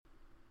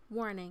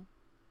Warning: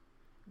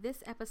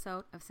 this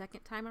episode of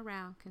Second Time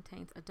Around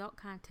contains adult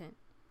content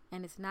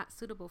and is not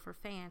suitable for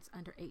fans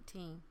under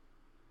 18.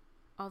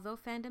 Although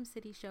Fandom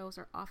City shows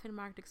are often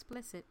marked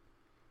explicit,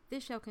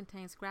 this show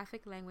contains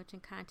graphic language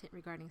and content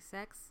regarding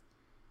sex,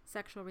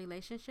 sexual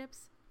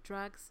relationships,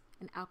 drugs,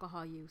 and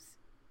alcohol use.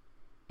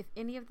 If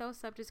any of those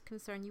subjects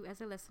concern you as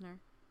a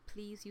listener,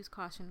 please use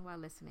caution while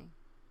listening.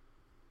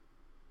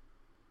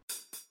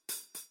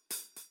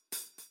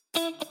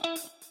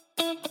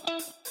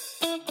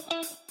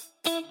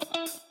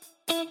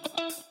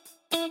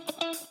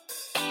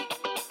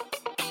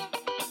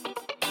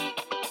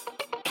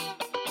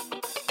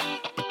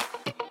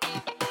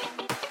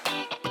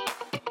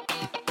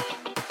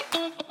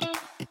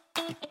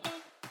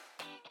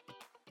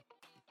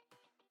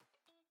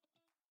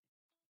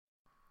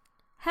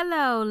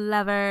 Hello,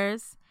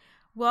 lovers.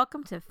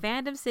 Welcome to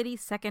Fandom City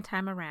Second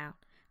Time Around,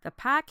 the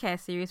podcast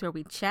series where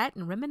we chat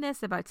and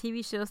reminisce about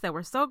TV shows that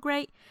were so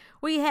great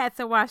we had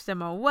to watch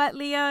them on what,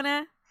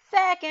 Leona?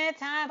 Second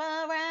time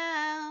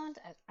around.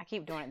 I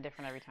keep doing it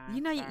different every time.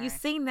 You know, you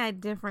sing that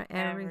different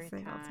every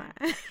single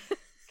time.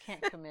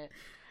 Can't commit.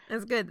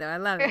 It's good, though. I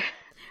love it.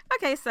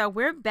 Okay, so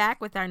we're back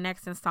with our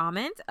next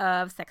installment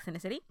of Sex and the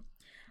City.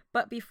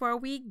 But before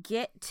we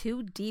get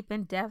too deep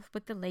in depth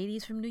with the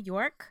ladies from New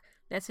York,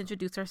 let's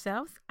introduce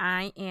ourselves.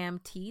 I am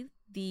T,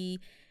 the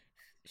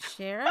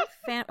sheriff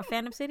of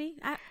Fandom City.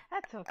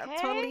 That's okay. I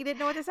totally didn't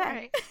know what to say.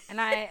 Right.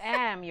 And I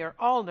am your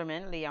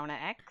alderman, Leona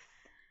X.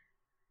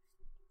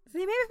 See,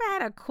 maybe if I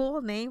had a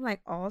cool name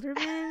like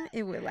Alderman,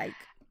 it would like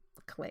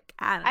click.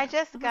 I don't know. I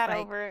just got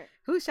over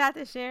who shot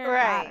the sheriff.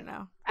 Right. I don't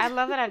know. I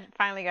love that I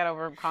finally got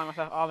over calling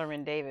myself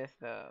Alderman Davis,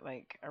 though.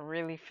 Like, I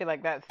really feel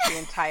like that's the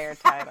entire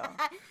title.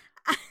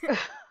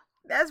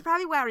 That's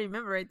probably why I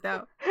remember it,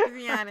 though, to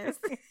be honest.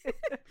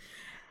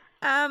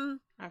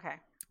 Okay.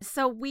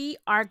 So we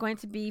are going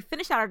to be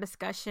finish out our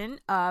discussion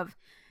of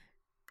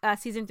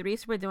season 3.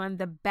 So we're doing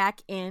the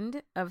back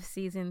end of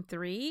season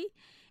 3,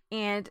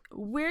 and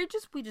we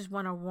just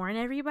want to warn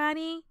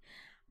everybody,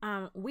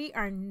 we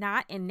are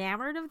not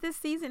enamored of this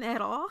season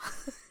at all.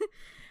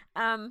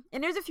 And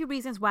there's a few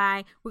reasons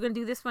why we're going to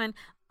do this one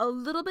a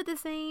little bit the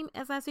same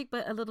as last week,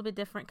 but a little bit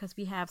different because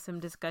we have some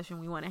discussion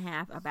we want to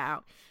have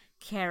about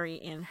Carrie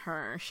and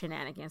her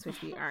shenanigans,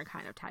 which we are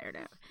kind of tired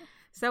of.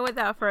 So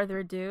without further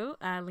ado,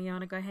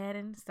 Leona, go ahead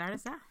and start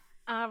us out.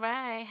 All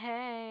right.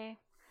 Hey.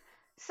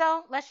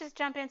 So let's just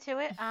jump into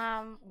it.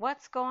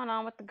 What's going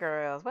on with the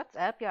girls? What's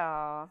up,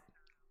 y'all?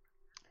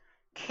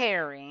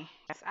 Carrie.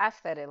 Yes, I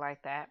said it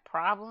like that.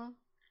 Problem.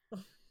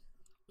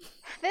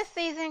 This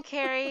season,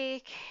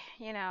 Carrie,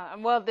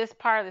 this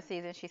part of the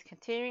season, she's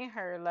continuing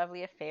her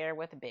lovely affair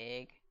with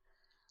Big.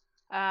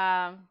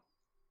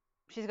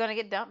 She's going to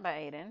get dumped by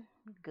Aiden.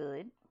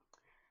 Good.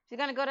 She's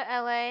going to go to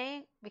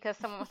LA because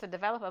someone wants to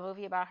develop a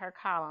movie about her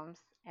columns.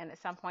 And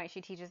at some point,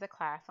 she teaches a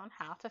class on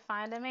how to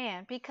find a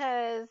man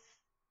because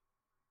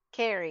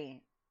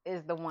Carrie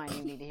is the one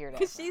you need to hear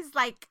that. She's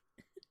like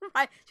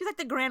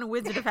the grand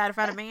wizard of how to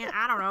find a man.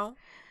 I don't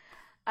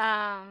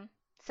know.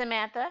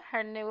 Samantha,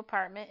 her new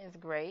apartment is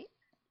great.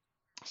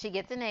 She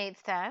gets an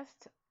AIDS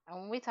test.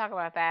 And when we talk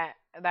about that,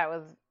 that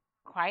was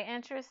quite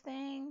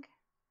interesting.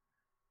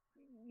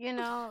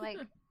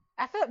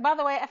 I feel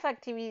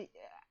like TV,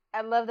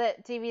 I love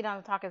that TV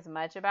doesn't talk as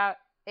much about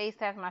AIDS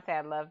tests. When I say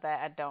I love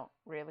that, I don't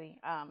really.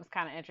 It's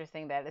kind of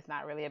interesting that it's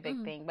not really a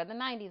big thing. But in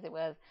the 90s it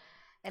was.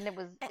 And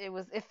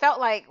it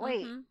felt like,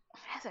 wait, it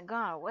hasn't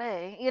gone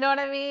away. You know what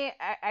I mean?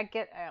 I don't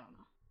know.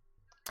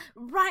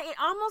 Right,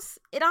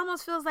 it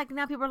almost feels like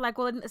now people are like,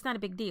 well, it's not a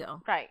big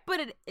deal, right?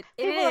 But it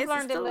people is. Have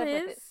learned it to live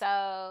with it,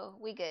 so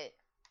we good,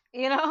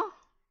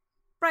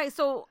 Right,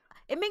 so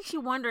it makes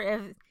you wonder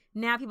if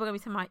now people are gonna be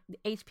talking about the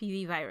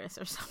HPV virus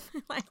or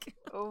something like,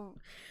 or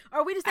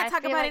we just not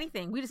talk about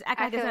anything. We just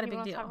act like it's not a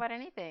big deal. Talk about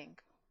anything.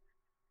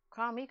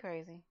 Call me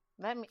crazy.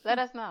 Let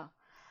us know.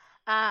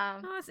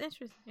 No, it's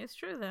interesting. It's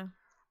true though.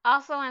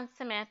 Also, on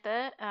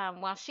Samantha,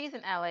 while she's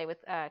in LA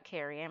with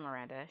Carrie and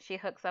Miranda, she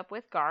hooks up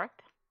with Garth.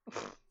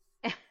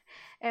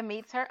 And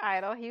meets her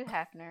idol, Hugh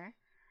Hefner.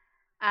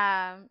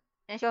 And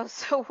she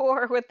goes to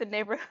war with the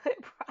neighborhood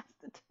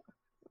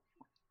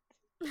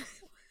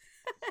prostitutes.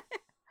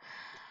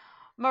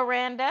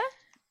 Miranda,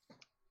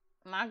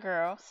 my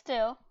girl,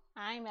 still,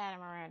 I ain't mad at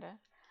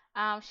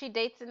Miranda. She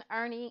dates an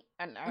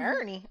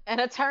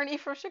attorney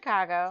from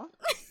Chicago.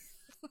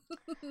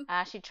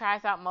 She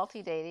tries out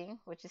multi-dating,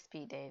 which is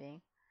speed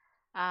dating.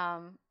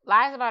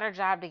 Lies about her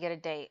job to get a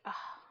date. Oh,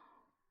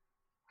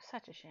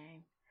 such a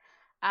shame.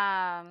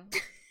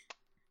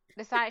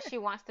 Decides she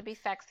wants to be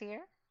sexier.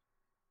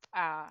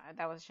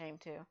 That was a shame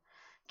too.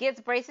 Gets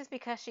braces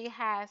because she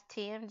has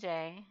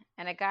TMJ,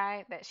 and a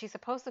guy that she's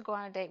supposed to go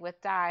on a date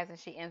with dies, and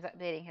she ends up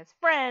dating his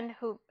friend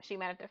who she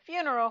met at the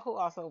funeral, who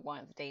also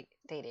once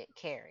dated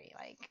Carrie,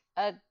 like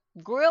a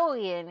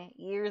grillion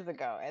years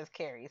ago, as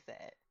Carrie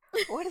said.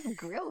 What is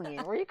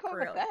grillion? Where are you going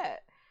with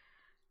that?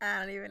 I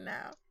don't even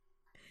know.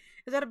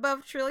 Is that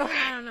above trillion?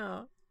 I don't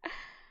know.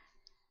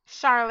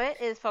 Charlotte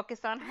is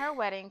focused on her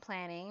wedding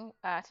planning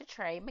to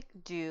Trey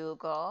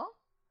McDougal.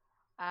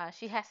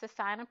 She has to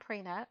sign a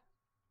prenup.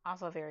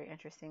 Also, a very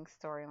interesting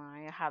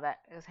storyline how that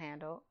is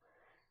handled.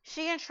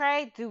 She and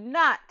Trey do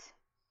not,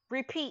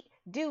 repeat,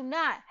 do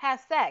not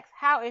have sex.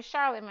 How is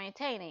Charlotte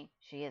maintaining?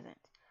 She isn't.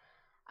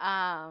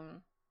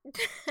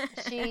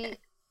 She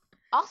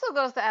also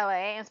goes to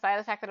LA in spite of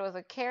the fact that it was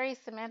a Carrie,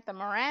 Samantha,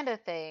 Miranda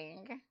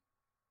thing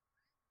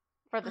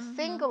for the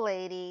single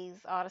ladies,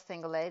 all the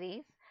single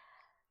ladies.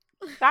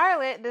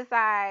 Charlotte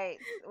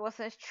decides, well,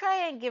 since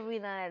Trey ain't give me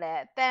none of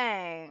that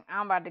thing,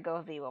 I'm about to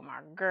go be with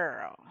my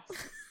girls.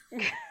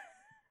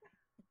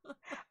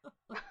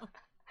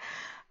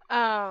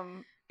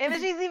 And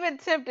then she's even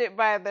tempted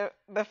by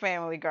the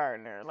family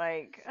gardener.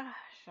 Like,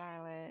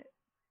 Charlotte.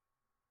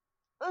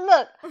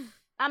 Look,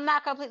 I'm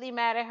not completely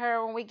mad at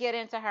her. When we get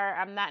into her,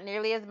 I'm not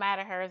nearly as mad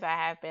at her as I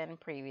have been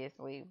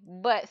previously.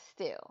 But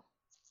still,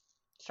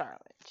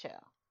 Charlotte, chill.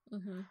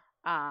 Mm-hmm.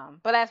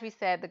 But as we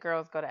said, the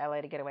girls go to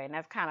LA to get away, and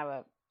that's kind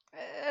of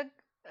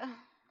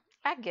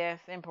I guess,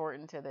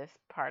 important to this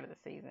part of the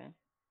season.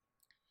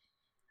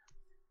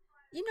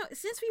 You know,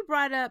 since we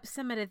brought up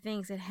some of the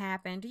things that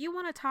happened, do you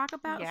want to talk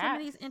about some of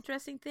these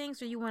interesting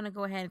things, or you want to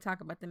go ahead and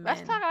talk about the men?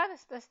 Let's talk about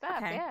the stuff.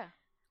 Okay. Yeah.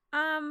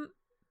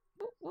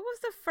 What was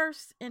the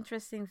first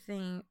interesting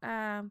thing?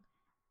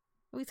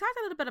 We talked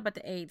a little bit about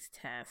the AIDS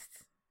test.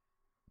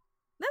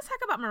 Let's talk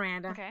about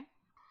Miranda. Okay.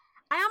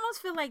 I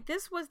almost feel like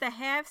this was the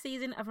half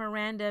season of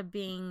Miranda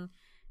being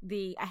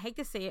the, I hate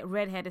to say it,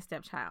 redheaded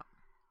stepchild.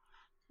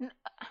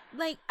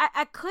 Like,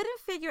 I couldn't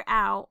figure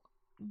out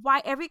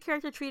why every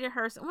character treated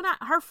her, well, not,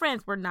 her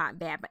friends were not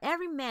bad, but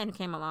every man who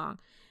came along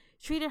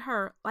treated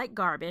her like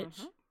garbage.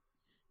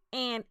 Mm-hmm.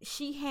 And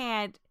she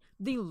had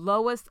the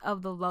lowest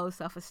of the low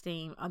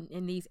self-esteem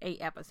in these 8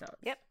 episodes.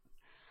 Yep.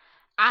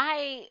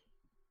 I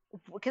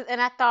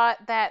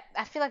thought that,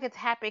 I feel like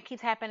it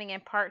keeps happening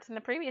in parts in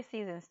the previous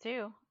seasons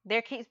too.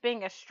 There keeps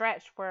being a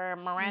stretch where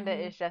Miranda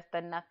is just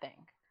the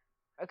nothing.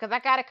 Because I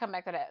got to come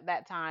back to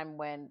that time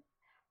when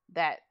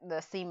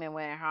the semen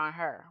went on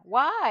her.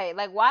 Why?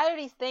 Like, why do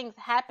these things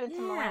happen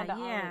to Miranda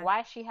only? Why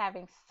is she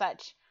having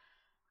such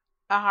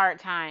a hard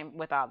time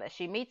with all this?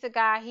 She meets a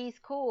guy, he's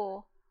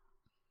cool,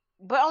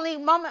 but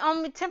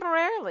only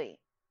temporarily.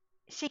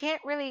 She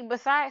can't really,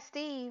 besides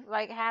Steve,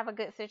 like, have a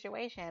good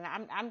situation.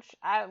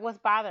 I was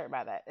bothered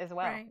by that as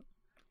well. Right.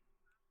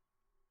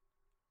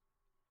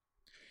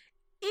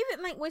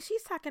 Even like when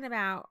she's talking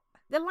about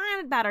the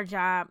line about her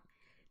job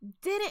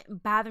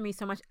didn't bother me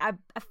so much.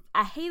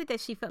 I hated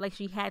that she felt like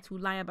she had to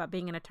lie about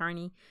being an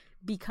attorney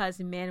because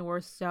men were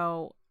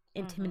so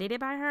intimidated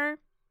by her.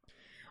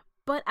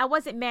 But I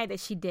wasn't mad that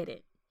she did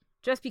it,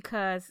 just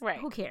because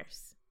who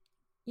cares,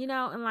 you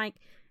know? And like,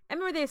 I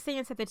remember they were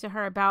saying something to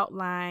her about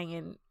lying,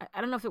 and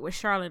I don't know if it was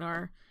Charlotte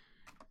or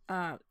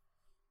it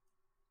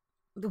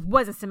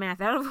wasn't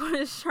Samantha. I don't know if it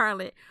was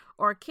Charlotte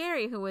or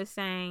Carrie who was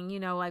saying, you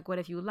know, like, what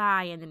if you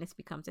lie and then this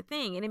becomes a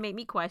thing? And it made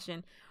me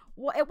question,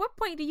 well, at what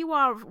point do you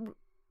all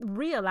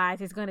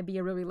realize it's going to be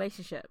a real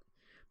relationship?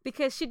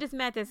 Because she just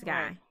met this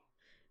guy. Right.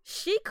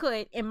 She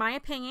could, in my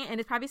opinion, and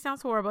it probably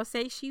sounds horrible,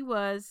 say she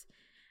was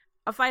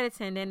a flight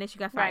attendant and then she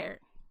got fired.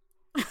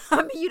 Right.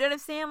 I mean, you know what I'm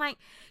saying? Like,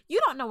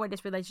 you don't know where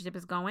this relationship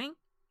is going.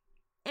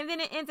 And then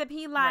it ends up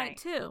he lied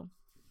too.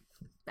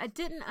 I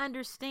didn't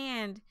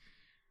understand.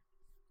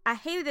 I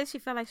hated that she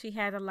felt like she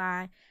had to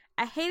lie.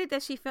 I hated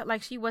that she felt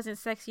like she wasn't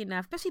sexy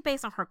enough, especially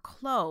based on her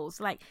clothes.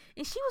 Like,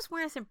 and she was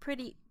wearing some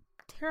pretty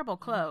terrible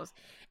clothes.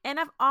 And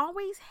I've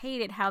always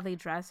hated how they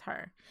dress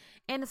her.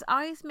 And it's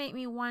always made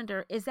me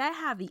wonder, is that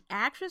how the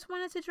actress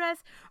wanted to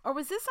dress? Or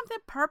was this something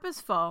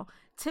purposeful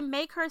to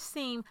make her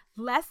seem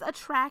less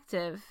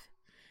attractive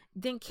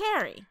than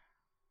Carrie?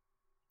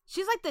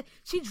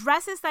 She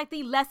dresses like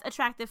the less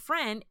attractive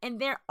friend,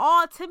 and they're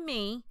all, to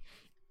me,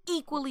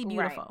 equally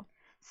beautiful. Right.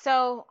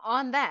 So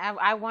on that,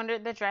 I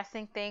wondered the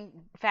dressing thing.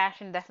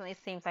 Fashion definitely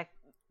seems like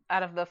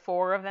out of the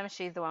 4 of them,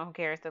 she's the one who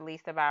cares the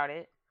least about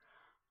it.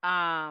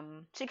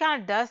 She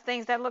kind of does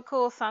things that look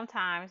cool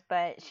sometimes,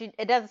 but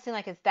it doesn't seem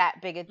like it's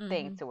that big a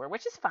thing to her,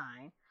 which is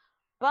fine.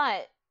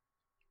 But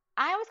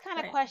I always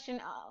kind of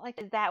question, like,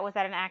 was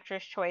that an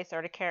actress choice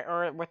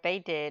or what they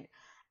did?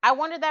 I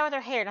wondered that with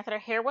her hair. Not that her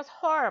hair was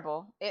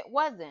horrible. It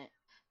wasn't.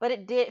 But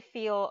it did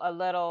feel a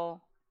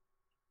little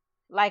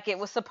like it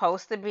was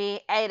supposed to be,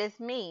 hey, that's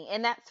me.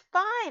 And that's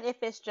fine if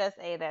it's just,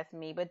 hey, that's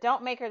me. But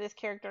don't make her this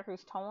character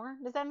who's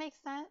torn. Does that make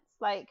sense?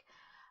 Like,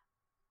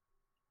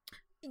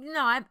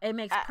 no, it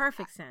makes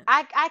perfect sense.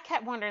 I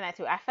kept wondering that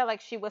too. I felt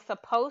like she was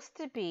supposed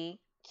to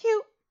be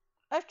cute,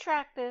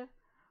 attractive,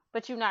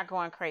 but you're not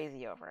going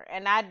crazy over her.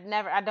 And I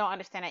don't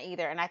understand that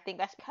either. And I think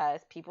that's because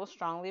people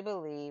strongly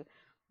believe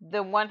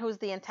the one who's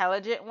the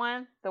intelligent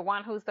one, the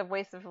one who's the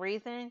voice of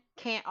reason,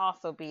 can't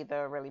also be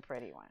the really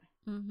pretty one.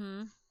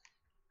 Mm-hmm.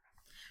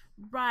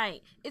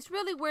 Right. It's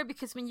really weird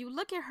because when you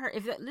look at her,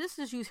 let's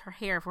just use her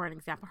hair for an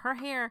example. Her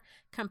hair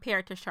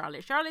compared to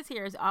Charlotte. Charlotte's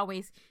hair is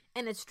always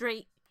in a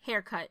straight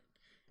haircut.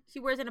 She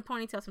wears it in a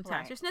ponytail sometimes.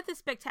 Right. There's nothing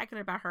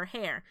spectacular about her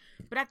hair.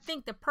 But I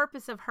think the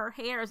purpose of her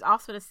hair is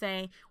also to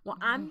say, well,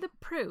 I'm the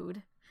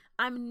prude.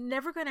 I'm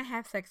never going to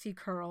have sexy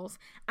curls.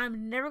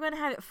 I'm never going to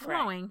have it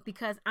flowing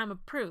because I'm a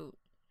prude.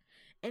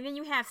 And then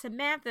you have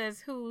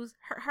Samantha's, whose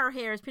her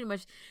hair is pretty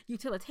much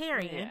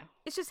utilitarian. Yeah.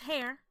 It's just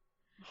hair.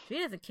 She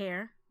doesn't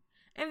care.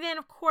 And then,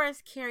 of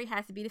course, Carrie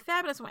has to be the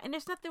fabulous one. And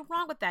there's nothing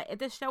wrong with that. If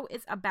the show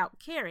is about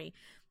Carrie.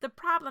 The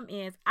problem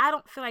is, I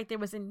don't feel like there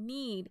was a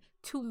need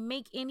to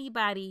make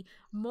anybody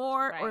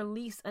more or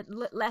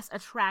less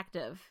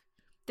attractive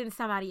than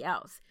somebody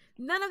else.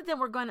 None of them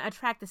were going to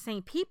attract the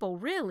same people,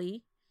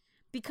 really,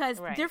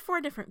 because they're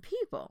 4 different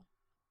people.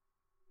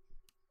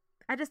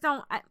 I just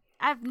don't...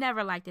 I've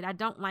never liked it. I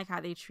don't like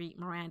how they treat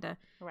Miranda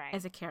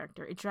as a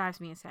character. It drives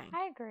me insane.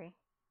 I agree.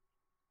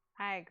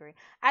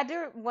 I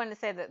do want to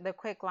say that the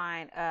quick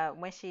line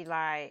when she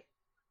lied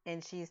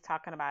and she's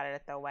talking about it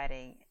at the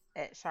wedding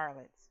at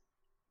Charlotte's.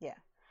 Yeah.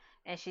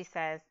 And she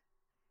says,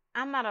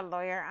 I'm not a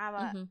lawyer.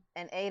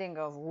 And Aiden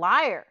goes,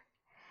 liar.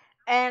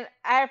 And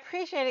I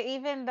appreciate it,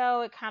 even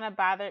though it kind of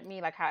bothered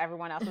me, like how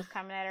everyone else was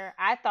coming at her.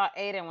 I thought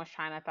Aiden was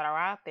trying to throw her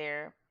out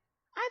there.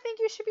 I think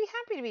you should be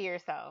happy to be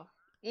yourself.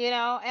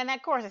 And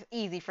of course it's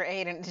easy for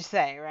Aiden to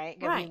say, right?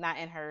 Because he's not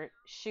in her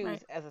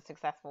shoes as a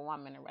successful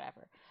woman or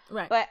whatever.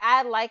 Right. But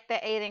I like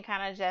that Aiden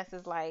kind of just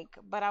is like,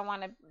 but I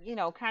want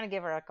to, kind of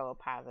give her like a little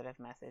positive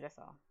message. That's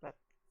all. But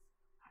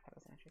I thought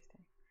it was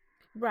interesting.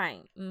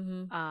 Right.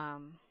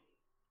 Mm-hmm.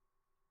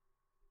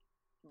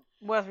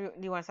 What else do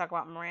you want to talk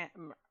about, Miranda?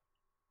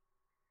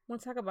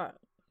 Want to talk about?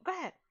 Go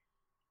ahead.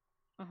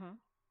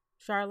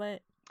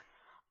 Charlotte.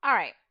 All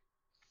right.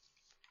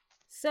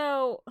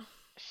 So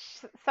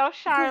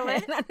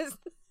Charlotte.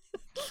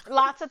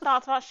 Lots of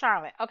thoughts about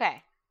Charlotte.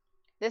 Okay.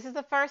 This is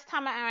the first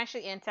time I'm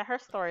actually into her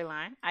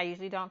storyline. I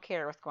usually don't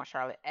care what's going on with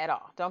Charlotte at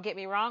all. Don't get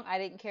me wrong. I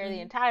didn't care the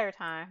entire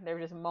time. There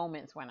were just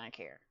moments when I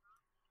cared.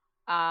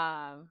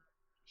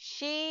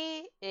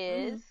 She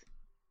is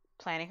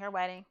planning her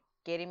wedding,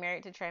 getting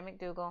married to Trey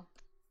McDougal.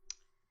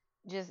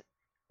 Just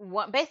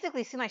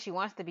basically seems like she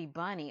wants to be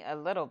Bunny a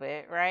little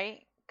bit,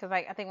 right? Because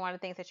I think one of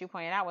the things that you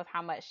pointed out was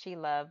how much she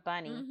loved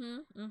Bunny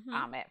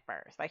at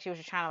first. Like she was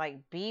just trying to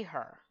like be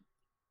her,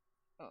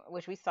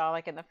 which we saw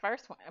like in the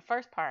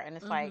first part. And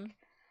it's like,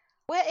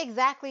 what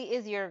exactly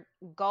is your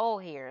goal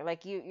here?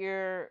 Like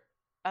you're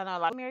I know a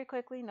lot married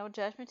quickly, no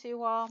judgment to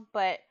you all,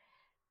 but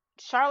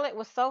Charlotte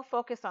was so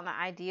focused on the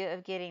idea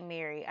of getting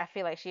married. I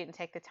feel like she didn't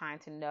take the time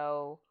to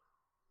know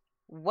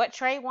what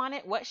Trey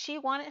wanted, what she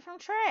wanted from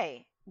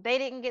Trey. They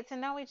didn't get to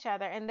know each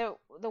other, and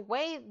the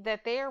way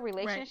that their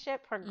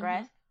relationship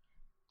progressed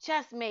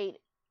just made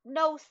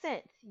no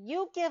sense.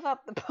 You give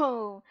up the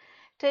boom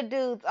to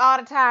dudes all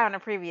the time in the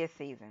previous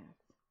seasons.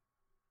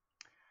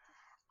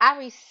 I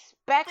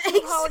respect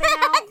you holding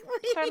out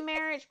for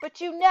marriage,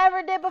 but you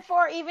never did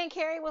before. Even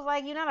Carrie was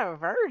like, "You're not a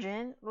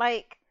virgin."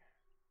 Like,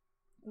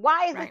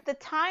 why is it the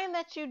time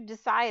that you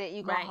decided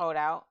you're gonna hold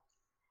out,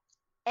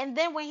 and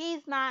then when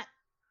he's not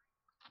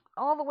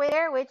all the way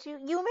there with you,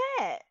 you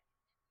mad?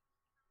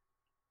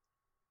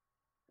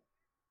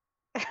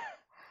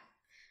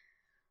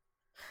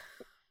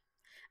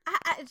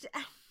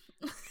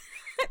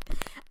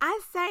 I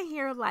sat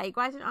here like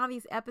watching all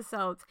these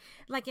episodes,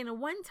 like in a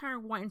one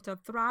turn wanting to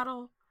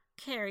throttle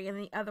Carrie and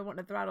the other one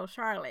to throttle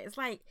Charlotte. It's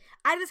like,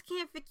 I just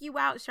can't figure you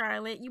out,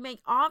 Charlotte. You make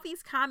all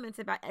these comments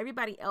about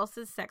everybody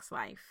else's sex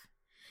life.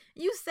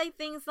 You say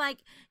things like,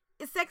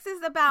 sex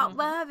is about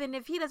love, and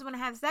if he doesn't want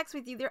to have sex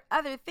with you, there are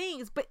other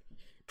things, but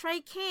Trey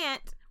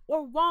can't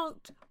or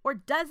won't or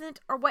doesn't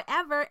or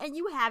whatever, and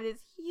you have this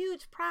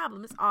huge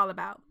problem. It's all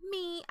about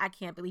me. I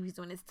can't believe he's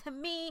doing this to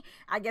me.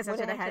 I guess I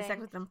should have had sex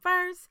with him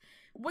first.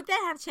 Would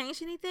that have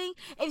changed anything?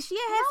 If she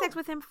had sex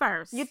with him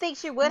first, you think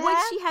she would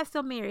she have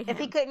still married him? If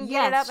he couldn't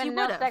get it up and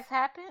no sex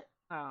happened?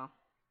 Oh.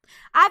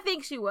 I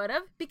think she would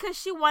have, because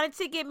she wanted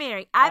to get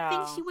married. I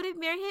think she would have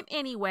married him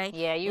anyway.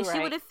 Yeah, you're right. She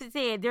would have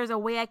said, there's a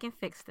way I can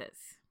fix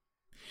this.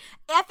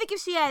 I think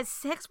if she had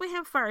sex with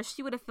him first,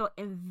 she would have felt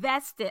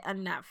invested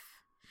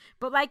enough.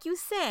 But like you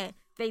said,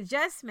 they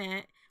just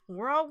met,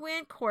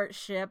 whirlwind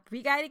courtship.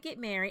 We got to get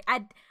married.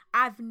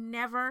 I've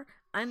never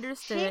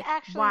understood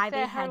why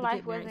they had to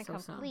get married so soon. She actually said her life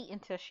wasn't complete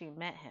until she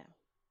met him.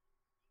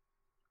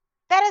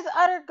 That is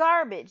utter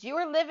garbage. You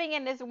were living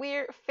in this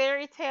weird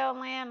fairy tale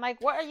land.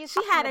 Like, what are you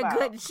talking about? She had a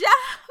good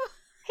job.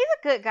 He's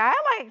a good guy.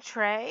 I like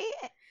Trey.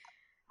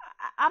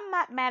 I'm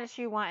not mad at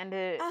you wanting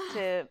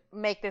to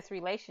make this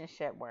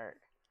relationship work.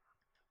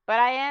 But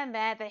I am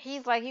mad that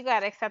he's like, you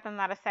got to accept I'm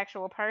not a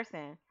sexual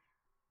person.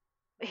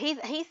 He's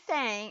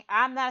saying,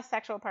 I'm not a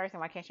sexual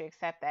person. Why can't you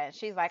accept that? And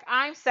she's like,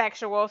 I'm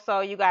sexual, so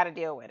you got to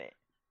deal with it.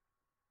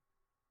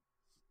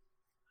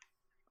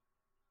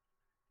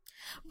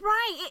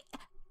 Right.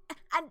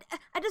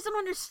 I just don't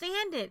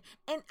understand it.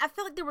 And I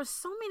feel like there were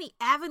so many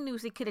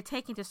avenues it could have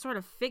taken to sort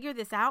of figure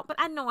this out. But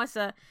I know it's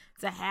a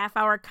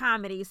half-hour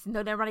comedy, so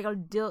they're not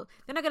going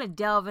to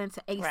delve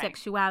into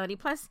asexuality. Right.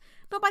 Plus,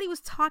 nobody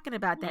was talking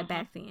about that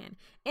back then.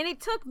 And it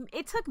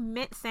took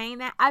Mint saying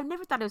that. I've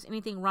never thought there was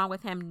anything wrong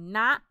with him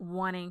not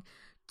wanting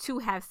to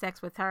have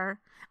sex with her.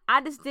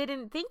 I just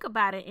didn't think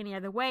about it any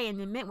other way. And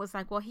then Mint was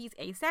like, well, he's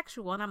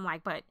asexual. And I'm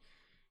like, but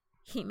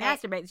he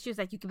masturbates. She was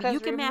like, you can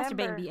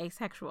masturbate and be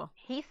asexual.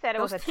 He said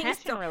it was a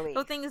tension release.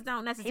 Those things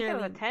don't necessarily. He said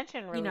it was a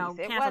tension release.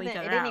 Cancel each other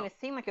out. It didn't even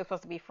seem like it was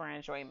supposed to be for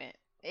enjoyment.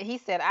 He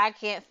said, I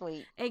can't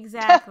sleep.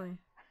 Exactly.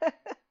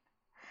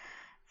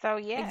 So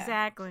yeah.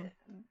 Exactly.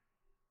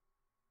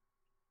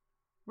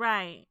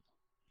 Right.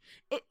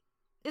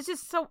 It's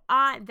just so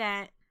odd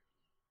that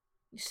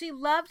she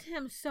loved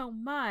him so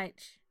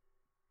much,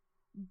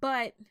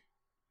 but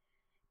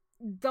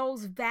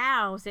those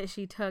vows that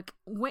she took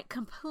went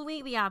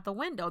completely out the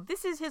window.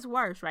 This is his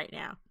worst right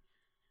now.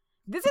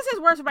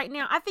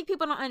 I think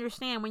people don't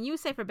understand when you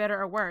say for better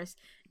or worse,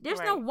 there's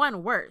no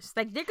one worse.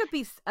 Like, there could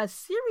be a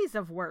series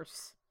of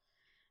worse,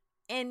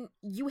 and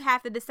you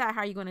have to decide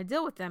how you're going to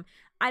deal with them.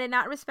 I did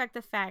not respect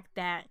the fact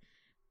that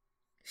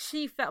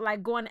she felt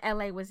like going to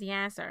LA was the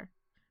answer.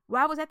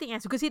 Why was that the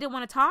answer? Because he didn't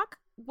want to talk?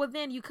 Well,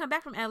 then you come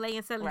back from LA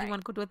and suddenly you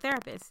want to go to a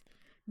therapist.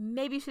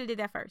 Maybe you should have did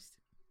that first.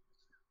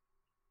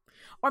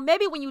 Or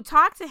maybe when you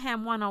talk to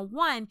him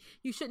one-on-one,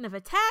 you shouldn't have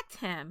attacked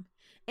him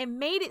and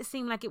made it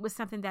seem like it was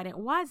something that it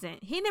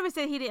wasn't. He never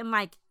said he didn't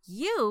like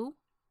you.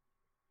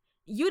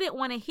 You didn't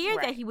want to hear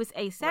that he was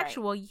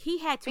asexual. Right. He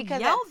had to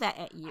yell that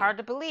at you. Hard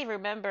to believe.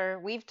 Remember,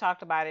 we've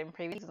talked about it in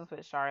previous seasons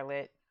with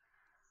Charlotte.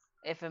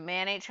 If a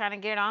man ain't trying to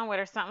get on with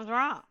her, something's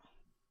wrong.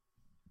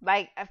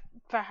 Like,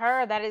 for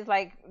her, that is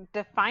like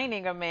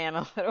defining a man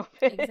a little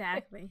bit.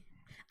 Exactly.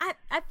 I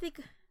think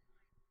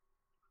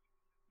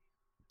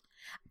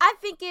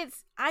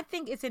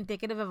it's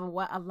indicative of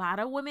what a lot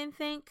of women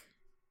think.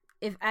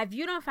 If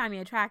you don't find me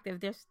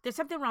attractive, there's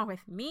something wrong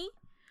with me,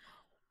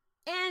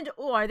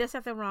 or there's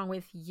something wrong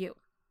with you.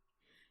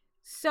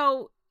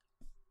 So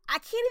I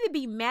can't even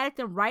be mad at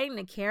them writing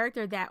the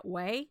character that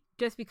way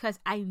just because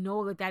I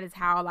know that is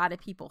how a lot of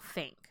people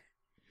think.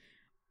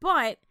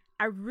 But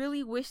I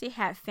really wish they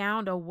had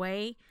found a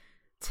way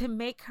to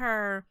make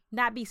her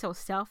not be so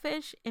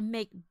selfish and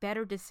make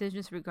better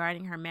decisions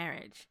regarding her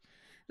marriage.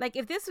 Like,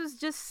 if this was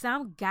just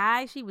some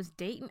guy she was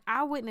dating,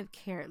 I wouldn't have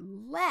cared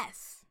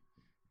less.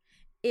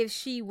 If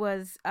she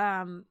was,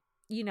 I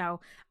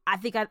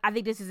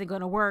think this isn't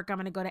going to work. I'm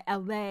going to go to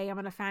LA. I'm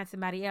going to find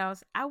somebody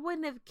else. I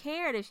wouldn't have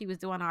cared if she was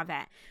doing all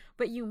that.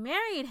 But you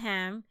married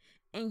him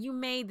and you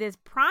made this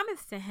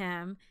promise to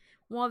him.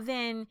 Well,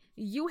 then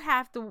you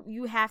have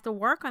to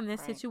work on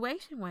this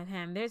situation with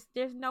him.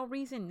 There's no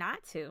reason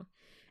not to.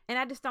 And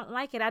I just don't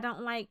like it. I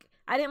didn't like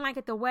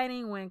at the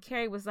wedding when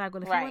Carrie was like,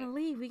 well, if you want to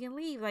leave, we can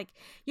leave. Like,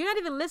 you're not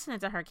even listening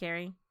to her,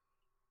 Carrie.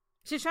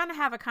 She's trying to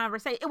have a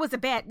conversation. It was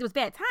bad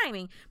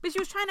timing, but she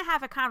was trying to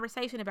have a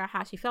conversation about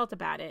how she felt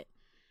about it.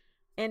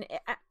 And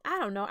I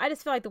don't know. I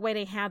just feel like the way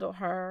they handled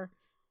her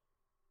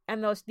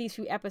and these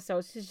few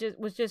episodes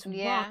was just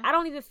wrong. I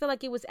don't even feel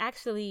like it was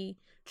actually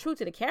true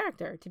to the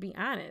character, to be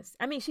honest.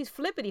 I mean, she's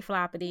flippity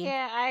floppity.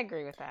 Yeah, I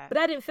agree with that. But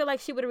I didn't feel like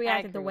she would have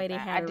reacted the way they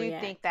had her react. I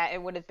do think that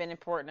it would have been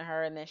important to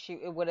her, and then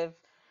it would have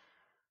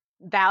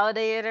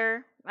validated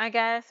her, I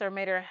guess, or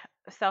made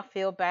herself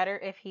feel better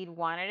if he'd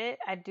wanted it.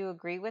 I do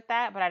agree with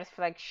that, but I just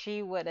feel like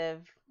she would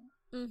have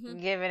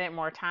given it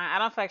more time. I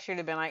don't feel like she would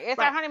have been like, it's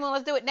our honeymoon,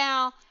 let's do it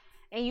now,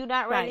 and you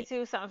not ready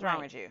to, something's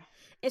wrong with you.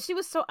 And she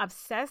was so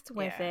obsessed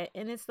with it,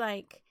 and it's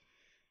like,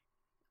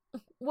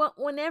 well,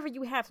 whenever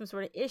you have some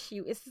sort of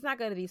issue, it's just not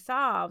going to be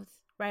solved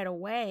right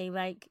away.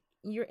 Like,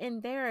 you're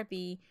in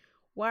therapy.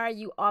 Why are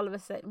you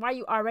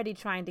already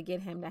trying to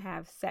get him to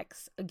have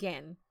sex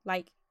again?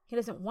 Like, he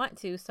doesn't want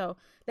to, so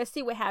let's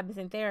see what happens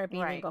in therapy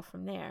and then go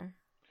from there.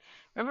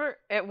 Remember,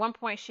 at one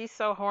point, she's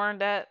so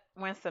horned up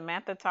when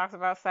Samantha talks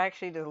about sex,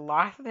 she just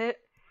lost it.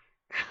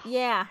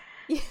 Yeah.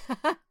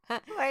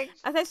 Like,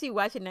 I was actually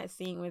watching that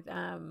scene with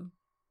the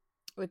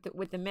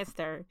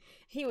mister.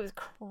 He was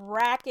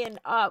cracking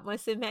up when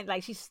Samantha,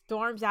 like, she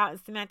storms out and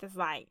Samantha's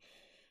like,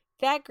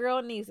 that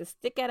girl needs a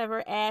stick out of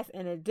her ass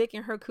and a dick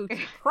in her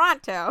coochie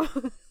pronto.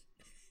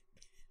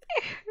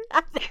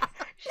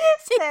 She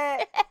said,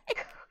 me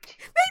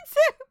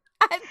too.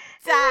 I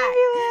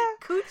died.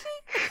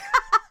 Coochie?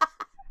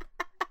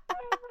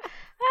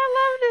 I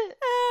loved it.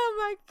 Oh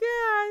my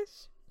gosh.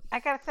 I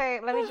gotta say,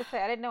 let me just say,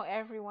 I didn't know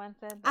everyone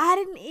said that. I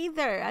didn't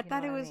either. I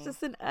thought it was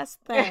just an us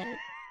thing.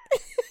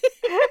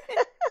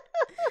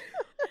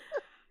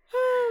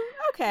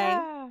 Okay.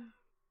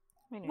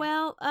 Anyway.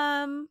 Well,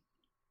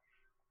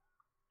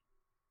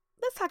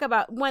 let's talk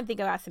about one thing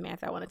about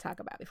Samantha I want to talk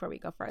about before we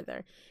go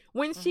further.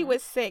 When she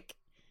was sick,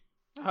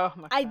 oh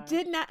my God. I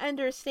did not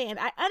understand.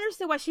 I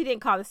understood why she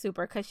didn't call the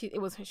super, because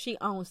she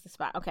owns the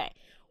spot. Okay.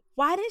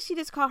 Why didn't she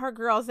just call her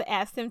girls to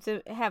ask them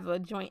to have a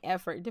joint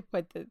effort to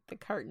put the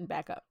curtain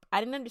back up? I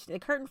didn't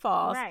understand. The curtain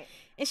falls. Right.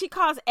 And she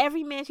calls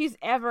every man she's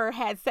ever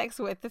had sex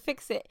with to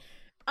fix it.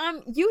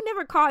 You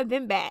never called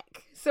them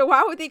back. So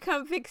why would they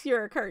come fix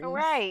your curtains?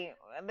 Right.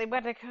 They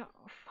about to come.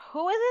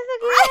 Who is this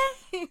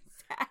again?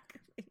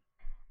 Exactly.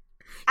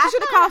 She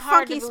should have called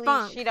Funky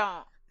Spunk. She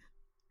don't.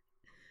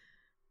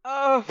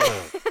 Oh. I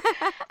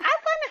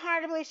find it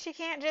hard to believe she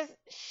can't just.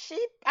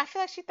 I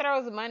feel like she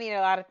throws money at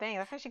a lot of things.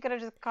 I feel like she could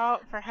have just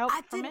called for help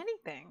from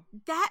anything.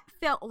 That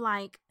felt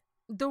like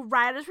the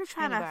writers were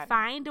trying to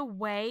find a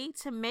way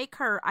to make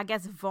her, I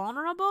guess,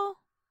 vulnerable.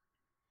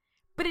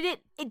 but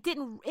it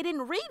didn't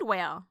read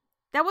well.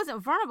 That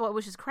wasn't vulnerable. It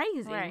was just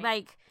crazy. Right.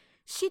 Like,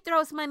 she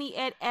throws money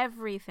at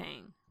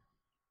everything.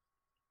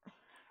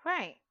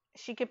 Right.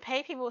 She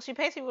pays people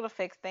to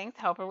fix things,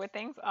 help her with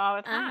things all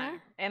the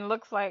time. And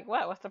looks like,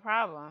 what's the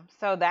problem?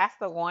 So that's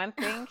the one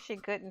thing she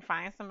couldn't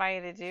find somebody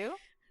to do.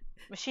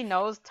 But she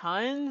knows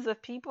tons of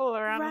people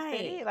around the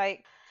city.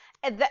 Like,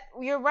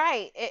 you're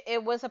right.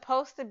 It was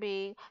supposed to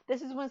be,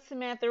 this is when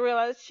Samantha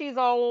realized she's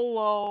all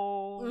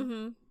alone.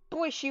 Mm-hmm.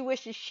 Boy, she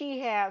wishes she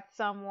had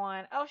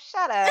someone. Oh,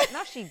 shut up.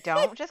 No, she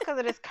don't. Just because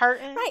of this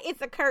curtain. Right,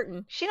 it's a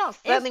curtain. She don't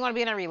suddenly want to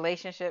be in a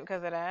relationship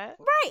because of that.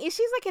 Right, and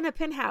she's like in a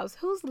penthouse.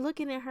 Who's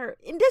looking at her?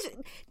 And does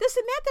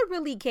Samantha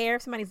really care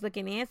if somebody's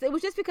looking in? So it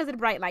was just because of the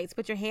bright lights.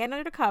 Put your hand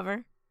under the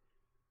cover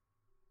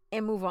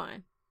and move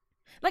on.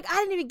 Like, I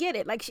didn't even get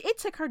it. Like, it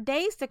took her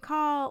days to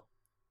call.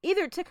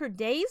 Either it took her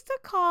days to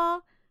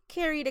call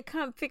Carrie to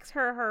come fix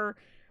her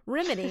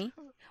remedy.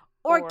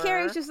 Or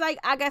Carrie's just like,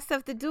 I got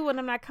stuff to do and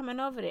I'm not coming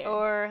over there.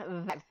 Or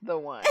that's the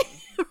one.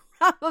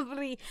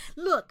 Probably.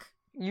 Look.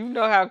 You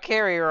know how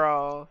Carrie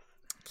rolls.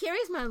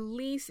 Carrie's my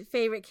least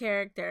favorite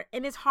character.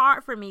 And it's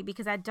hard for me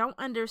because I don't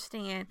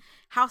understand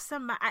how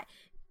somebody...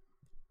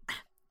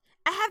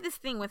 I have this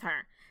thing with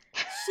her.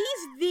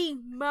 She's the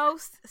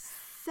most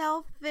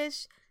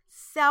selfish,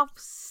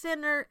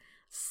 self-centered,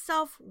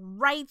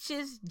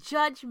 self-righteous,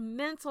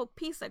 judgmental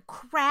piece of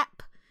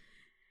crap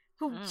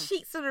who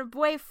cheats on her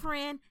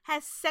boyfriend,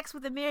 has sex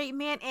with a married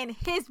man in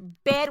his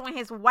bed when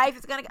his wife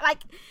is gonna,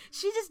 like,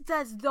 she just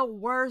does the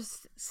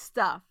worst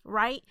stuff,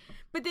 right?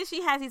 But then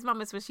she has these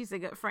moments where she's a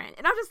good friend.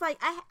 And I'm just like,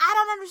 I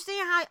don't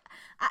understand how,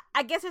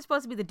 I guess it's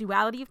supposed to be the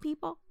duality of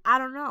people. I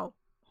don't know.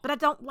 But I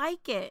don't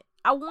like it.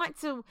 I want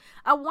to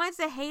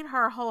hate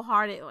her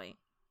wholeheartedly.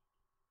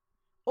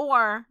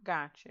 Or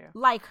got you.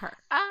 Like her.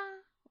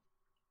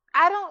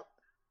 I don't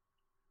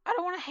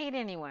want to hate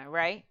anyone,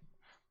 right?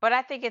 But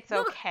I think it's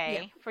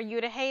okay for you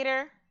to hate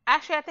her.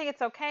 Actually, I think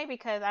it's okay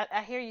because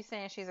I hear you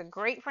saying she's a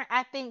great friend.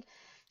 I think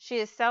she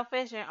is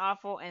selfish and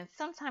awful, and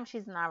sometimes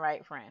she's not a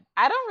right friend.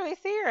 I don't really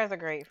see her as a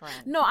great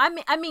friend. No, I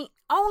mean,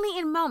 only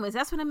in moments.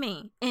 That's what I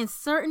mean. In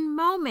certain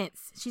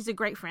moments, she's a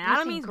great friend. I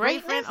don't mean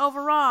great friend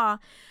overall.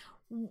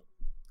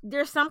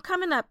 There's some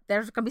coming up.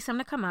 There's going to be some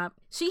to come up.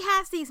 She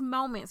has these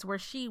moments where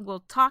she will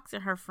talk to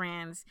her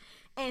friends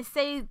and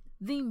say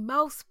the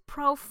most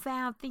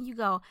profound thing. You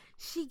go,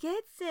 she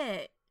gets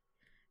it.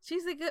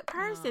 She's a good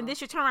person. Then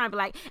she'll turn around and be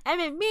like, I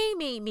mean,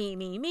 me.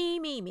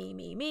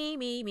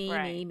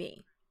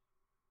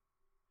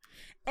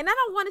 And I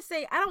don't want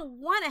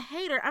to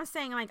hate her. I'm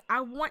saying, like,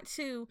 I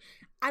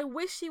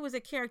wish she was a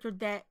character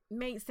that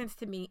made sense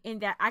to me in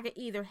that I could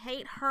either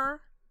hate her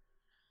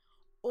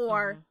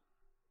or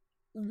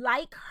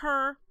like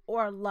her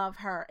or love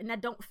her. And I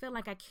don't feel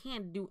like I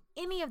can do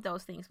any of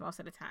those things most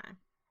of the time.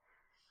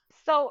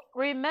 So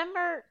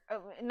remember,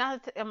 I'm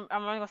only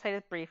going to say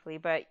this briefly,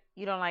 but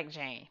you don't like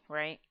Jane,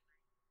 right?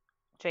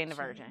 Jane the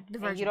Virgin.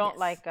 And you don't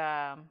like,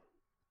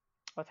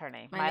 what's her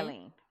name?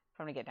 Mylene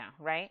from The Get Down,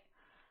 right?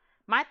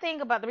 My thing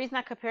about the reason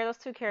I compare those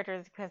two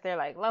characters is because they're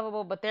like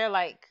lovable, but they're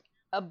like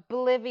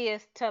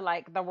oblivious to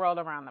like the world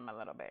around them a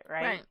little bit,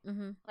 right? Right.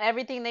 Mm-hmm.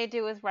 Everything they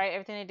do is right.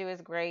 Everything they do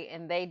is great.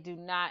 And they do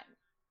not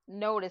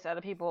notice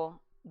other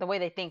people the way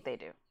they think they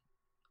do.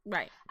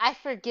 Right. I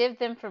forgive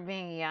them for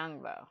being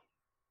young, though.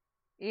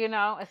 You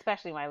know,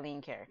 especially my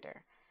lean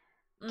character.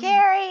 Mm-hmm.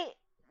 Carrie,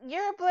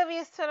 you're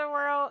oblivious to the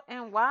world,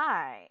 and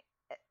why?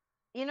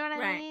 You know what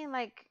I mean?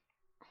 Like,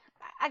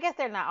 I guess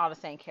they're not all the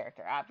same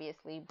character,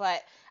 obviously,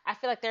 but I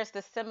feel like there's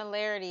the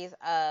similarities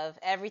of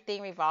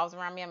everything revolves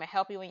around me. I'm going to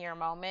help you in your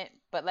moment,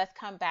 but let's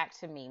come back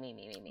to me.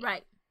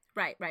 Right.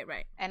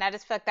 And I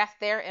just feel like that's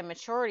their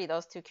immaturity,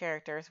 those two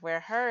characters,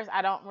 where hers,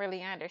 I don't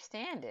really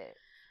understand it.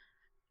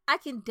 I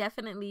can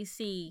definitely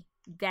see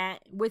that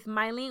with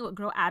Mylene would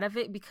grow out of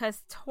it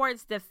because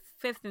towards the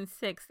 5th and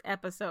 6th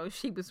episode,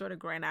 she was sort of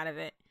growing out of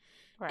it.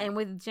 Right. And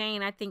with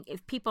Jane, I think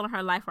if people in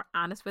her life were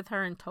honest with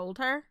her and told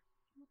her,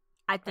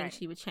 I think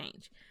she would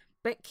change.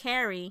 But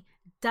Carrie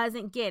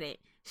doesn't get it.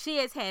 She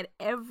has had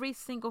every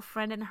single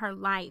friend in her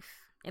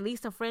life, at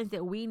least the friends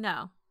that we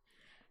know.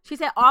 She's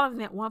had all of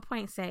them at one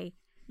point say,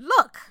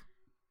 look,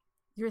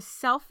 you're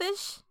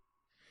selfish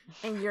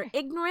and you're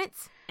ignorant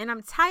and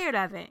I'm tired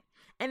of it.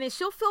 And then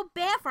she'll feel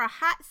bad for a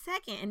hot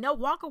second and they'll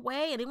walk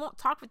away and they won't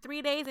talk for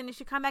 3 days. And then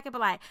she'll come back and be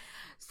like,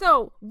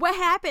 so what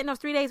happened in those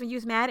 3 days when you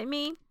was mad at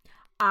me?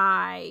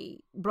 I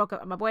broke up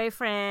with my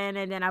boyfriend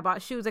and then I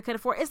bought shoes I couldn't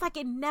afford. It's like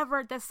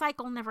the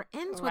cycle never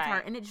ends with her.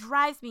 And it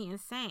drives me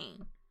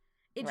insane.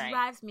 It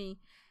drives me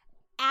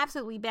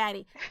absolutely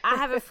batty. I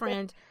have a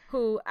friend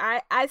who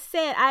I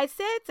said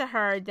to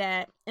her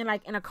that in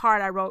a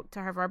card I wrote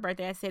to her for her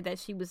birthday, I said that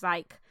she was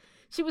like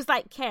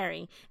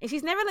Carrie. And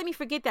she's never let me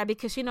forget that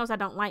because she knows I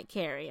don't like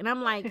Carrie. And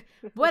I'm like,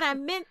 what I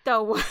meant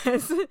though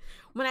was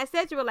when I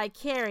said you were like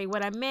Carrie,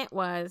 what I meant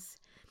was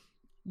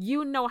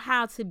you know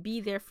how to be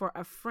there for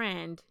a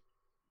friend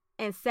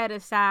and set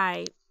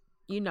aside,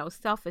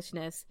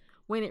 selfishness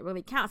when it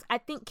really counts. I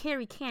think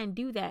Carrie can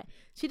do that.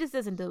 She just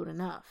doesn't do it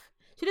enough.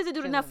 She doesn't do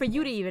it enough for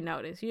you to even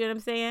notice. You know what I'm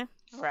saying?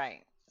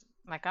 Right.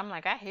 Like I'm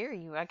like, I hear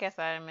you. I guess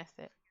I missed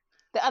it.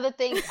 The other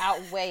things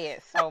outweigh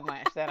it so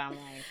much that I'm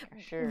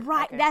like, sure,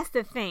 Right, okay, that's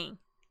the thing.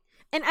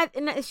 And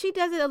she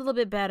does it a little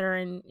bit better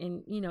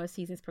and as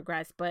seasons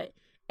progress, but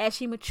as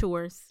she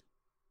matures.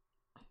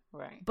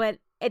 right, But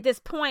at this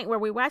point where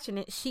we're watching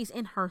it, she's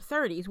in her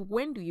 30s.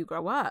 When do you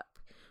grow up?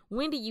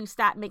 When do you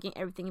stop making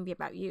everything be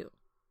about you?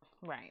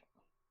 right.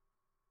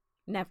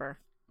 Never,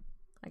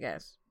 I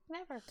guess.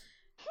 Never.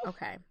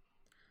 Okay.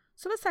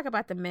 So let's talk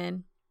about the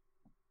men.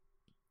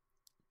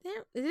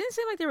 It didn't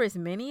seem like there were as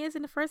many as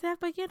in the first half,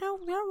 but there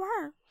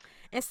were.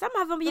 And some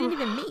of them you didn't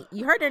even meet.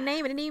 You heard their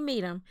name and didn't even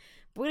meet them.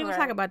 But we didn't even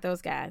talk about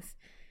those guys.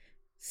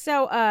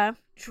 So,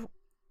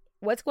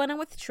 what's going on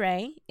with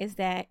Trey is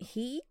that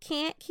he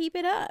can't keep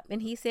it up.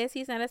 And he says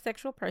he's not a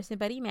sexual person,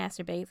 but he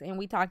masturbates. And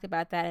we talked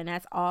about that, and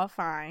that's all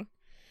fine.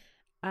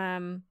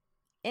 And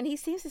he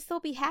seems to still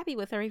be happy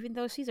with her, even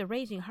though she's a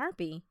raging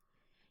harpy.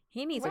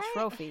 He needs a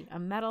trophy, a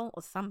medal,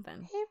 or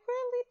something. He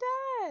really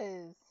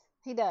does.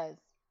 He does.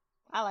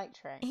 I like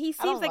Trey. He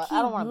seems like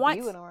I don't want to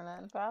be with him or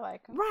nothing, but I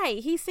like him. Right.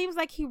 He seems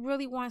like he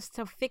really wants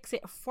to fix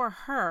it for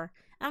her.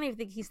 I don't even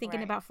think he's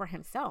thinking about for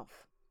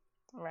himself.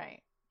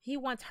 Right. He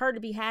wants her to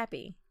be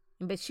happy.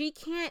 But she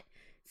can't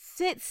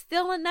sit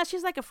still enough.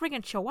 She's like a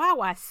freaking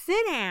chihuahua.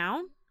 Sit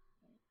down.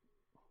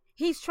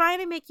 He's trying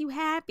to make you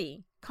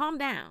happy. Calm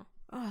down.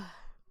 Ugh.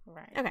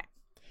 Right. Okay.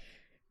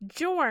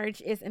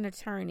 George is an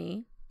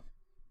attorney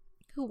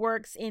who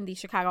works in the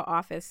Chicago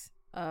office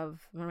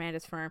of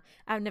Miranda's firm.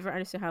 I've never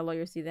understood how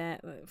lawyers do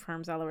that.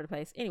 Firms all over the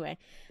place. Anyway,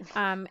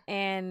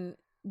 and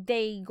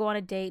they go on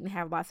a date and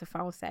have lots of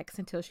phone sex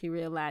until she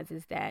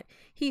realizes that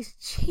he's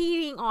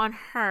cheating on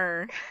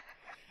her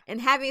and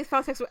having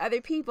phone sex with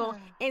other people,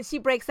 and she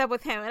breaks up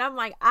with him. And I'm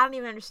like, I don't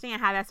even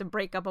understand how that's a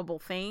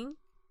breakupable thing.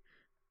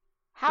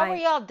 How were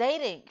y'all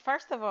dating?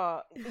 First of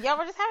all, y'all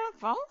were just having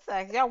phone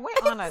sex. Y'all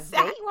went on a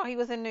date while he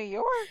was in New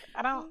York.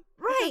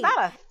 This is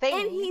not a thing.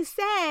 And he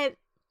said,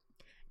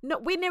 no,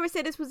 we never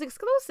said this was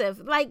exclusive.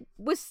 Like,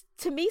 which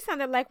to me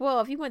sounded like, well,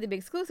 if you wanted to be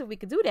exclusive, we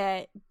could do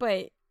that,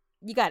 but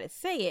you got to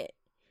say it.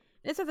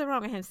 There's nothing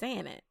wrong with him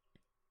saying it.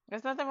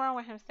 There's nothing wrong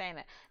with him saying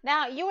it.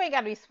 Now, you ain't got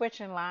to be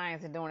switching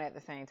lines and doing it at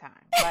the same time.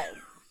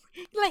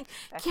 Like,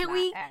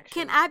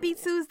 can I be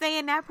Tuesday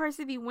and that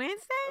person be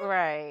Wednesday?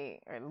 Right.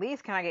 Or at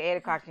least can I get 8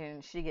 o'clock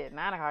and she get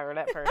 9 o'clock or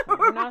that person. You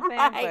know what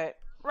I'm saying?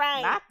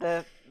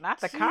 But not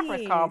the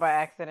conference call by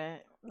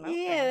accident. Okay.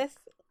 Yes.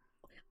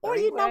 Or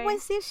you know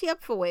what? See if she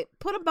up for it.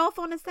 Put them both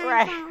on the same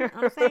phone,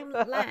 on the same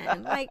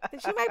line. Like,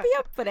 she might be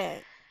up for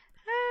that.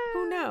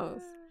 Who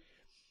knows?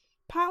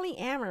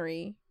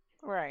 Polyamory.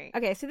 Right.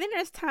 Okay, so then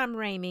there's Tom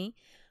Raimi,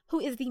 who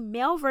is the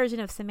male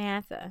version of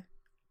Samantha.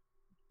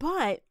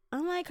 But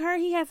unlike her,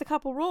 he has a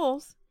couple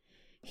rules.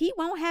 He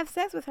won't have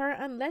sex with her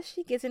unless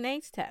she gets an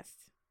AIDS test.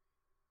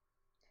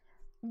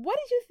 What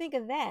did you think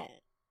of that?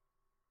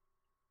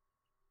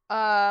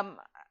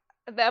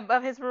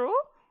 Of his rule?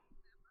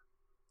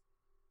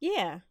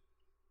 Yeah.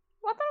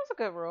 Well, I thought it was a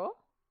good rule.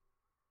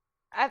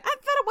 I thought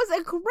it was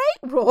a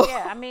great rule.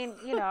 Yeah, I mean,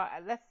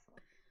 that's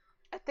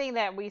a thing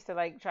that we used to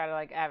try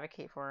to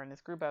advocate for in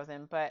this group I was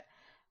in, but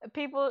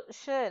people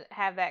should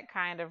have that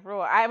kind of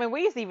rule. I mean,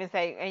 we used to even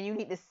say, and you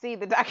need to see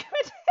the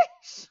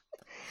documentation.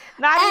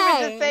 Not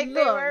even just take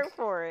their word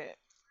for it.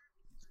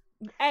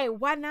 Hey,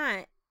 why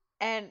not?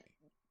 And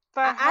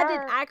for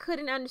her, I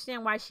couldn't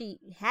understand why she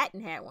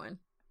hadn't had one.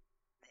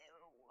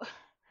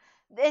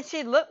 And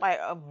she looked like,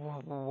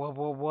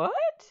 what?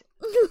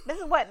 This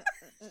is what,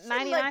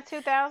 99,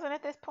 2000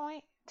 at this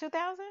point?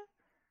 2000?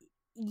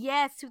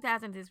 Yes,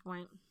 2000 at this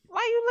point.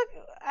 Why you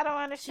look? I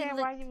don't understand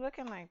why you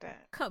looking like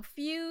that.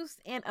 Confused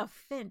and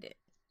offended.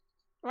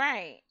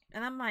 Right.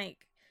 And I'm like,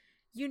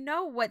 you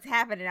know what's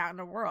happening out in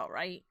the world,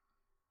 right?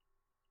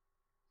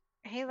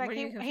 He's like,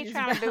 he's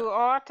trying to do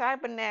all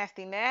type of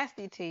nasty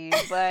to you,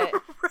 but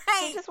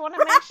he just want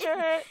to make sure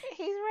he's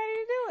ready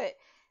to do it.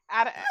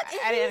 I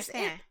didn't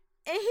understand.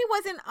 And he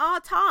wasn't all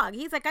talk.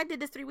 He's like, I did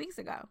this 3 weeks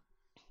ago.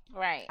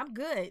 Right. I'm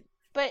good.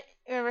 But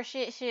remember,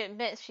 she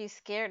admits she's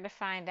scared to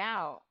find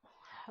out.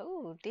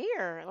 Oh,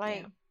 dear.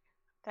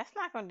 That's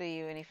not going to do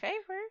you any favors.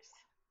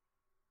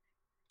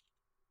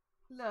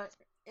 Look,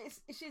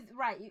 she's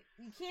right.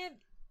 You can't,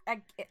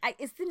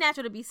 it's too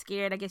natural to be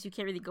scared. I guess you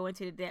can't really go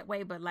into it that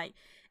way. But,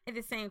 at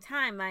the same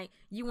time,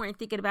 you weren't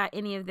thinking about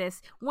any of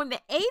this. When the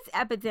AIDS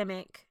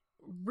epidemic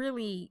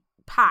really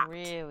popped.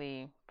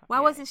 Really? Why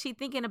wasn't she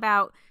thinking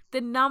about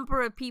the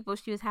number of people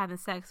she was having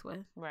sex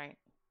with? Right.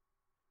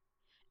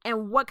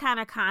 And what kind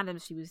of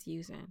condoms she was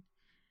using.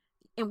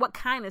 And what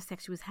kind of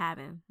sex she was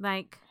having.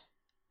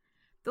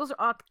 Those are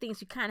all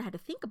things you kind of had to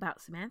think about,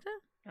 Samantha.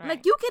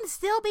 Right. You can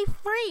still be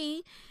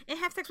free and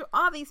have sex with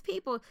all these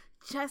people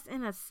just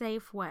in a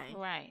safe way.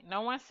 Right.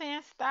 No one's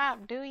saying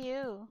stop, do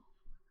you?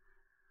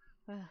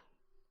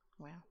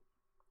 Well.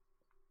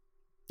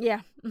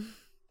 Yeah.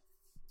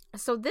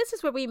 So this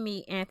is where we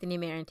meet Anthony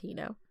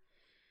Marantino,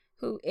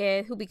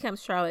 who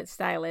becomes Charlotte's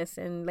stylist,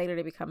 and later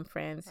they become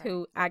friends. Right.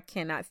 Who I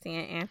cannot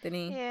stand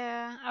Anthony.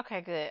 Yeah.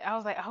 Okay. Good. I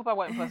was like, I hope I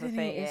wasn't supposed to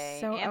say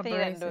so Anthony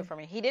abrasive. didn't do it for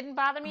me. He didn't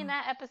bother me in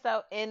that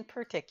episode in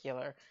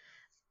particular.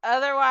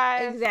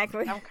 Otherwise,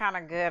 Exactly. I'm kind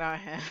of good on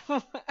him.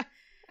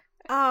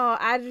 Oh,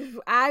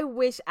 I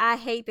wish, I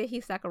hate that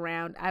he stuck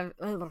around. At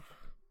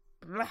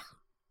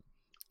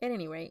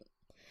any rate,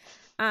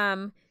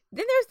 then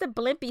there's the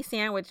Blimpie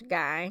sandwich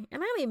guy,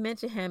 and I only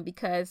mention him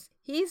because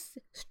he's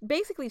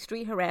basically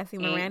street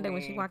harassing Miranda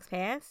when she walks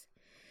past,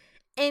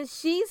 and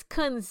she's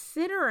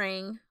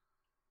considering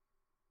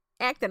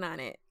acting on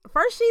it.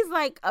 First, she's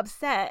like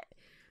upset,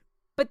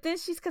 but then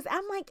because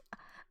I'm like,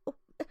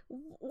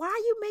 why are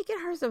you making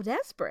her so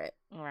desperate?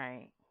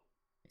 Right.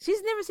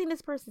 She's never seen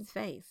this person's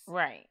face.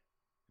 Right.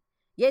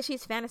 Yet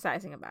she's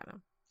fantasizing about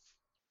him.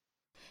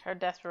 Her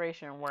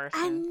desperation worsens.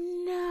 I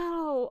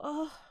know.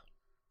 Oh.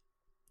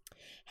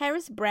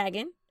 Harris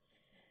Bragan,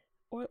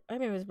 or I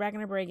mean, it was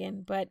Bragan or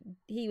Bragan, but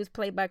he was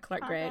played by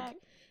Clark Gregg.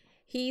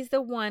 He's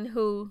the one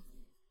who.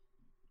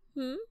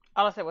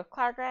 All I said was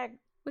Clark Gregg.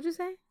 What'd you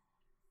say?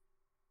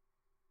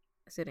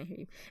 I still didn't hear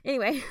you.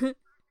 Anyway.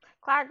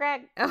 Clark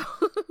Gregg. Oh,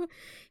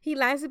 he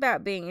lies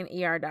about being an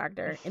ER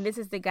doctor, and this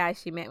is the guy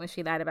she met when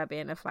she lied about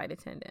being a flight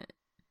attendant.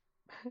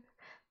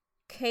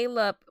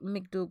 Caleb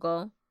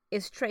McDougall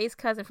is Trey's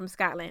cousin from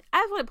Scotland.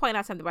 I just want to point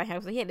out something about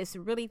him. So he had this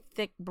really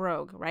thick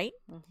brogue, right?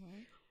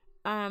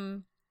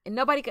 And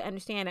nobody could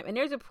understand him. And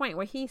there's a point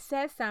where he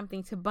says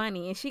something to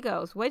Bunny, and she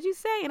goes, "What'd you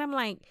say?" And I'm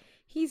like,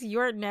 "He's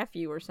your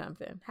nephew or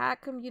something. How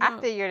come you don't?"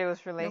 I figured it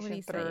was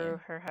relation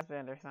through her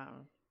husband or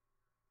something.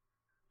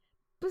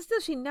 But still,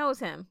 she knows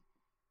him.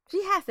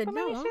 She has to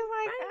know him. She's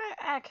like, right?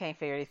 I can't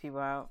figure these people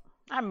out.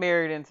 I'm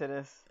married into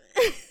this.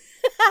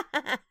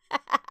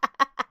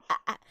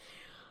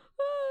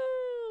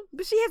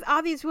 But she has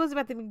all these rules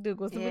about the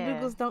McDougalls. The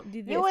McDougalls don't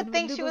do this. You would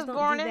think she was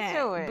born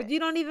into it. But you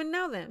don't even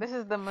know them. This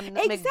is the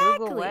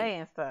McDougal way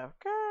and stuff.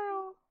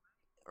 Girl.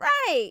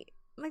 Right.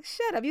 Like,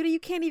 shut up. You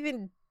can't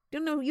even,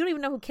 you don't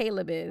even know who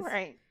Caleb is.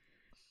 Right.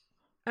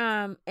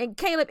 And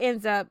Caleb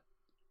ends up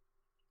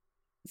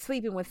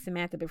sleeping with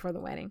Samantha before the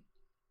wedding.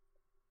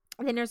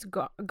 And then there's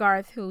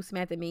Garth, who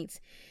Samantha meets.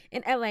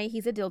 In LA,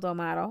 he's a dildo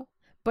model,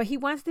 but he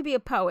wants to be a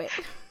poet.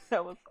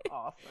 That was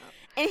awesome.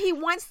 And he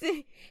wants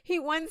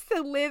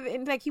to live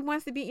in, like, he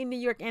wants to be in New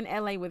York and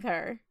LA with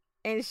her.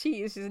 And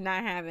she is just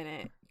not having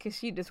it because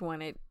she just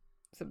wanted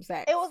some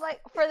sex. It was like,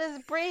 for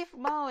this brief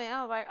moment,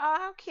 I was like, oh,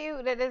 how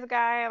cute that this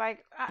guy,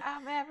 like,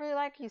 I really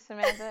like you,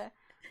 Samantha.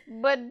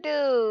 But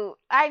dude,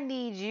 I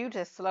need you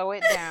to slow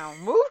it down.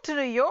 Move to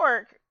New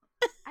York.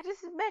 I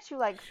just met you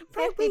like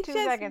 52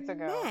 seconds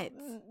ago.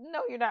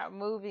 No, you're not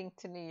moving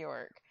to New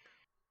York.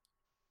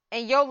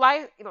 And your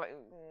life, like,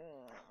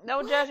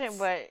 no judgment,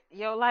 but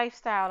your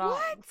lifestyle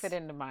don't fit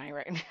into mine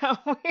right now.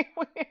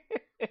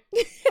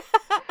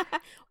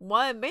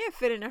 One may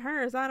fit into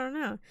hers. I don't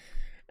know.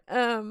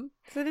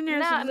 So then there's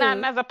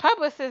not as a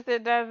publicist,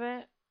 it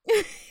doesn't.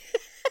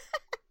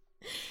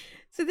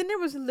 So then there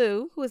was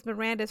Lou, who was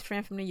Miranda's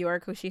friend from New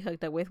York, who she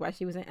hooked up with while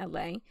she was in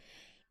LA.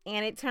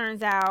 And it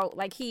turns out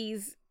like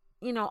he's,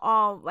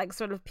 all like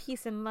sort of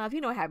peace and love.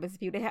 You know what happens to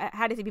people.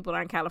 How do you see people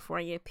are in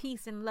California?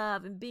 Peace and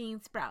love and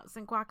bean sprouts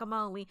and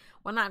guacamole.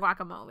 Well, not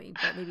guacamole,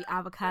 but maybe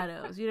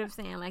avocados. You know what I'm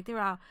saying? Like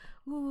they're all,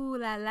 ooh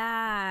la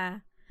la.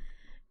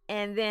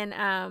 And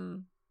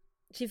then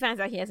she finds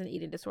out he has an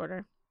eating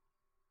disorder.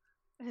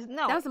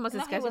 No, that was the most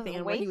disgusting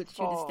thing, where he would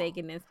shoot the steak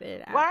and then spit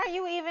it out. Why are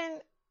you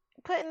even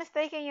putting the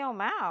steak in your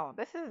mouth?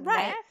 This is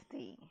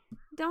nasty.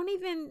 Don't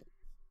even.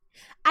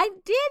 I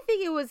did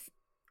think it was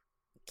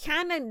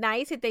kind of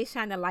nice that they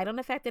shine the light on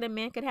the fact that a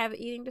man could have an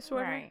eating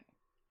disorder. Right.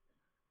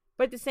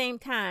 But at the same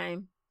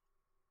time,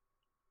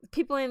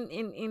 people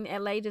in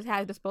LA just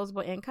have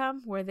disposable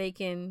income where they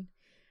can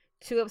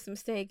chew up some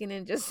steak and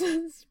then just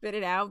spit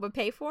it out, but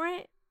pay for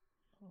it.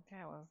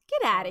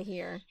 Get out of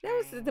here.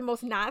 Strange. That was the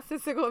most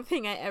nonsensical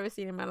thing I ever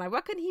seen in my life.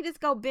 Why couldn't he just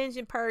go binge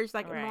and purge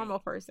like a normal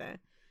person?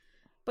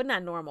 But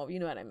not normal, you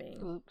know what I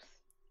mean. Oops.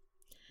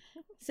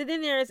 So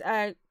then there's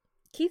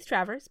Keith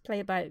Travers,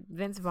 played by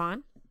Vince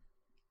Vaughn,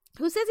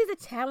 who says he's a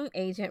talent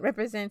agent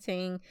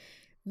representing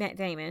Matt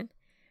Damon.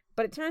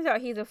 But it turns out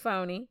he's a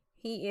phony.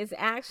 He is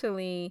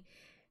actually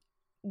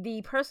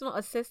the personal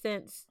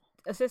assistant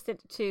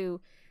to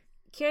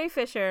Carrie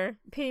Fisher,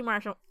 Penny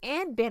Marshall,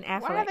 and Ben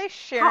Affleck. Why are they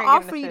sharing? How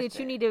odd for you that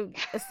you need to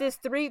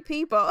assist 3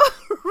 people?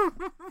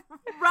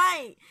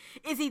 Right.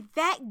 Is he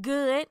that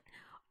good?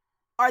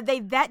 Are they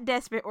that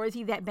desperate, or is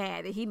he that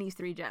bad that he needs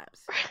 3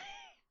 jobs?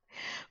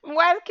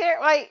 Why care?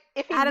 Like,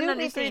 if he do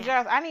need 3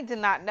 jobs, I need to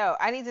not know.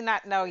 I need to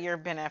not know you're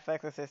Ben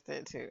Affleck's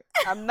assistant too.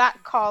 I'm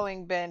not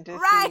calling Ben to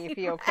see if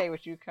he's okay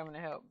with you coming to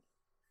help.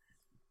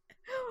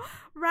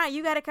 Right,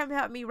 you got to come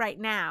help me right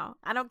now.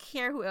 I don't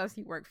care who else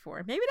you work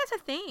for. Maybe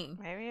that's a thing.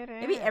 Maybe it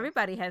is. Maybe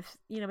everybody has,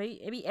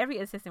 maybe every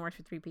assistant works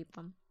for 3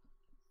 people.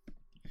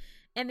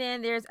 And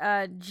then there's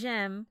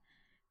Jim,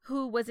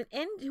 who was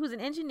an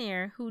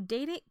engineer who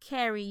dated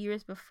Carrie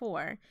years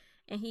before,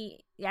 and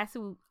that's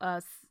who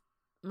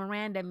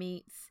Miranda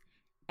meets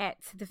at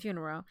the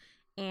funeral,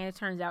 and it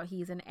turns out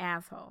he's an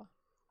asshole.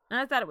 And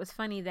I thought it was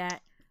funny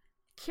that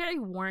Carrie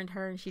warned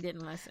her and she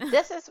didn't listen.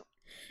 This is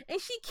And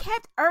she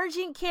kept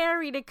urging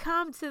Carrie to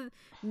come to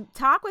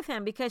talk with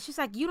him because she's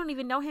like, you don't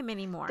even know him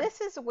anymore.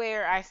 This is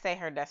where I say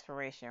her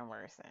desperation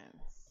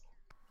worsens.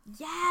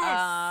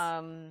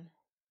 Yes.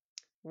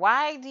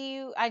 Why do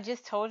you? I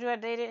just told you I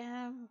dated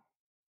him,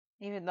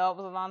 even though it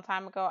was a long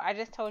time ago. I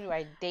just told you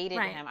I dated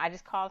him. I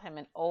just called him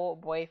an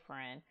old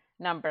boyfriend.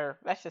 Number.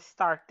 Let's just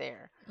start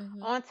there.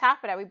 Mm-hmm. On top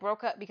of that, we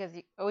broke up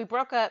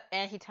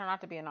and he turned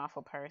out to be an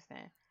awful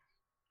person.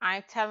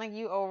 I'm telling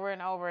you over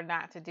and over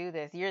not to do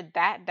this. You're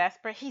that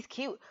desperate. He's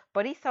cute,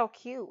 but he's so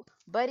cute.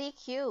 But he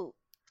cute.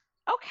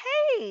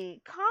 Okay,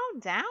 calm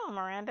down,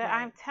 Miranda. Right.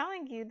 I'm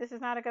telling you, this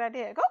is not a good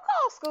idea. Go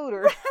call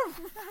Scooter.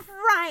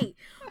 Right.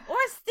 Or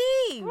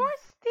Steve.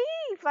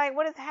 Like,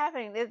 what is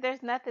happening?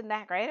 There's nothing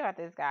that great about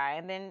this guy.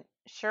 And then,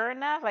 sure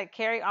enough, like,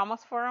 Carrie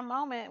almost for a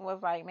moment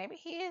was like, maybe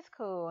he is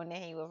cool. And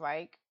then he was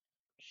like,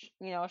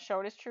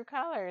 showed his true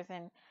colors.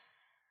 And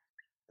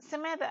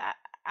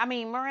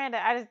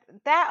Miranda,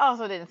 that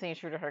also didn't seem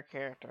true to her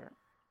character.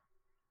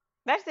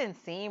 That just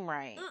didn't seem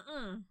right.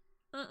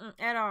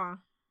 At all.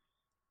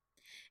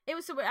 It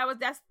was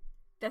that's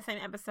the same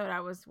episode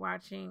I was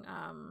watching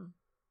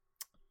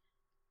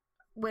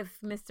with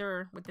the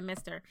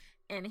mister,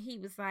 and he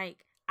was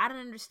like, I don't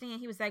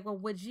understand. He was like, well,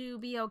 would you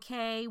be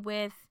okay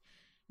with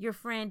your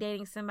friend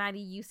dating somebody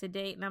you used to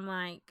date? And I'm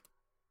like,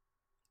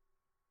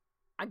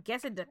 I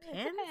guess it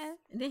depends.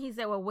 And then he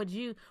said, well, would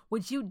you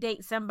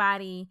date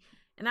somebody?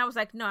 And I was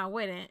like, no, I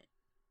wouldn't.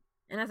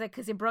 And I was like,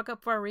 because it broke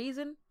up for a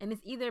reason, and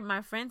it's either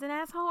my friend's an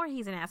asshole or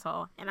he's an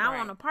asshole, and I don't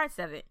want no parts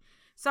of it.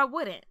 So I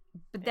wouldn't.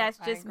 But that's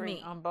just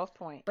me. On both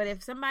points. But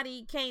if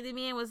somebody came to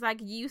me and was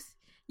like, you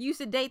used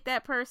to date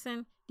that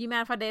person, do you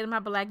mind if I date him?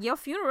 I'd be like, your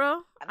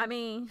funeral. I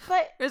mean,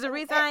 but there's a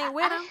reason I ain't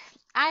with him.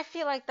 I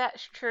feel like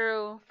that's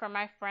true for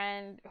my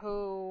friend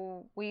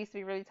who we used to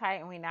be really tight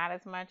and we not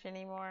as much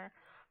anymore.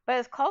 But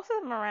as close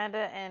as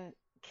Miranda and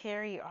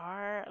Carrie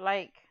are,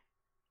 like,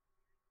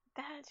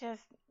 that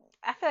just,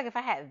 I feel like if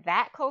I had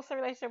that close a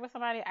relationship with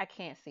somebody, I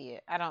can't see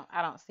it. I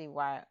don't see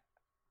why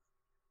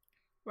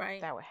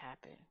that would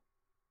happen.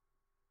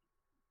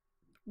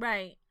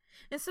 Right.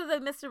 And so the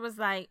mister was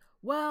like,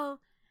 well,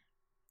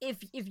 if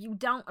you're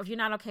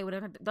not okay with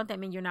it, don't that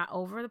mean you're not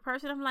over the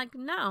person? I'm like,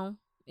 no.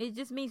 It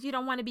just means you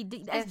don't want to be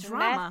that's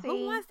drama. Messy.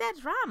 Who wants that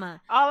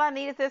drama? All I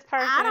need is this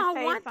person I don't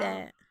to say want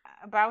that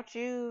about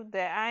you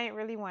that I ain't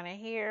really want to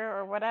hear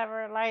or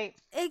whatever. Like,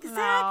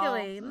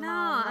 exactly. No.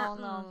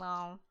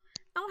 I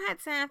don't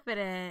have time for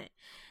that.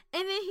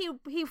 And then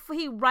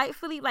he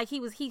rightfully, like,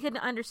 he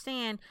couldn't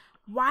understand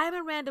why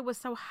Miranda was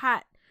so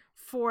hot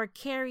for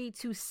Carrie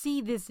to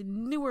see this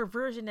newer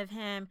version of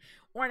him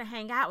or to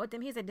hang out with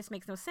him. He said, this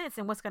makes no sense.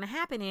 And what's going to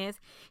happen is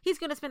he's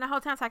going to spend the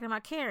whole time talking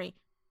about Carrie.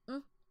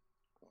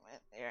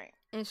 Right.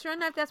 And sure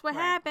enough, that's what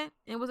happened.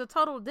 It was a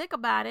total dick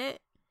about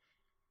it.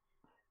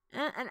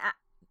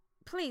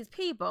 Please,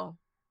 people,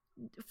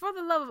 for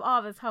the love of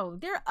all that's holy,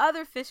 there are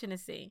other fish in the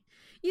sea.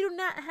 You do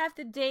not have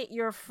to date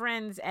your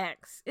friend's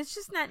ex. It's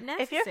just not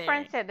necessary. If your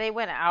friend said they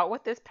went out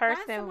with this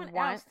person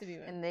once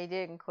and they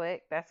didn't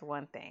click, that's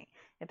one thing.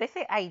 If they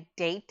say I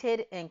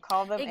dated and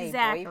call them a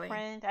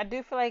boyfriend, I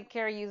do feel like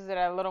Carrie uses it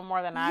a little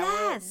more than I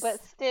would.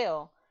 But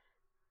still,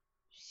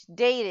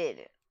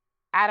 dated.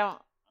 I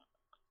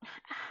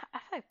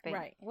feel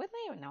like wouldn't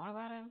they even know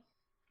about him?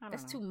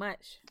 That's too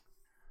much.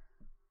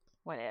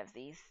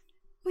 Whatevsies.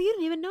 Well, you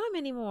don't even know him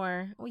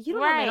anymore. Well, you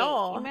don't know him at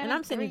all. And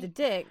I'm sending you the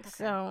dick, okay.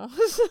 So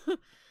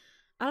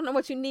I don't know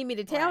what you need me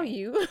to tell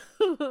you.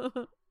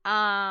 Go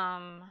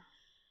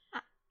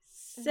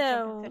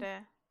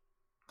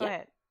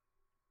ahead.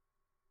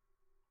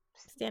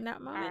 Standout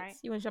moments? Right.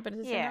 You want to jump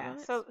into standout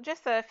moments? So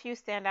just a few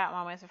standout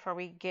moments before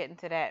we get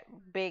into that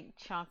big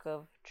chunk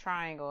of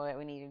triangle that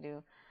we need to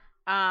do.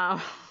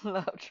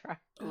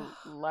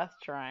 Lust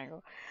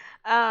triangle.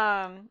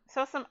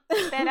 So some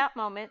standout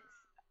moments.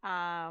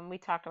 We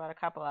talked about a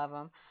couple of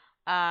them.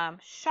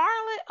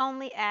 Charlotte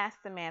only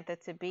asked Samantha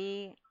to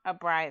be a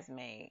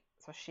bridesmaid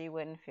so she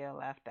wouldn't feel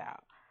left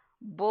out.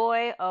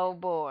 Boy, oh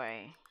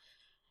boy.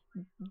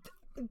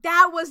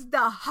 That was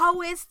the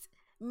hoest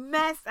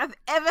mess I've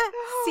ever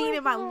seen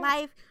in my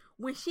life.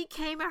 When she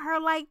came at her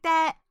like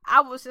that,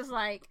 I was just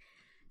like,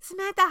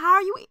 Samantha, how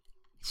are you?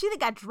 She'd have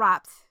got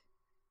dropped.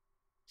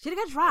 You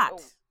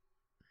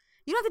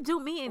don't have to do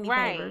me any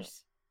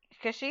favors.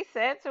 Because she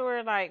said to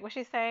her, like, what'd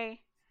she say?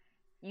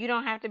 You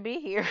don't have to be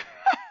here.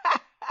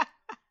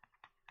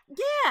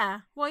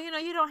 Yeah. Well, you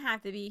don't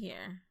have to be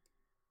here.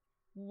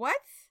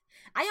 What?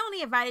 I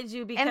only invited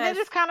you because... And then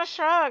just kind of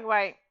shrugged,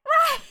 like...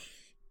 Right.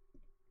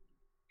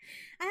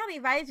 I only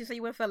invited you so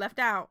you wouldn't feel left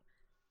out.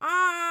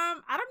 I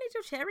don't need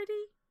your charity.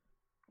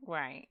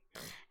 Right.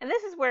 And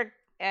this is where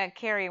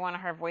Carrie, one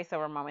of her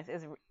voiceover moments,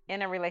 is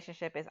in a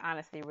relationship is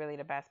honestly really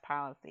the best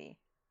policy.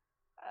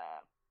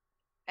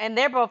 And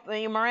they're both,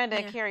 Miranda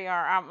and Carrie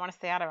are, I want to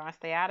stay out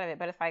of it.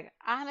 But it's like,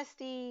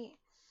 honesty,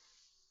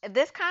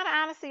 this kind of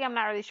honesty, I'm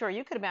not really sure.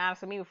 You could have been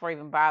honest with me before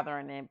even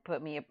bothering and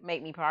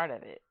make me part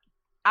of it.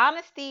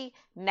 Honesty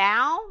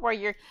now, where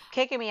you're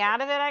kicking me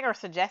out of it, or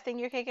suggesting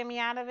you're kicking me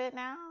out of it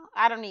now,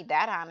 I don't need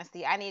that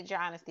honesty. I need your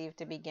honesty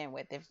to begin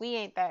with. If we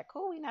ain't that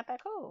cool, we not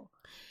that cool.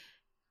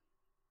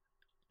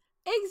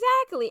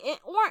 Exactly.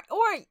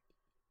 Or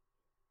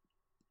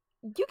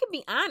you can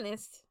be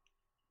honest.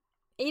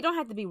 And you don't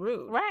have to be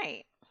rude.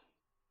 Right.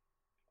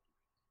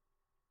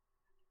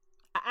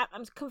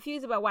 I'm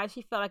confused about why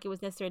she felt like it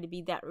was necessary to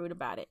be that rude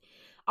about it.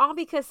 All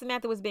because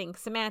Samantha was being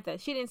Samantha.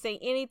 She didn't say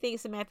anything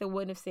Samantha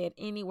wouldn't have said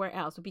anywhere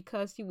else. But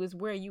because she was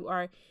where you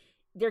are,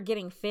 they're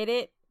getting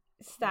fitted.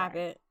 Stop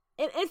it.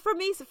 And for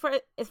me,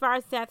 as far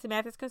as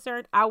Samantha's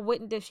concerned, I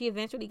wouldn't have. She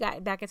eventually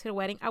got back into the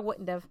wedding. I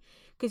wouldn't have.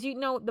 Because,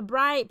 the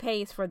bride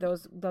pays for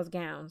those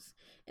gowns.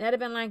 And I'd have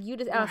been like, you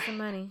just out some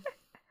money.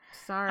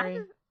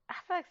 Sorry. I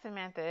feel like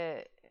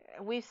Samantha,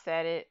 we've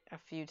said it a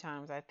few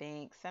times, I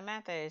think.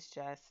 Samantha is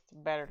just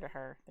better to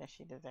her than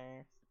she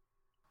deserves.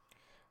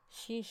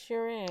 She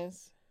sure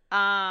is.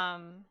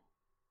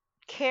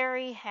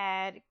 Carrie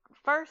had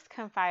first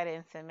confided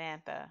in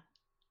Samantha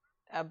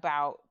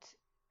about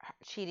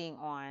cheating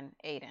on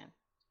Aiden,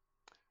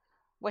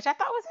 which I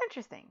thought was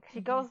interesting.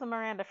 She goes to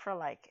Miranda for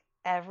like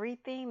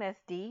everything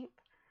that's deep,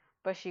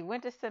 but she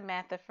went to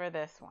Samantha for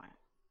this one.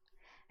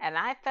 And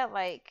I felt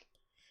like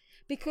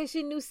because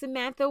she knew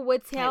Samantha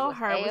would tell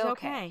her it was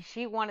okay.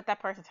 She wanted that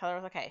person to tell her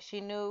it was okay.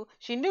 She knew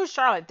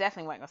Charlotte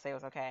definitely wasn't going to say it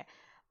was okay.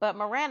 But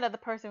Miranda, the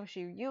person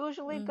she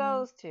usually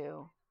goes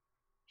to,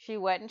 she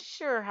wasn't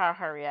sure how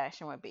her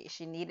reaction would be.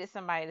 She needed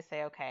somebody to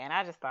say okay. And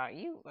I just thought,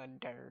 you a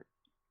dirt.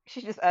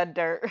 She's just a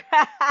dirt.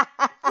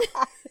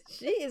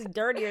 She is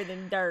dirtier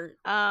than dirt.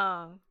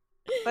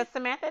 But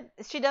Samantha,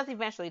 she does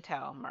eventually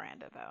tell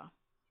Miranda though.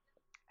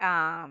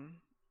 And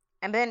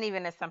then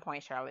even at some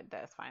point Charlotte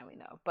does finally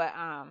know. But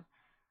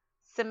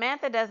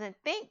Samantha doesn't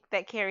think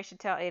that Carrie should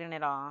tell Aiden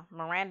at all.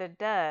 Miranda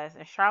does,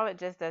 and Charlotte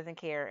just doesn't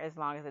care as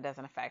long as it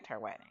doesn't affect her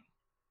wedding.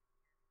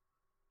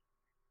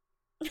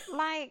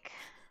 Like,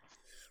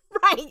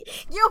 right.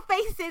 Your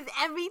face is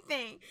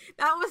everything.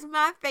 That was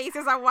my face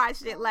as I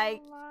watched it.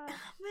 Like,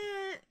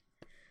 man,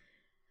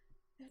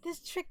 this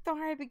trick don't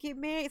hurry up and get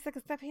married. It's like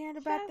a stop hearing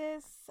about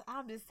this.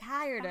 I'm just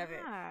tired of it.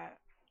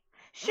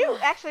 Shoot,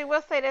 actually,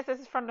 we'll say this. This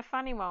is from the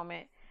funny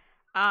moment.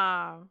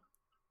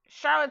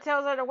 Charlotte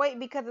tells her to wait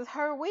because it's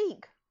her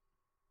week.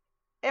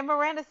 And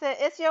Miranda said,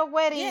 it's your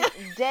wedding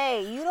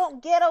day. You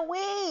don't get a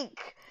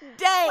week.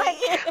 Day.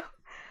 Like,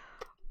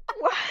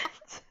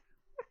 what?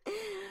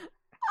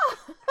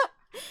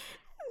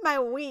 My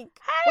week.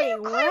 How are you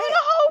claiming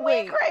a whole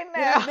week right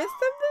now? Did I miss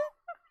something?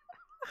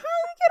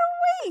 How'd you get a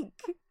week?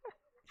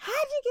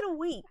 How'd you get a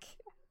week?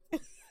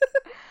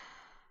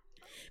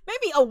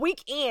 Maybe a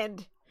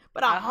weekend.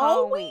 But a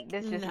whole week?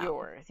 This is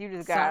yours. You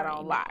just got it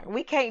on lock.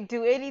 We can't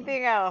do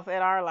anything else in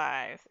our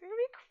lives. Be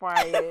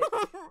quiet.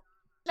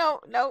 No.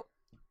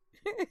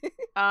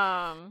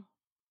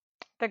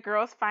 The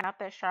girls find out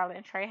that Charlotte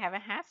and Trey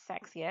haven't had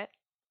sex yet.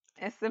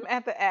 And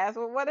Samantha asks,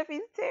 well, what if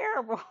he's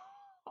terrible?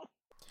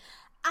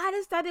 I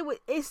just thought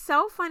it's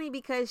so funny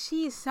because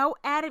she is so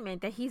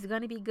adamant that he's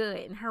going to be good.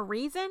 And her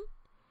reason?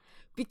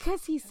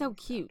 Because he's so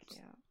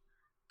cute.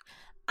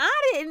 I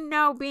didn't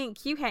know being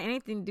cute had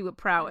anything to do with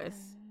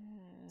prowess.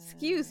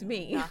 Excuse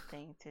me.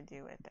 Nothing to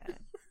do with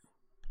that.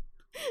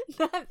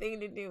 Nothing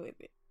to do with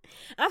it.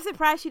 I'm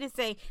surprised she didn't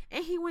say,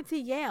 and he went to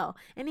Yale,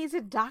 and he's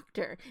a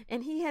doctor,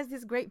 and he has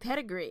this great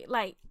pedigree.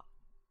 Like,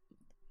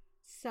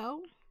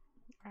 so?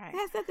 Right.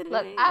 That's nothing to do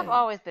Look, with I've it.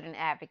 always been an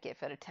advocate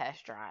for the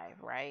test drive,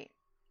 right?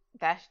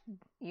 That's,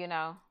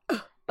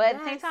 But at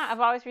the same time, I've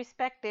always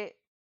respected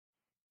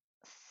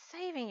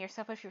saving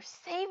yourself. If you're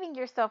saving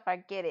yourself, I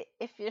get it.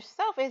 If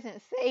yourself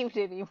isn't saved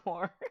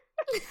anymore,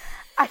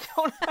 I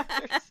don't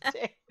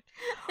understand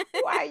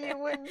why you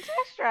wouldn't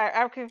test drive.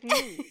 I'm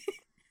confused.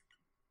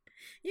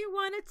 You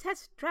want a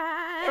test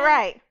drive?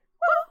 Right.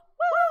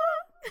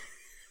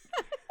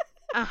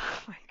 Oh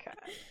my god.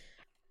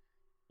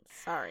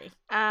 Sorry.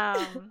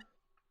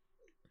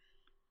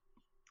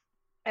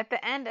 At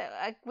the end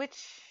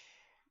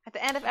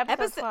of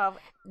episode 12,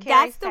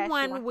 that's the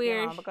one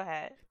where. But go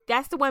ahead.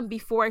 That's the one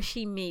before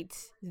she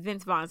meets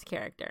Vince Vaughn's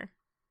character.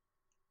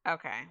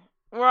 Okay.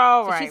 We're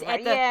all so right. She's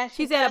right. at the.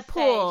 She's at a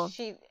pool.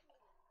 She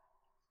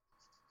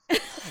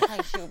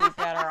would be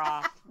better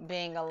off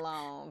being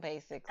alone,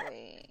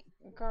 basically.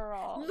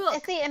 Girl.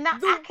 Look. See, and now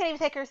I can't even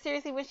take her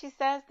seriously when she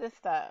says this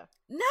stuff.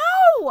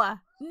 No.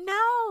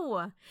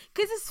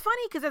 Because it's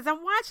funny because as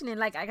I'm watching it,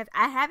 like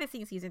I haven't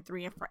seen season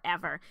 3 in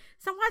forever.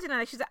 So I'm watching it,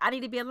 like she's like, I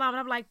need to be alone. And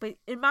I'm like, but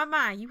in my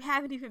mind, you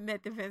haven't even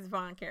met the Vince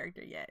Vaughn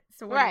character yet.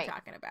 So what are you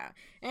talking about?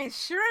 And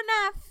sure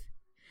enough,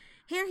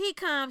 here he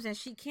comes and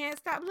she can't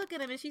stop looking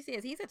at him and she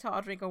says, he's a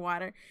tall drink of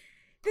water.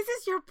 This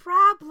is your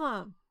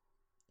problem.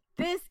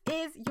 This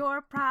is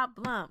your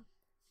problem.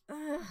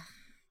 Ugh.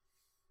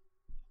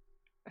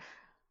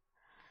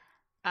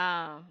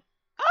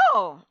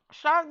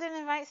 Charlotte didn't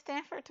invite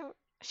Stanford to.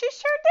 She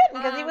sure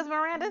didn't because he was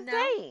Miranda's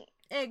date.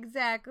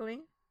 Exactly.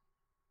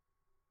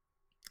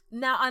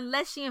 Now,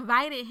 unless she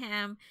invited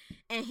him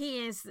and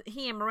he and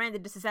Miranda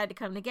just decided to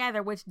come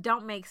together, which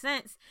don't make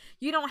sense.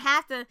 You don't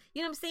have to,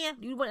 you know what I'm saying?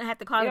 You wouldn't have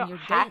to call him your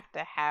date. You don't have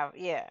to have,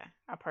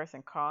 a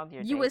person called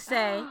your date. You would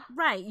say,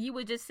 right, you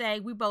would just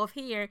say, we both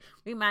here,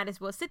 we might as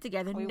well sit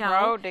together. We no,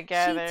 rode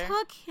together. She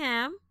took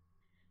him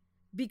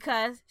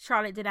because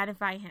Charlotte did not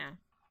invite him.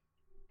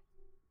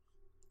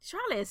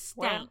 Charlotte is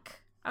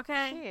stank,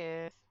 okay? She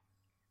is.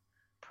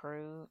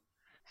 Prude.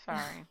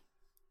 Sorry.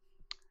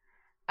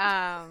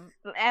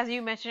 As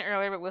you mentioned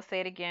earlier, but we'll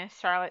say it again,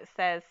 Charlotte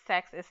says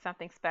sex is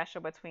something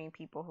special between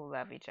people who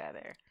love each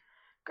other.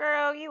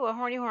 Girl, you a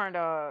horny horn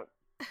dog.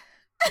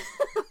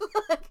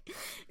 Look,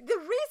 the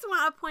reason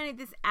why I pointed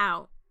this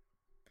out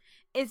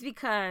is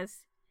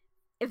because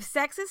if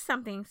sex is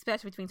something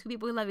special between two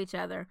people who love each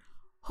other,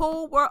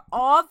 who were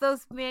all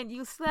those men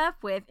you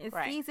slept with in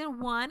season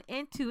 1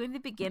 and 2 in the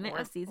beginning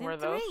of season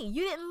 3?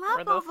 You didn't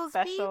love all those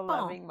special people.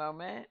 Loving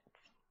moments.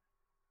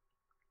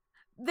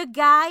 The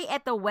guy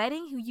at the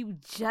wedding who you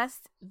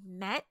just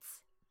met,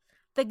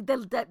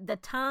 the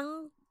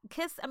tongue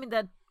kiss,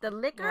 the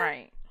liquor.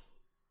 Right.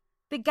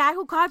 The guy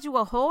who called you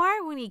a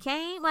whore when he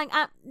came.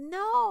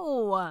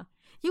 No.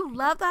 You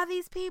loved all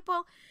these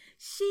people.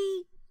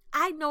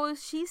 I know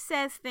she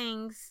says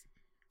things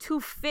to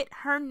fit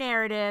her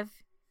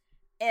narrative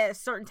at a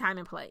certain time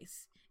and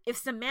place. If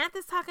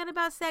Samantha's talking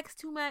about sex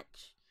too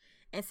much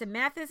and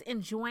Samantha's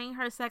enjoying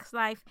her sex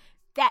life,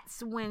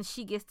 that's when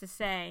she gets to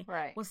say,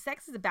 well,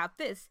 sex is about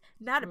this,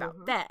 not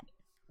about that.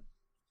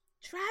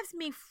 Drives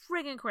me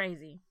friggin'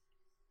 crazy.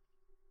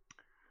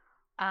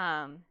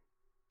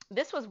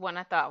 This was one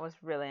I thought was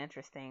really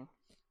interesting.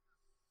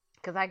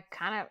 Because I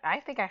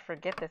think I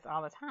forget this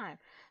all the time.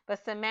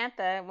 But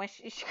Samantha, when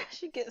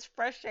she gets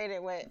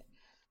frustrated with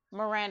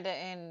Miranda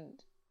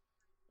and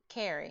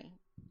Carrie,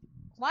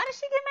 why did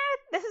she get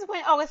mad?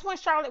 It's when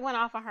Charlotte went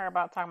off on her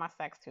about talking about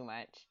sex too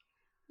much.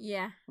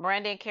 Yeah.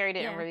 Miranda and Carrie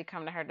didn't really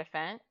come to her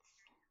defense.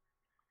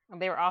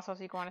 They were also supposed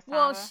to be going to Samba.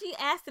 Well, she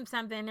asked them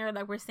something, and they were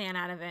like, we're staying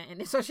out of it.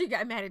 And so she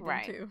got mad at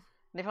them, too.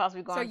 They're supposed to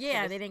be going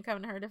they didn't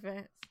come to her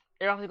defense.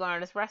 They're supposed to be going to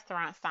this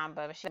restaurant,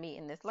 Samba, but she's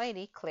meeting this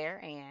lady, Claire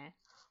Ann,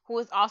 who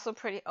is also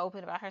pretty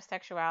open about her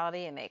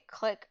sexuality, and they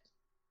click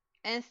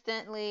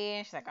instantly.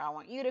 And she's like, I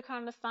want you to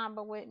come to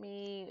Samba with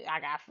me. I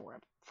got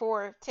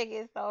four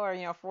tickets, though,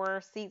 or,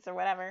 4 seats or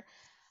whatever.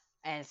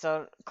 And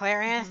so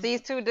Claire Ann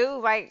sees 2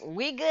 dudes, like,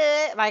 we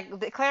good.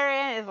 Like, Claire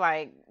Ann is,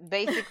 like,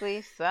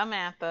 basically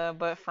Samantha,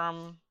 but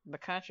from the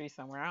country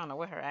somewhere. I don't know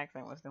what her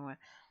accent was doing.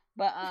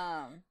 But,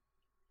 and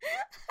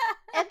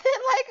then,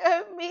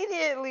 like,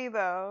 immediately,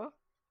 though,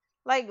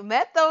 like,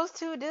 met those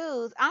 2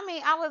 dudes.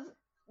 I was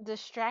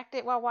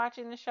distracted while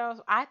watching the show.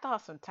 So I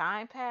thought some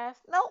time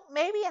passed. No,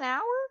 maybe an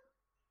hour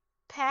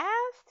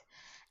passed.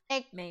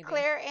 And maybe.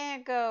 Claire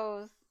Ann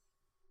goes,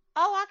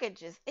 oh, I could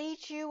just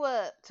eat you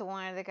up, to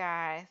one of the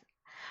guys.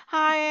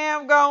 I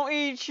am gonna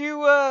eat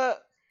you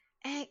up.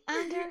 And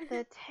under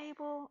the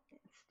table,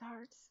 it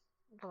starts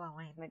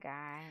blowing the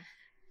guy.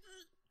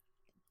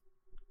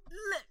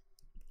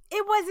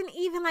 It wasn't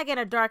even like at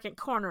a darkened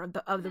corner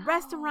of the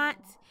restaurant.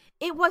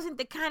 It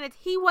wasn't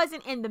he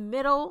wasn't in the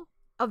middle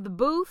of the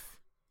booth.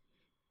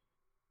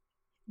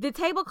 The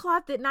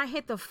tablecloth did not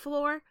hit the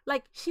floor.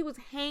 Like, she was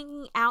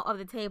hanging out of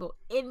the table.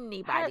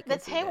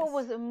 The table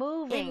was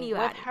moving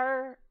with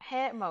her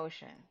head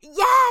motion.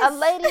 Yes! A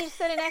lady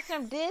sitting next to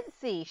him did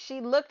see.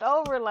 She looked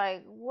over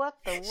like, what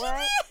the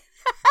what?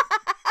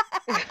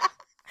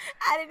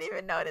 I didn't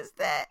even notice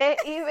that.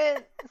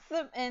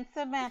 And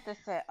Samantha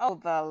said, oh,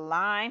 the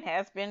line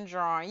has been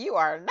drawn. You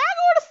are not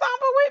going to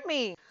Samba with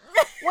me.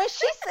 When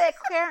she said,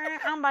 Claire Ann,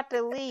 I'm about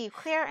to leave,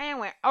 Claire Ann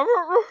went,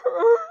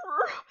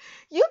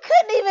 you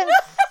couldn't even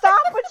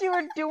stop what you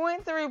were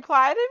doing to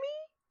reply to me?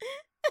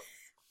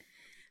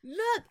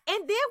 Look,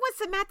 and then when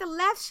Samantha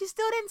left, she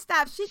still didn't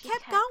stop. She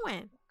kept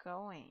going.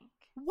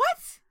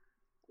 What?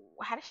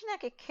 How did she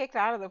not get kicked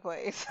out of the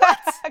place?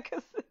 That's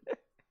what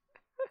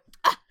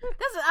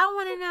I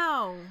want to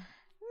know.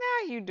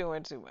 Now you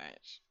doing too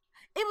much.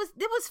 It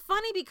was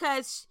funny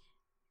because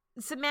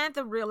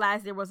Samantha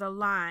realized there was a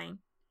line.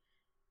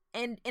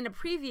 And in a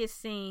previous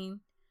scene,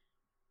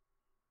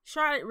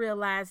 Charlotte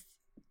realized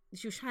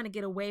she was trying to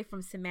get away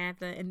from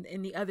Samantha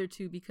and the other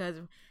 2 because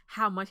of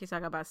how much they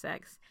talk about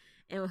sex,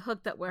 and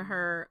hooked up with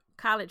her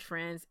college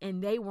friends,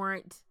 and they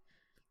were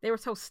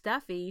so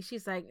stuffy.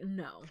 She's like,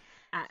 no.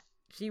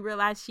 She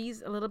realized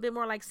she's a little bit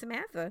more like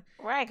Samantha.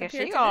 Right, because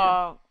she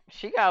got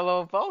a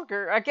little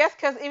vulgar. I guess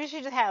because even she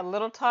just had a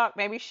little talk,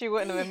 maybe she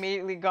wouldn't have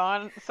immediately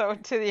gone so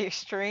to the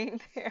extreme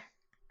there.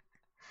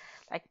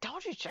 Like,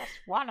 don't you just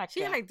want to...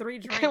 She had like 3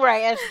 drinks.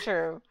 Right, that's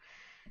true.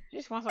 You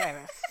just want somebody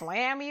to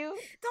slam you?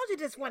 Don't you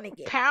just want to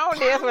get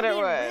pounded? That's what it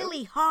was.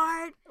 Really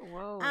hard.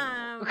 Whoa.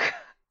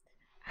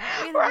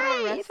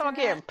 Right. You don't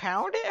get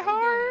pounded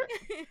hard?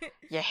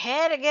 Your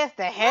head against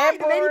the headboard?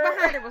 The lady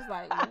behind it was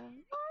like...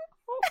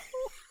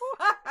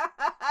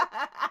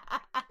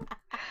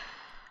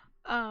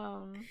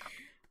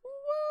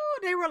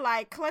 They were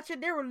like clutching.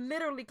 They were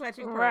literally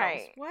clutching pearls.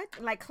 Right. What?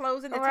 Like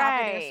closing the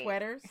top of their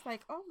sweaters.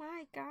 Like, oh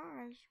my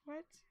gosh,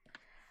 what?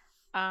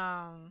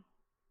 Um.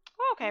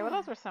 Okay. Well,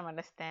 those were some of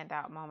the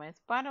standout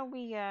moments. Why don't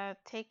we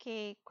take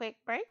a quick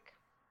break?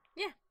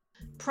 Yeah.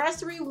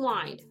 Press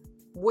rewind.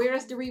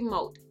 Where's the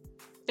remote?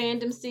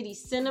 Fandom City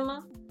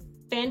Cinema,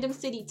 Fandom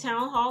City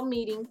Town Hall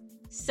Meeting,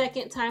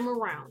 second time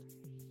around.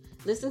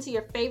 Listen to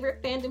your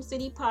favorite Fandom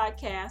City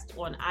podcast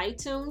on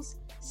iTunes,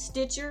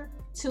 Stitcher,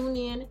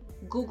 TuneIn,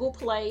 Google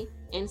Play,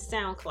 and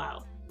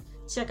SoundCloud.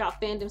 Check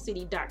out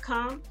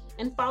fandomcity.com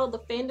and follow the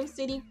Fandom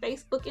City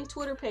Facebook and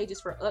Twitter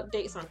pages for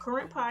updates on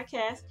current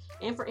podcasts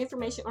and for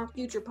information on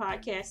future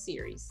podcast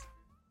series.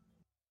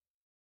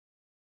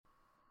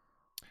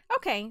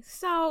 Okay,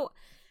 so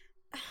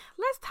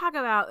let's talk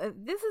about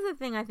this. Is a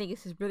thing I think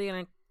is just really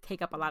going to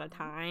take up a lot of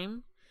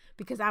time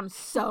because I'm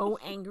so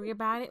angry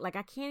about it. Like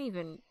I can't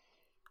even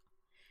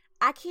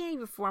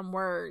form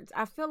words.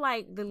 I feel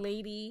like the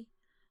lady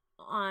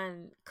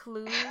on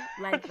Clue,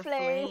 like the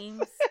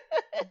flames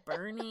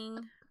burning.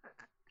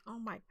 Oh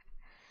my,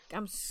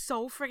 I'm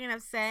so freaking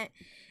upset.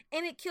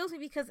 And it kills me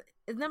because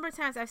the number of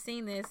times I've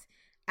seen this,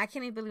 I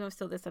can't even believe I'm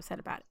still this upset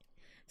about it.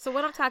 So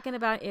what I'm talking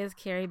about is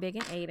Carrie, Big,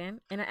 and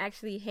Aiden. And I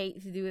actually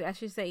hate to do it. I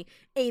should say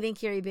Aiden,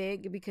 Carrie,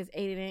 Big, because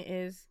Aiden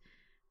is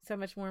so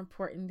much more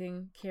important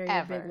than Carrie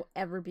or Big will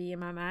ever be in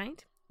my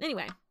mind.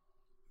 Anyway.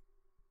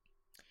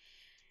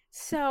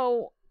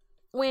 So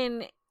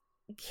when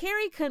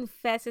Carrie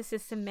confesses to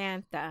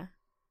Samantha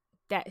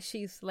that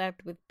she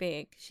slept with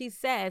Big, she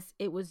says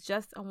it was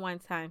just a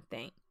one-time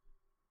thing.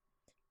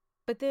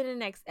 But then in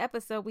the next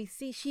episode, we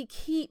see she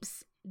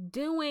keeps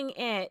doing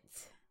it.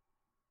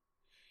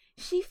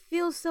 She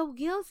feels so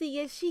guilty,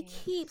 yet she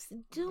keeps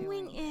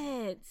doing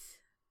it.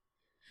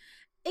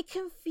 It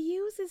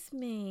confuses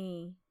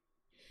me.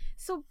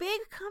 So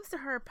Big comes to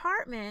her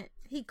apartment.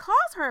 He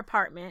calls her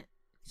apartment.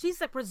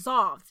 She's like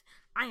resolved.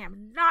 I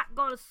am not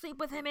going to sleep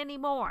with him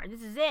anymore.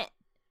 This is it.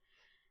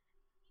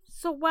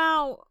 So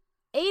while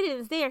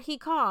Aiden's there, he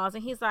calls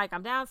and he's like,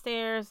 I'm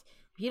downstairs.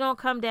 If you don't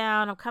come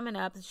down, I'm coming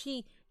up. And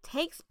she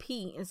takes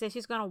Pete and says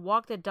she's going to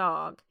walk the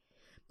dog.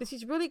 But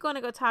she's really going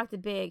to go talk to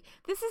Big.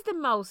 This is the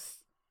most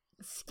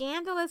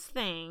scandalous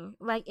thing.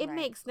 Like, it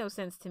makes no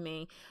sense to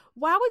me.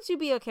 Why would you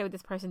be okay with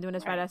this person doing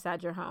this right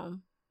outside your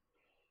home?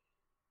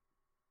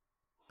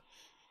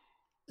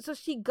 So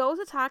she goes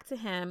to talk to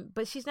him,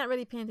 but she's not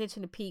really paying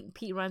attention to Pete.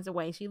 Pete runs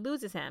away. She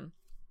loses him.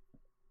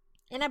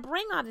 And I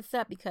bring all this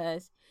up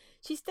because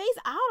she stays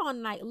out all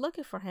night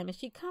looking for him. And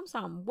she comes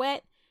home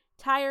wet,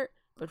 tired,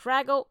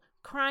 bedraggled,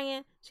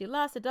 crying. She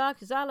lost the dog.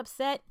 She's all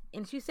upset.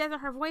 And she says in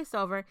her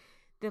voiceover,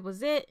 that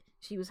was it.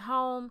 She was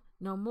home.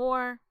 No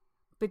more.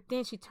 But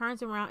then she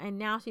turns around and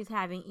now she's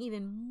having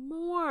even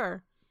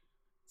more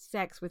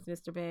sex with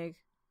Mr. Big.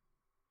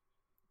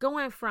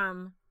 Going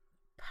from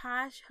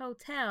posh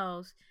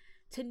hotels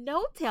to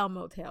no-tail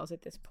motels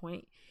at this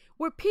point,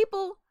 where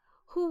people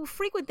who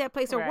frequent that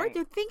place or work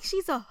there think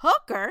she's a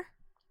hooker.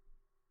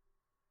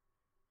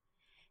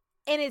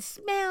 And it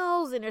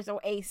smells and there's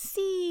no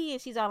AC and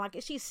she's all like,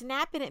 she's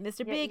snapping at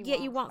Mr. Big,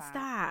 yet you won't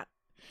stop.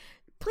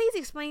 Please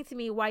explain to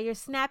me why you're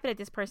snapping at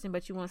this person,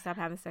 but you won't stop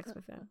having sex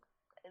with him.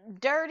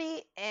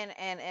 Dirty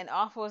and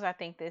awful as I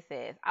think this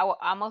is, I will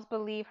almost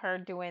believe her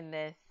doing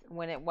this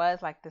when it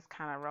was like this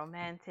kind of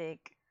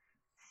romantic,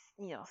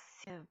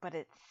 but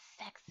it's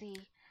sexy.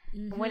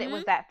 Mm-hmm. When it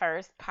was that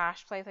first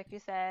posh place, like you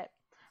said.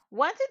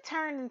 Once it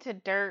turned into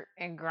dirt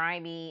and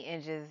grimy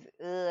and just,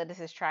 this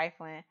is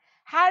trifling.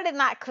 How did it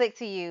not click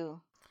to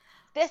you?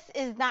 This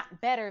is not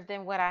better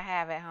than what I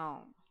have at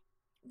home.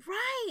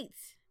 Right.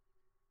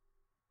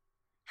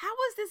 How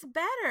is this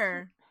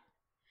better?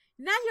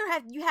 Now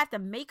you have to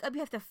make up.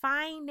 You have to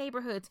find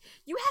neighborhoods.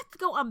 You have to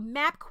go on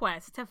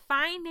MapQuest to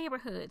find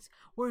neighborhoods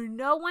where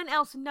no one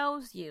else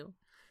knows you,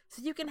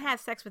 so you can have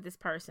sex with this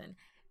person.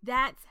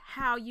 That's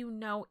how you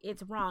know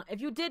it's wrong.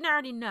 If you didn't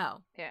already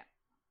know,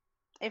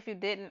 if you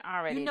didn't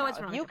already know it's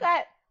wrong. If you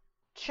got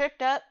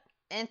tricked up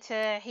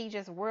into he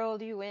just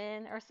whirled you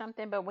in or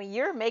something, but when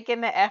you're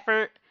making the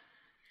effort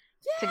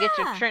to get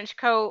your trench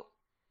coat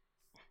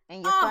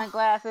and your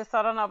sunglasses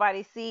so don't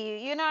nobody see you.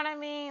 You know what I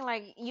mean?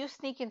 Like, you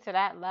sneak into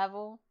that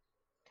level.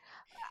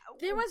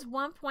 There was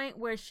one point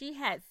where she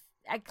had,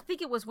 I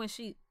think it was when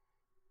she,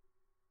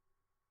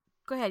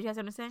 go ahead, you have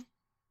something to say?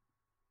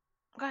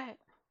 Go ahead.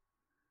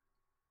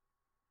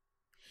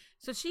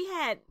 So she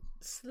had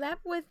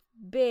slept with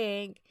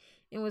Big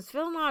and was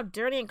feeling all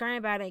dirty and grimy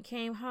about it,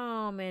 came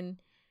home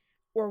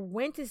or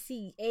went to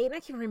see Aiden. I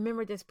can't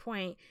remember at this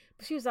point,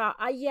 but she was all,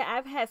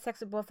 I've had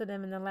sex with both of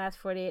them in the last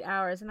 48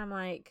 hours. And I'm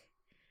like,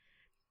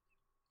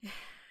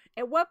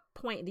 at what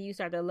point do you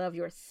start to love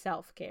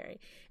yourself, Carrie?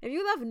 If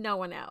you love no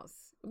one else,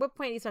 at what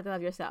point do you start to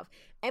love yourself?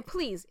 And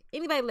please,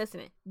 anybody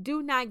listening,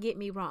 do not get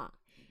me wrong.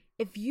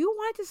 If you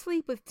want to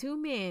sleep with two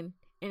men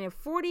in a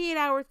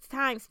 48-hour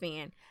time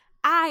span,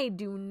 I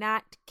do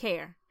not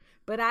care.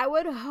 But I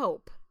would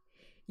hope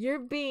you're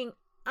being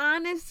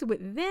honest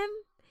with them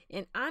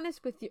and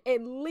honest with you,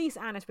 at least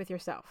honest with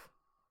yourself.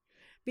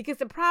 Because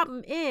the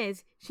problem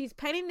is, she's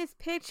painting this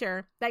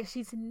picture like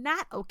she's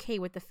not okay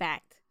with the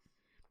fact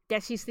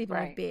that she's sleeping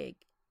with Big.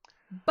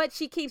 but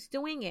she keeps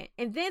doing it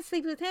and then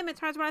sleeps with him and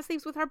turns around and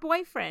sleeps with her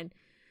boyfriend.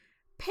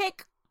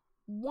 Pick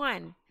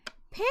one.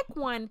 Pick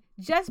one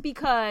just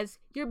because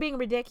you're being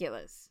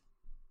ridiculous.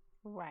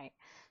 Right.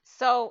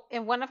 So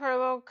in one of her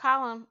little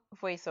column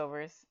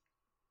voiceovers,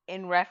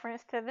 in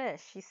reference to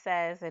this, she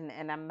says, and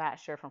I'm not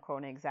sure if I'm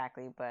quoting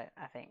exactly, but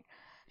I think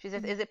she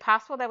says, "Is it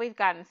possible that we've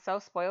gotten so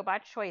spoiled by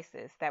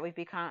choices that we've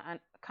become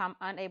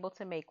unable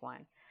to make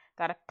one?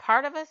 That a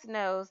part of us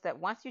knows that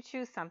once you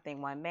choose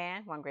something, one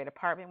man, one great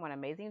apartment, one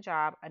amazing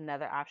job,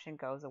 another option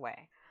goes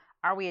away.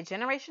 Are we a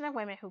generation of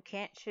women who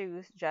can't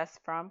choose just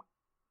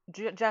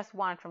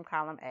one from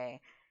column A?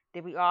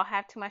 Did we all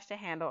have too much to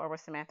handle, or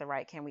was Samantha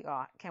right? Can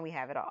we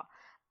have it all?"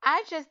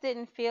 I just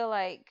didn't feel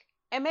like,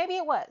 and maybe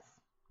it was,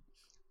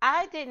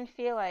 I didn't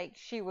feel like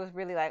she was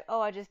really like,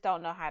 oh, I just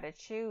don't know how to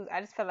choose. I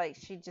just felt like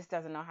she just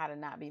doesn't know how to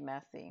not be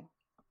messy.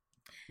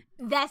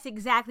 That's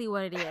exactly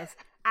what it is.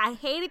 I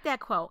hated that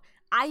quote.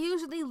 I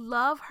usually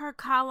love her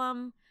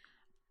column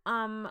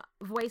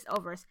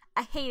voiceovers.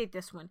 I hated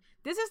this one.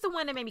 This is the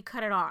one that made me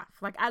cut it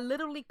off. Like, I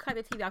literally cut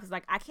the TV off. It's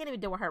like, I can't even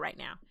deal with her right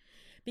now.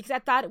 Because I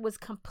thought it was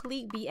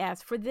complete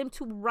BS. For them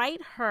to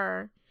write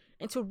her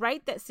and to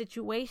write that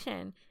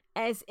situation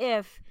as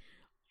if,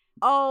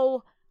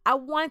 oh, I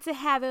want to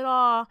have it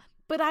all,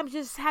 but I'm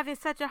just having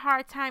such a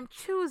hard time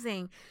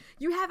choosing.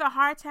 You have a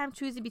hard time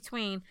choosing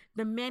between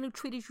the man who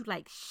treated you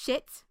like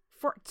shit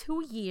for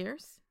 2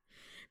 years,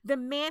 the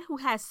man who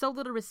has so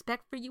little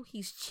respect for you,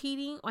 he's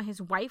cheating on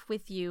his wife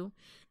with you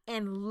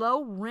in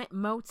low rent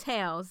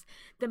motels,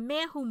 the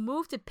man who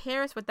moved to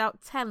Paris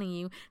without telling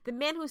you, the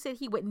man who said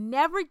he would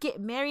never get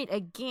married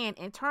again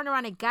and turned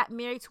around and got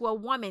married to a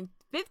woman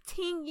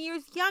 15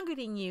 years younger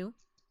than you.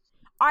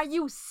 Are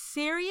you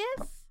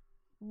serious?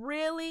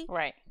 Really?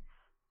 Right.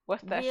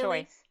 What's the Really?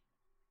 choice?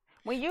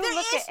 When you There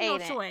look is at no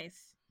Aiden,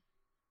 choice.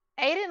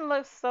 Aiden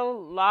looks so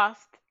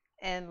lost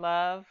in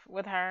love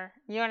with her.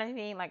 You know what I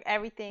mean? Like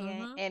everything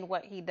Mhm. in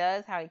what he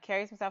does, how he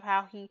carries himself,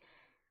 how he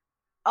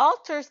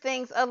alters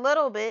things a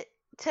little bit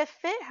to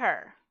fit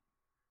her.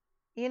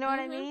 You know what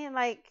I Mhm. mean?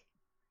 Like,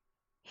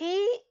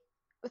 he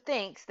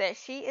thinks that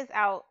she is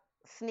out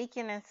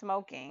sneaking and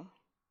smoking,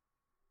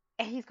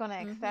 and he's going to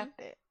Mhm.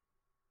 accept it.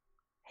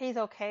 He's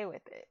okay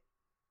with it.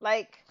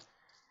 Like,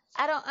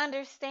 I don't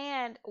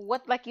understand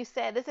what, like you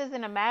said, this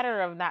isn't a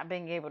matter of not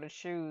being able to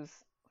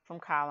choose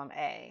from column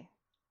A.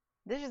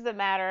 This is a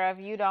matter of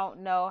you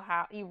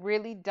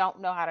really don't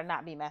know how to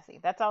not be messy.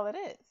 That's all it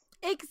is.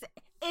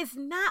 It's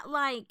not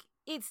like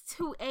it's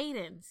two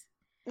Aidens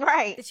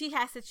Right. that she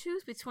has to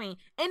choose between,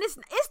 and it's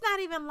not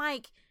even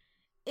like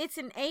it's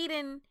an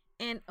Aiden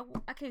and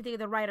I can't think of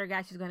the writer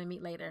guy she's going to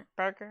meet later.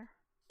 Burger.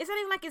 It's not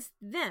even like it's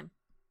them.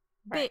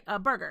 Right.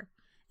 Burger.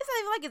 It's not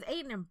even like it's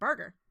Aiden and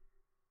Burger.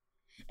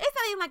 It's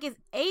not even like it's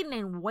Aiden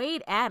and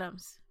Wade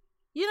Adams.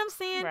 You know what I'm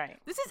saying? Right.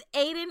 This is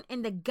Aiden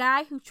and the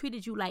guy who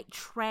treated you like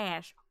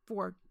trash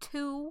for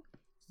 2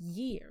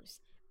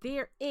 years.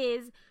 There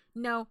is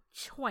no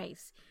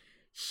choice.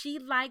 She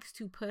likes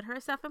to put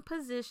herself in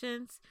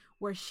positions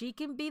where she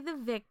can be the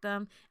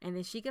victim and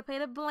then she can play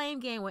the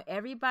blame game with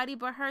everybody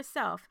but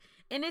herself.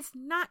 And it's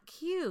not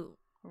cute.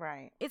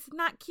 Right. It's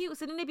not cute.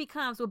 So then it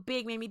becomes, well,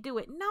 Big made me do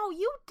it. No,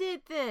 you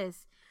did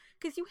this.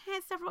 Because you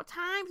had several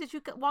times that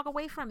you could walk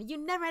away from it. You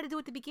never had to do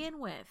it to begin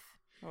with.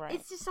 Right.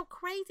 It's just so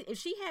crazy. If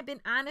she had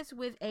been honest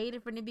with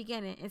Aiden from the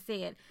beginning and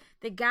said,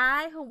 the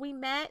guy who we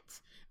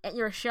met at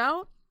your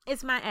show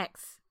is my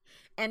ex.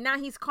 And now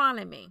he's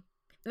calling me.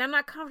 And I'm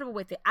not comfortable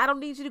with it. I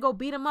don't need you to go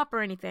beat him up or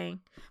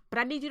anything. But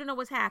I need you to know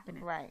what's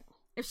happening. Right.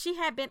 If she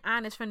had been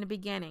honest from the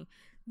beginning,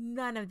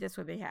 none of this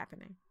would be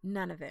happening.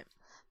 None of it.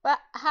 But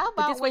how about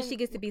But this way she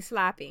gets to be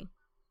sloppy.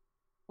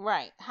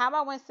 Right. How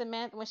about when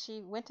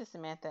she went to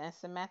Samantha and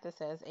Samantha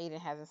says Aiden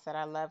hasn't said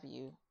I love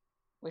you,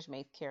 which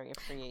makes Carrie a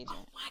free agent.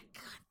 Oh my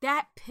God.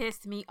 That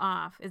pissed me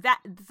off.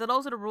 So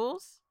those are the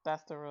rules?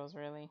 That's the rules,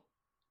 really.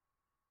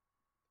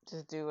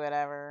 Just do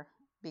whatever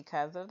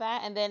because of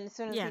that. And then as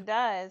soon as he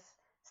does,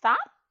 stop?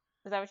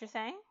 Is that what you're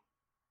saying?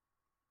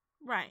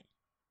 Right.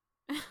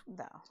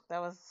 No. That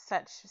was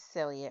such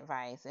silly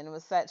advice. And it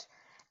was such...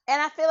 And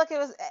I feel like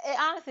it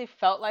honestly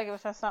felt like it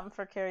was just something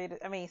for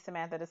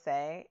Samantha to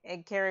say.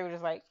 And Carrie was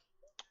just like,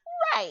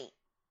 right.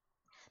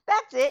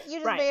 That's it. You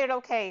just made it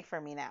okay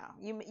for me now.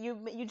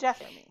 You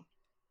just for me.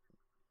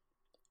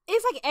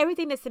 It's like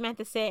everything that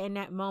Samantha said in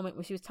that moment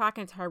when she was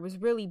talking to her was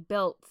really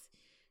built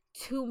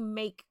to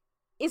make...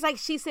 It's like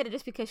she said it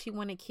just because she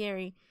wanted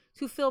Carrie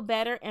to feel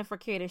better and for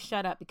Carrie to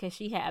shut up because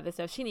she had the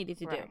stuff she needed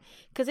to do.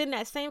 Because in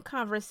that same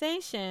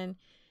conversation,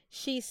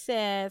 she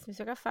says, let me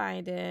see if I can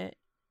find it.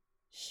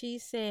 She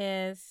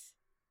says,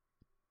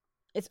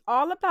 it's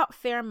all about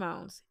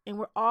pheromones and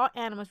we're all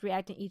animals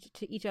reacting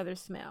to each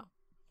other's smell.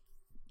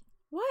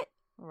 What?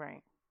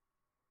 Right.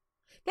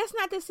 That's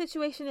not the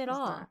situation at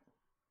all. Not.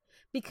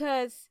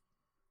 Because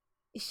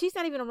she's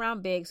not even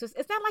around Big. So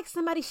it's not like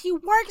somebody she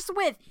works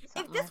with.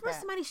 If this were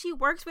somebody she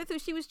works with who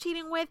she was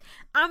cheating with,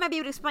 I might be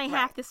able to explain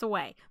half this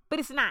away. But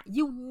it's not.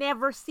 You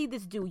never see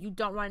this dude. You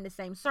don't run in the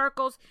same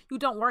circles. You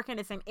don't work in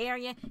the same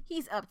area.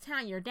 He's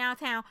uptown. You're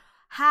downtown.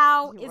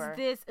 How You is were-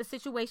 this a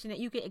situation that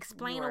you can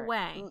explain You were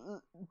away?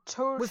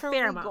 Truly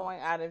pheromones. going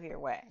out of your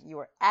way. You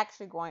were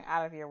actually going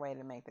out of your way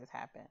to make this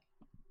happen.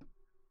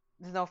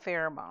 There's no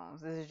pheromones.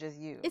 This is just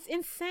you. It's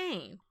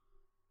insane.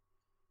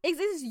 This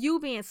is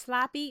you being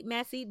sloppy,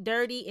 messy,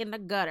 dirty in the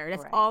gutter.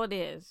 That's Right. all it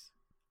is.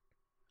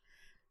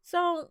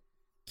 So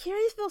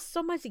Carrie feels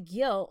so much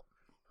guilt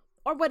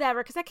or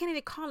whatever, because I can't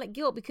even call it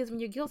guilt, because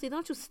when you're guilty,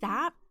 don't you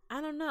stop?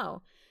 I don't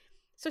know.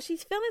 So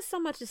she's feeling so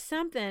much of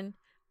something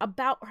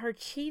about her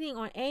cheating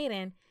on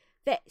Aiden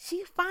that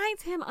she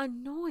finds him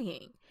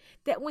annoying.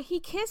 That when he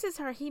kisses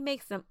her, he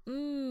makes some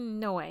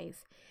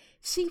noise.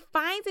 She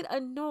finds it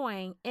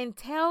annoying and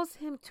tells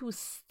him to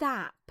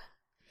stop.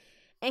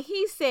 And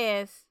he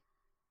says,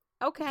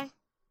 okay.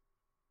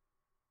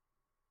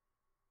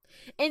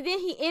 And then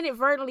he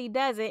inadvertently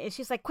does it, and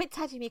she's like, quit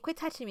touching me, quit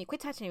touching me,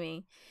 quit touching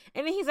me.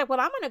 And then he's like, well,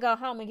 I'm going to go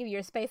home and give you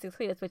your space to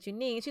clean. That's what you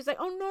need. And she's like,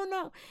 oh,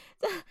 no.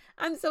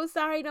 I'm so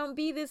sorry. Don't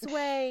be this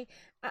way.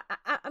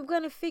 I'm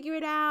going to figure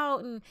it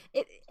out. And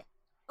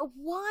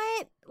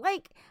what?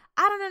 Like,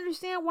 I don't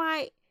understand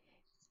why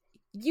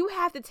you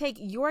have to take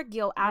your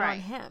guilt out on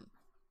him.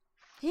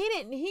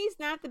 He's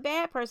not the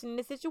bad person in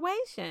the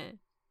situation.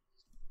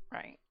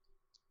 Right.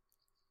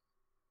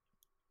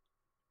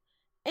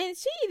 And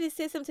she even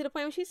says something to the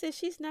point where she says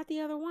she's not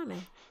the other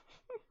woman.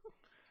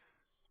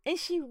 And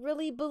she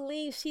really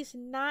believes she's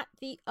not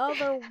the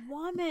other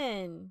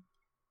woman.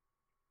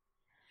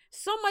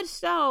 So much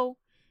so,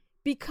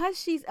 because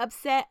she's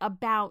upset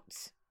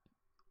about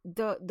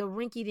the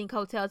rinky-dink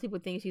hotels, people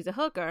think she's a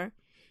hooker,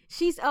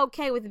 she's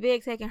okay with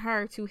Big taking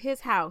her to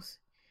his house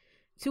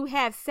to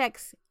have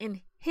sex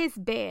in his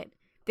bed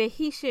that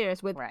he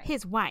shares with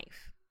his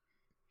wife.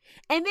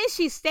 And then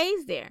she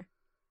stays there.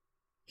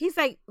 He's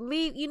like,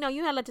 leave, you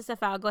gotta let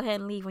yourself out. Go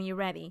ahead and leave when you're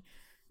ready.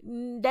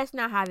 That's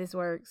not how this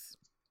works.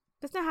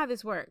 That's not how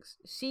this works.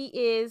 She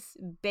is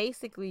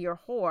basically your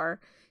whore.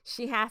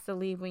 She has to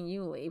leave when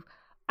you leave.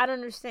 I don't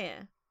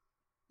understand.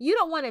 You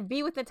don't want to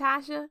be with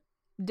Natasha?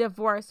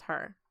 Divorce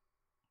her.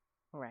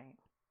 Right.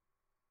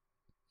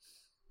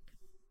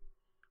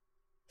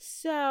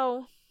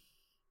 So,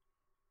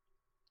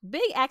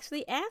 Big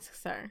actually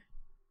asks her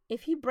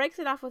if he breaks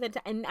it off with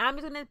Natasha. And I'm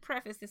just going to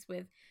preface this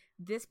with,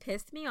 this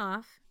pissed me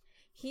off.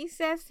 He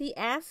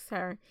asks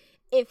her,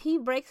 if he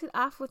breaks it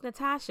off with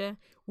Natasha,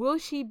 will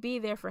she be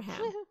there for him?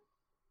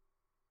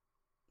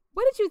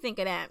 What did you think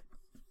of that?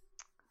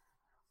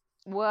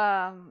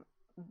 Well,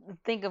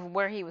 think of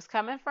where he was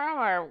coming from,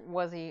 or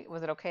was it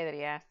okay that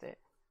he asked it?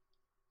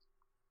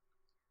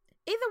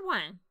 Either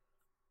one.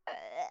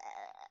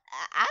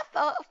 I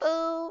thought,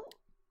 fool,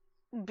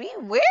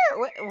 beware.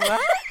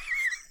 What?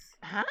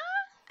 Huh?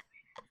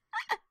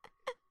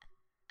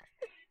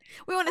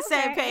 We're on the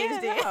same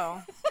page there.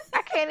 No.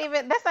 I can't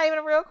even, that's not even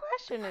a real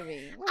question to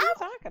me. What are you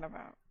talking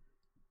about?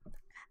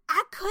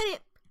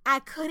 I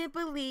couldn't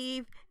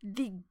believe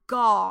the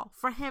gall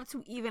for him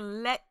to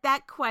even let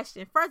that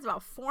question, first of all,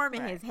 form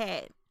in his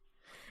head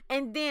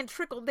and then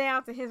trickle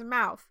down to his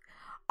mouth.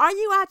 Are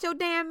you out your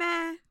damn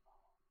mind?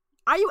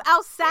 Are you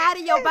outside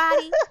of your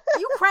body? Are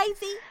you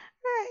crazy?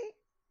 Right.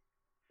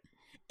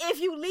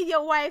 If you leave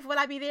your wife, will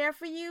I be there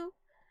for you?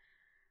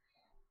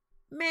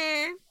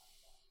 Man,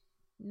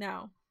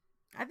 no.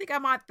 I think I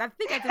just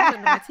looked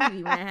at my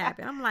TV when it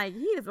happened. I'm like,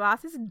 he has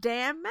lost his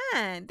damn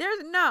mind.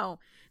 There's no.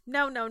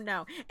 And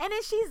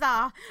then she's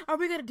all, are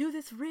we going to do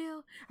this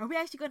real? Are we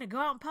actually going to go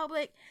out in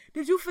public?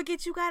 Did you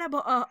forget you got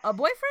a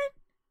boyfriend?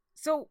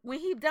 So when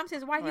he dumps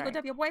his wife, he go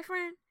dump your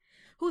boyfriend?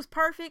 Who's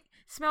perfect,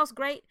 smells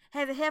great,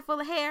 has a head full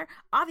of hair,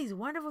 all these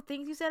wonderful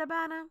things you said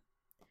about him?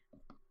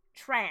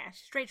 Trash.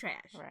 Straight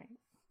trash. Right.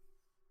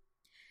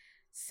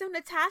 So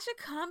Natasha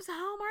comes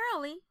home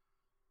early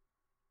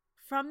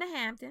from the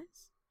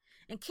Hamptons.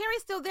 And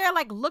Carrie's still there,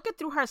 like, looking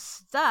through her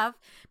stuff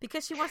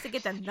because she wants to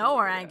get to know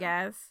her, I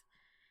guess.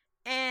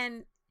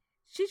 And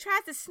she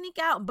tries to sneak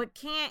out, but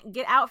can't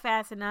get out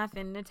fast enough.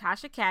 And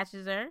Natasha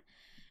catches her.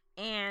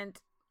 And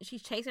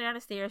she's chasing her down the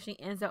stairs. She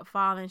ends up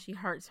falling. She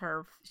hurts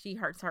her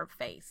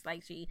face.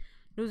 Like, she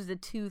loses a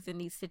tooth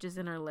and these stitches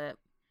in her lip.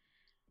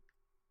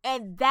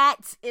 And that,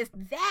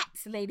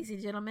 ladies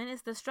and gentlemen,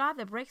 is the straw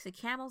that breaks the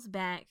camel's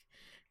back.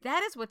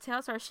 That is what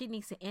tells her she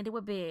needs to end it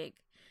with Big.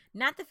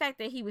 Not the fact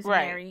that he was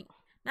married.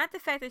 Not the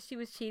fact that she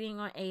was cheating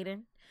on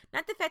Aiden.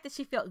 Not the fact that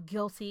she felt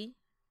guilty.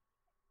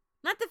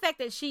 Not the fact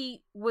that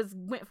she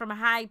went from a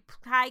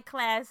high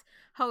class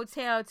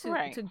hotel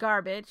to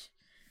garbage.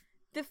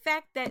 The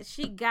fact that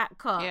she got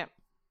caught. Yep.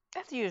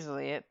 That's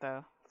usually it,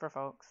 though, for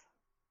folks.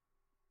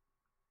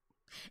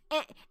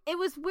 And it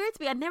was weird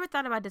to me. I never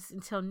thought about this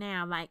until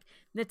now. Like,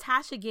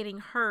 Natasha getting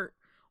hurt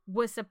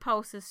was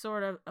supposed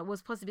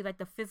to be like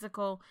the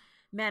physical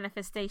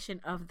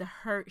manifestation of the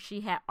hurt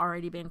she had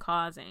already been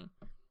causing.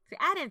 See,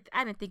 I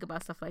didn't think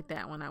about stuff like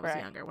that when I was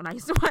younger. When I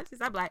used to watch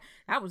this, I'd be like,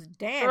 that was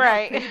that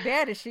was pretty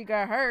bad that she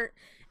got hurt.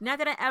 Not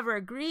that I ever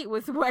agreed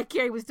with what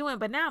Carrie was doing,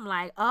 but now I'm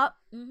like,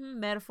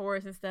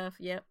 metaphors and stuff.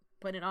 Yep,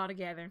 put it all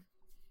together.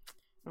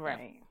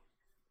 Right. Yep.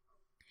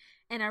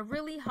 And I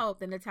really hope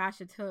that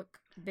Natasha took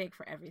Big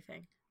for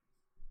everything.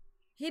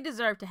 He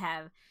deserved to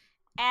have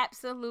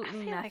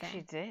absolutely I feel nothing. like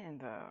she didn't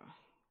though.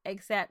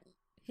 Except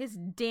his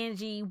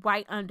dingy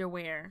white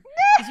underwear.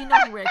 Because you know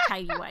he wears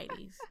tighty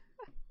whities.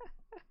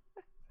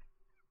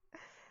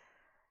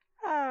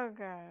 Oh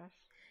gosh.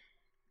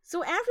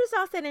 So after it's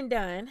all said and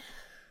done,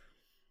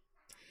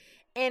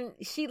 and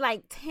she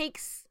like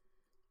takes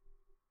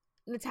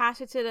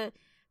Natasha to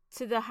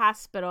the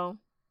hospital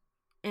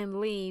and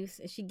leaves,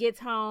 and she gets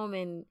home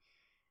and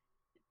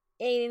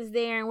Aiden's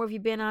there, and where have you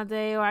been all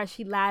day? Or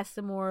she lies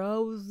some more. I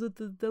was at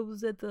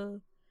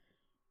the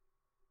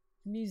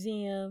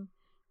museum.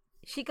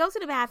 She goes to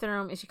the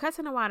bathroom and she cuts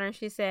in the water and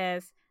she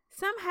says,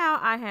 somehow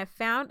I have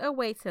found a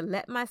way to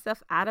let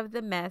myself out of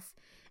the mess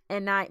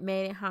and I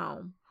made it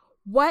home.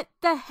 What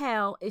the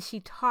hell is she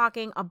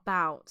talking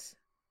about?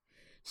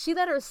 She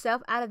let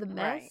herself out of the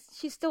mess? Right.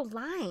 She's still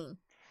lying.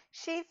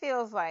 She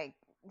feels like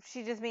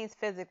she just means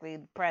physically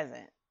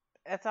present.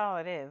 That's all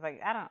it is.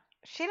 Like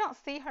she don't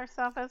see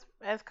herself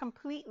as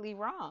completely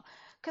wrong.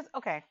 Cause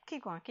okay,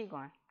 keep going, cause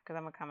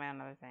I'm gonna come at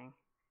another thing.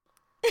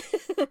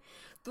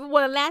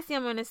 Well, the last thing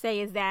I'm gonna say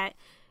is that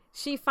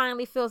she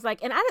finally feels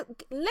like, and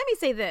let me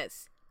say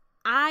this: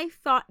 I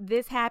thought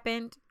this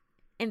happened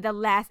in the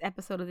last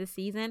episode of this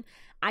season.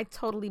 I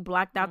totally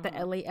blocked out the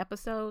LA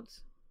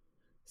episodes,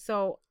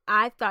 so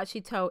I thought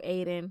she told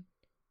Aiden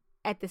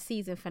at the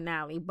season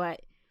finale,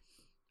 but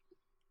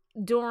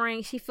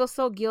she feels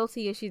so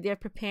guilty as she's there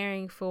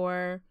preparing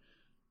for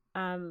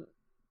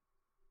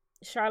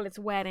Charlotte's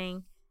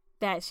wedding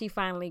that she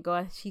finally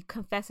she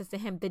confesses to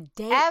him the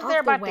day as of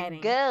they're the about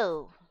wedding. to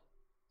go.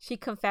 She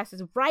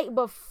confesses right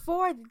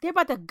before they're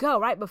about to go,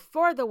 right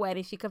before the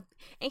wedding.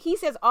 And he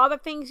says all the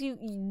things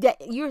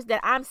that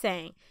I'm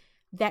saying.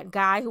 That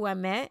guy who I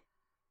met,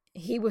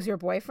 he was your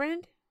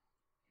boyfriend.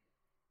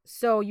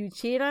 So you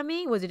cheated on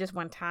me? Was it just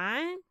one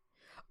time?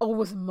 Or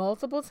was it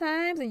multiple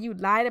times? And you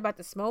lied about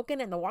the smoking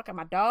and the walking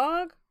my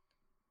dog?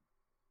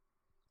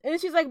 And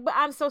she's like, but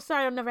I'm so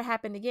sorry, it'll never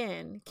happen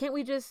again. Can't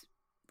we just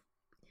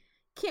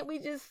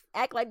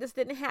act like this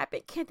didn't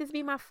happen? Can't this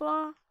be my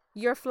flaw?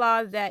 Your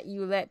flaw is that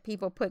you let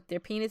people put their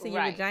penis in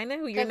your vagina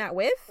who you're not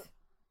with?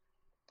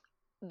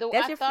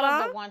 I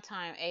thought of the one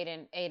time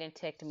Aiden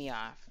ticked me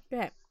off. Go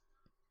ahead.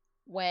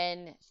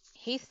 When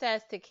he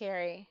says to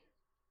Carrie,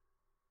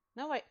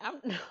 no, wait,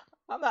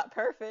 I'm not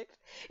perfect.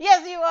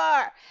 Yes, you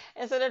are.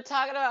 And so they're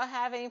talking about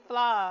having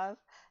flaws.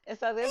 And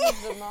so this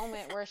is the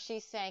moment where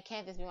she's saying,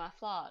 can't this be my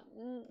flaw?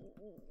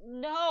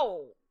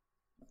 No.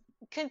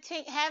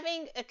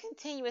 Having a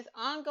continuous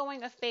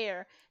ongoing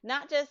affair,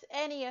 not just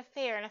any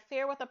affair, an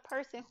affair with a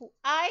person who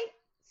I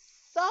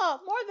saw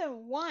more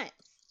than once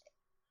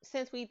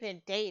since we've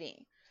been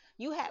dating.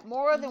 You had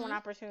more than one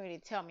opportunity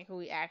to tell me who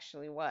he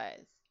actually was,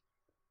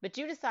 but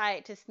you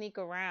decided to sneak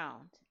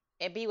around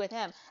and be with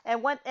him.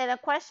 And a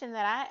question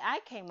that I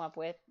came up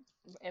with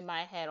in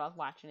my head while I was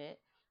watching it,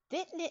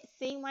 didn't it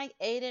seem like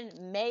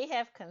Aiden may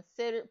have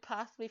considered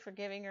possibly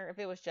forgiving her if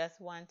it was just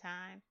one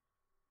time?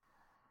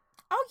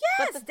 Oh,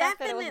 yes, but the fact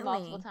definitely. That it was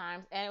multiple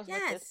times and it was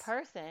with this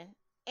person,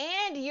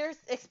 and you're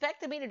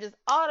expecting me to just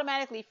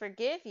automatically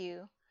forgive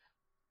you,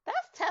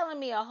 that's telling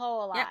me a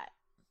whole lot.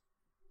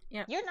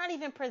 Yep. You're not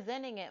even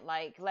presenting it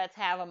like, let's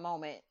have a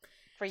moment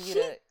for you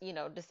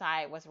to,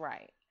 decide what's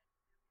right.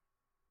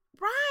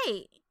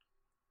 Right.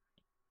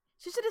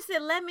 She should have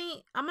said,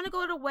 I'm going to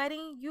go to the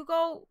wedding. You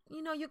go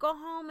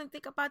home and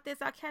think about this.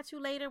 I'll catch you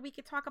later. We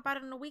can talk about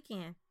it on the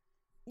weekend.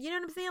 You know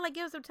what I'm saying? Like,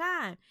 give us some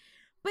time.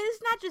 But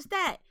it's not just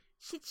that.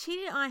 She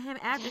cheated on him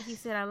after he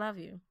said, I love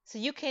you. So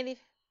you can't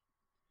even.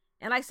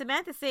 And like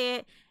Samantha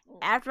said,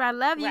 after I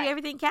love you,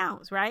 everything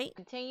counts, right?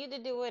 Continue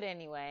to do it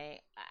anyway.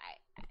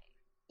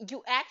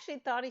 You actually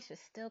thought he should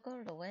still go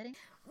to the wedding?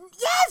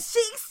 Yes,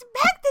 she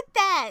expected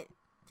that.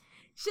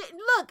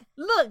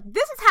 Look,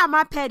 this is how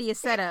my petty is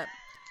set up.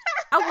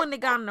 I wouldn't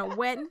have gone to a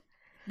wedding.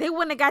 They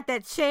wouldn't have got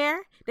that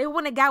chair. They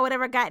wouldn't have got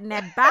whatever got in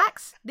that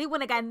box. They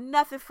wouldn't have got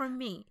nothing from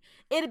me.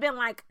 It'd have been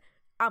like,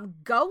 I'm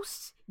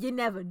ghost. You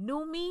never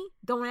knew me.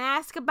 Don't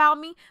ask about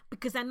me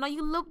because I know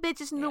you little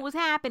bitches knew what was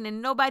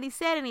happening. Nobody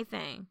said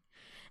anything.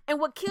 And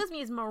what kills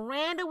me is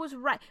Miranda was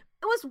right.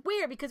 It was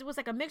weird because it was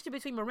like a mixture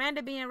between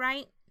Miranda being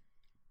right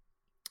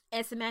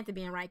and Samantha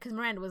being right. Because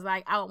Miranda was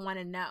like, I don't want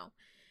to know.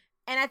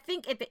 And I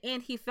think at the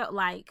end he felt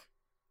like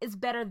it's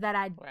better that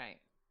I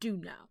do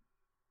know.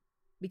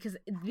 Because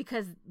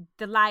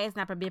the lie is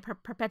not being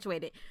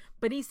perpetuated.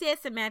 But he said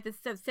said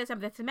something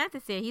that Samantha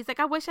said. He's like,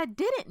 I wish I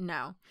didn't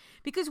know.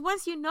 Because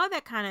once you know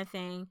that kind of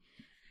thing,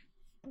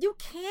 you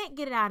can't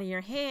get it out of your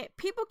head.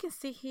 People can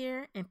sit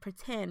here and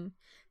pretend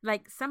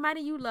like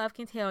somebody you love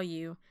can tell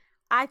you,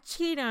 I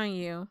cheat on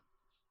you,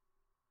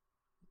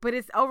 but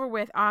it's over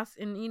with us,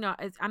 and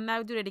I'm not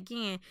gonna do that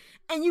again.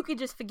 And you can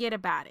just forget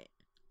about it.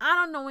 I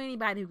don't know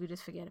anybody who could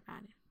just forget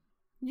about it.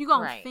 You're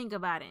gonna think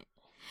about it.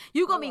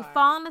 You're going to be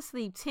falling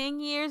asleep 10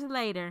 years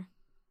later,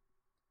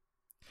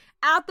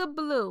 out the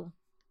blue,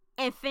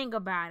 and think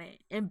about it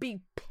and be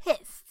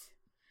pissed.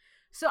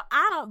 So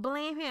I don't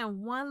blame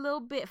him one little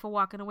bit for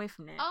walking away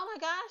from that. Oh my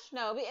gosh,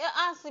 no.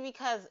 Honestly,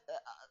 because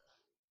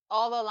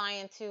all the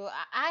lying too,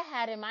 I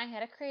had in my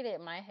head, I created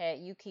in my head,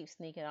 you keep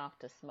sneaking off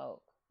to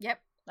smoke. Yep.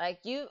 Like,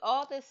 you,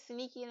 all this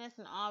sneakiness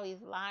and all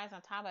these lies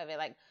on top of it.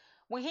 Like,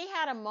 when he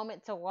had a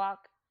moment to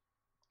walk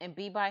and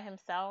be by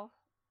himself,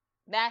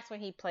 that's when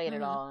he played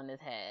it Mm-hmm. all in his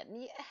head.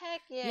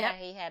 Heck yeah, Yep.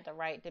 he had the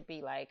right to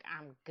be like,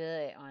 I'm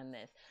good on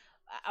this.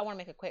 I want to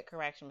make a quick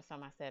correction with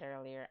something I said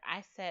earlier.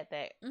 I said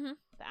that Mm-hmm.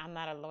 I'm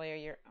not a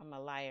lawyer, I'm a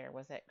liar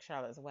was at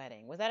Charlotte's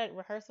wedding. Was that a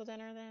rehearsal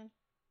dinner then?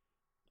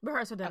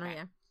 Rehearsal dinner, Okay.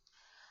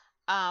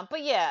 yeah.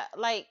 But yeah,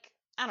 like,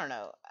 I don't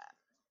know.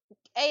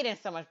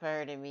 Aiden's so much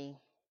better than me.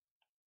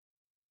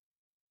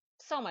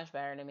 So much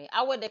better than me.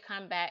 I wouldn't have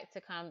come back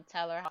to come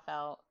tell her how I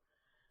felt.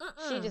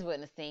 She just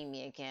wouldn't have seen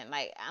me again.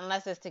 Like,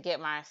 unless it's to get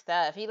my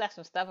stuff. He left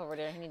some stuff over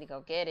there. He need to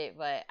go get it.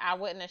 But I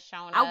wouldn't have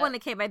shown up. I wouldn't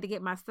have came back to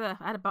get my stuff.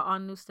 I'd have bought all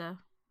new stuff.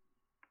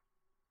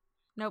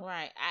 Nope.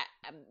 Right.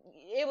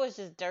 It was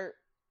just dirt.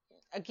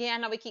 Again, I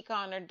know we keep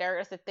calling her dirt.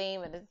 It's a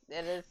theme of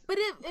this But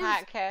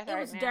podcast it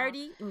was now.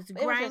 dirty. It was just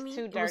grimy.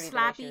 too It was dirty the way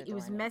sloppy. she was It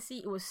was doing it. messy.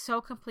 It was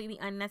so completely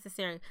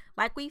unnecessary.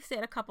 Like we've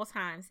said a couple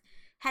times,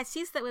 had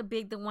she slept with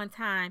Big the one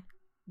time,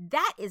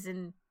 that is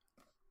an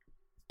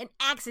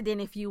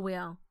accident, if you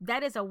will.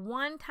 That is a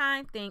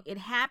one-time thing. It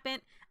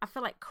happened. I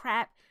feel like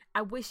crap.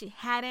 I wish it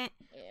hadn't.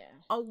 Yeah.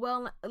 Oh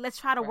well, let's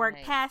try to work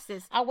Right. past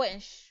this. I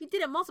wouldn't. You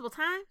did it multiple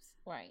times.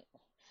 Right.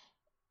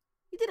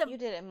 You did it You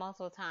did it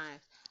multiple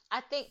times.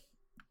 I think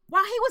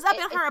while he was up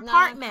in her it's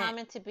apartment. not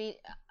uncommon to be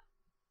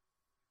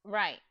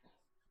right.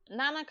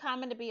 Not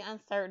uncommon to be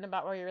uncertain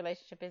about where your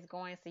relationship is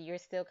going, so you're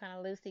still kind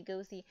of loosey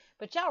goosey.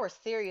 But y'all were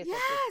serious at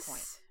this point.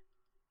 Yes.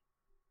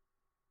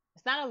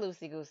 It's not a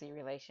loosey goosey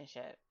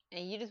relationship,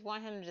 and you just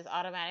want him to just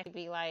automatically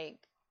be like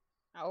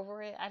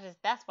over it.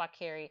 That's why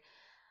Carrie.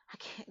 I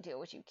can't deal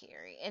with you,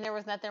 Carrie. And there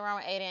was nothing wrong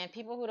with Aiden.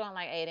 People who don't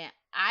like Aiden,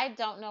 I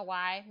don't know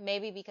why.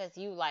 Maybe because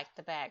you like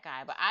the bad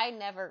guy, but I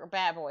never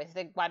bad boys.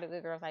 Why do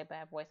good girls like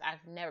bad boys?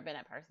 I've never been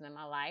that person in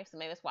my life, so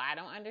maybe that's why I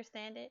don't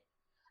understand it.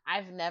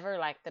 I've never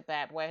liked the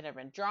bad boy. I've never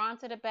been drawn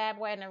to the bad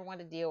boy. I never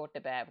wanted to deal with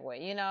the bad boy.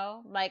 You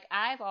know, like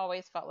I've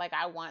always felt like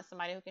I want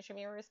somebody who can treat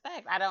me with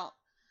respect. I don't.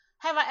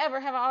 Have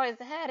I always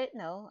had it?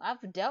 No,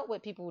 I've dealt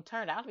with people who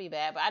turned out to be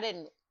bad, but I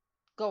didn't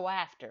go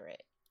after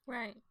it.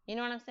 Right. You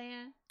know what I'm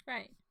saying?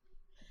 Right.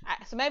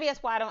 So maybe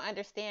that's why I don't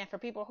understand. For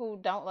people who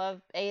don't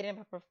love Aiden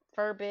but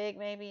prefer Big,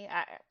 maybe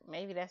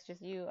that's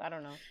just you. I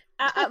don't know.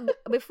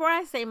 Before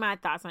I say my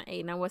thoughts on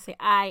Aiden, I will say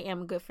I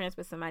am good friends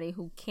with somebody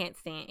who can't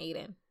stand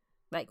Aiden,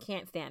 like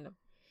can't stand him.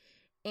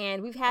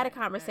 And we've had a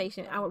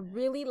conversation. I would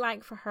really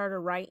like for her to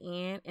write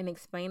in and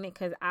explain it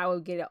because I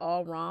would get it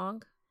all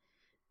wrong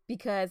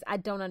because I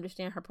don't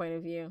understand her point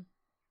of view.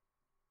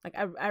 Like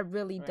I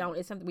really don't.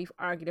 It's something we've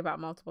argued about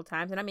multiple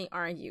times, and I mean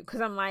argue because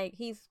I'm like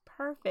he's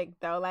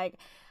perfect though. Like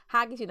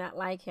how could you not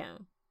like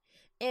him?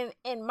 And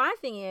my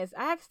thing is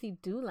I actually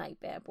do like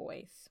bad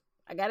boys.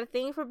 I got a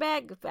thing for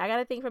bad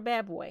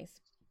boys.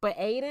 But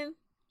Aiden,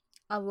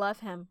 I love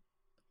him,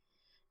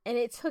 and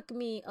it took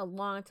me a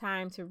long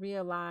time to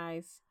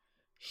realize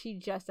she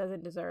just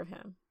doesn't deserve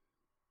him,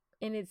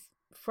 and it's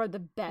for the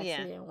best it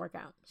didn't work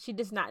out. She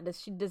does not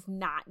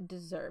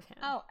deserve him.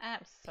 Oh,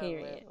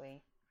 absolutely.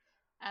 Period.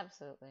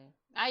 Absolutely.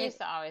 I used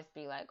to always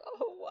be like,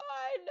 oh,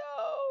 why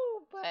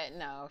no? But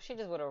no, she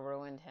just would have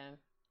ruined him.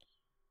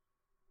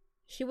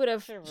 She would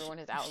have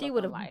ruined his outlook. She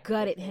would have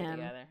gutted him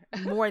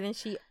more than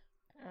she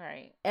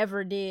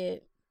ever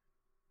did.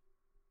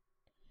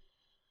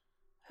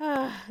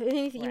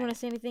 Anything you want to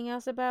say? Anything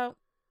else about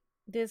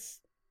this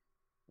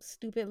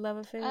stupid love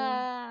affair?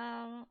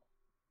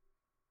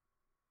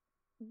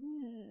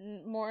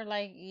 More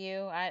like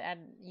you. I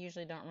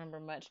usually don't remember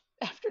much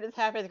after this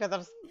happens because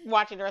I'm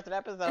watching the rest of the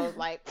episodes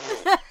like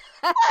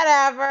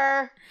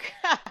whatever.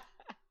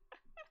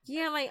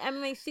 Yeah, like I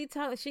mean,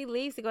 she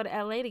leaves to go to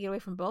LA to get away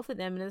from both of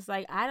them, and it's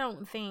like I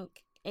don't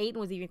think Aiden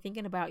was even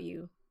thinking about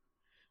you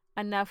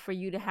enough for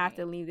you to have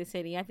to leave the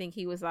city. I think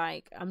he was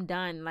like, I'm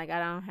done. Like I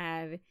don't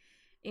have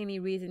any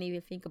reason to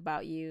even think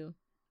about you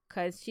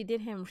because she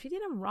did him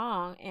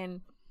wrong.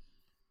 And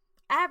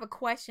I have a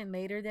question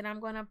later that I'm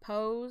gonna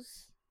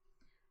pose.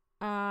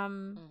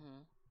 And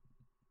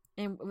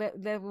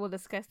we'll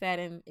discuss that,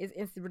 and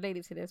it's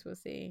related to this. We'll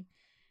see.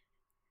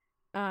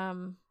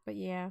 But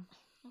yeah.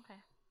 Okay.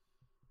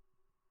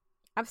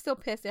 I'm still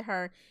pissed at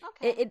her.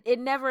 Okay. It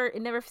never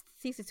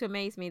ceases to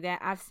amaze me that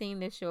I've seen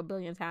this show a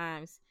billion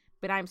times,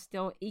 but I'm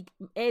still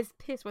as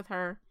pissed with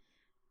her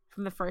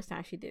from the first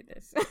time she did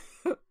this.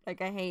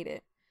 Like I hate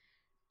it.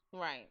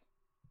 Right.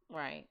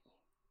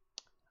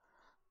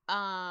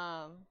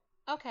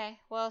 Okay.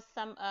 Well,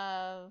 some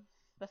of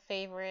the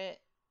favorite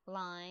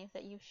lines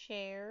that you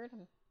shared.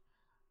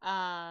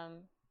 Samantha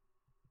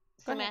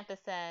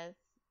says,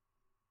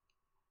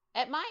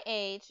 "At my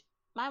age,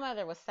 my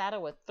mother was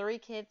saddled with 3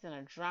 kids and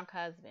a drunk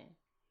husband."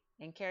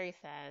 And Carrie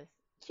says,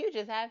 "You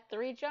just have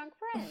 3 drunk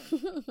friends."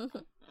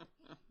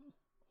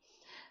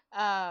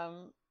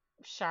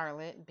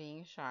 Charlotte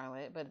being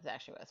Charlotte, but it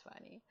actually was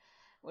funny.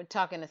 We're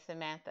talking to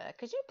Samantha.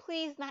 "Could you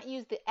please not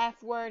use the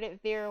F word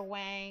at Vera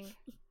Wang?"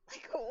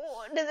 Like,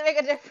 does it make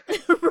a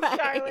difference? Right.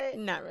 Charlotte?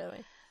 Not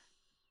really.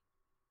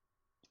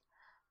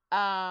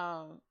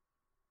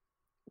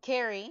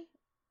 Carrie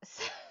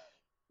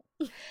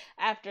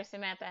After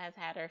Samantha has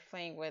had her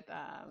fling with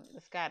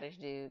the Scottish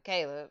dude,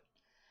 Caleb,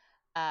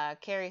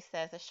 Carrie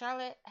says that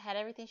Charlotte had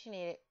everything she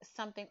needed: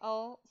 something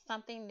old,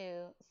 something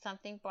new,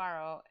 something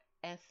borrowed,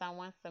 and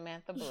someone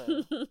Samantha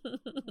Blue.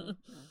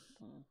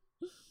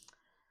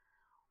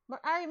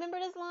 I remember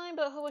this line,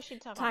 but who was she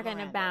talking about? Talking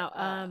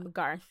about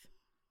Garth.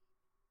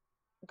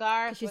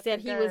 Garth. She said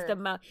he was the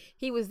most.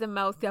 He was the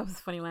most. That was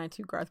a funny line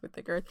too. Garth with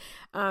the girth.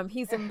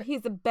 He's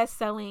the best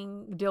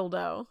selling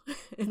dildo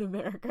in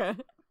America.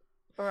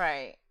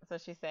 Right. So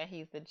she said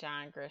he's the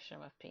John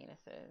Grisham of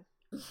penises.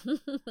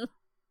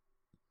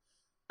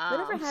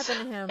 Whatever happened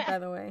to him, by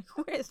the way?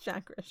 Where is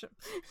John Grisham?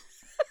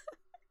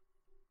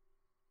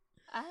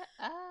 I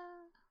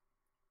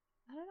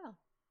don't know.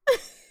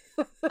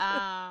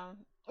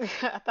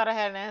 I thought I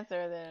had an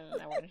answer, then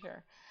I wasn't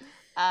sure.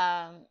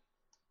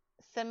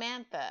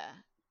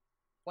 Samantha,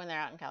 when they're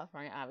out in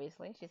California,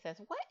 obviously, she says,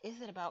 "What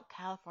is it about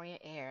California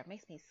air? It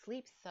makes me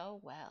sleep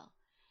so well."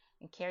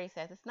 And Carrie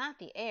says, "It's not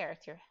the air,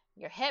 it's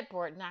your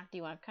headboard knocked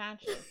you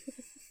unconscious."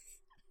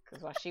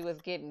 Because while she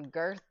was getting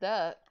girthed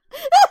up,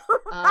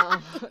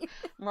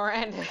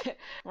 Miranda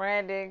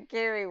and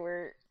Carrie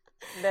were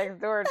next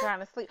door trying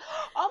to sleep.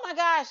 Oh my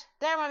gosh,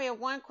 that reminded me of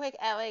one quick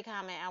LA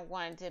comment I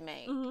wanted to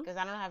make, because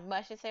I don't have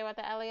much to say about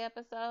the LA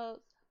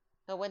episodes.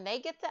 So when they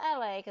get to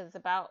LA, because it's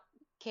about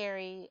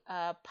Carrie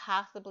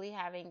possibly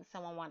having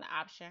someone want to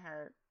option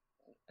her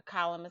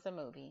column as a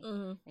movie,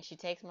 and she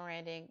takes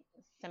Miranda and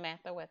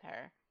Samantha with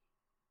her.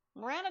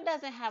 Miranda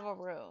doesn't have a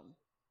room.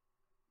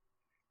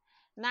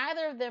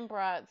 Neither of them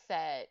broads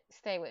said,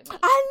 "Stay with me."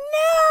 I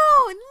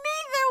know!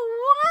 Neither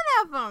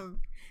one of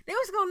them. They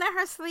was going to let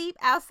her sleep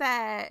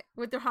outside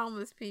with the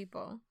homeless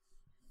people.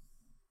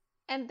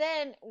 And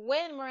then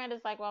when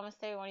Miranda's like, "Well, I'm going to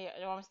stay with you,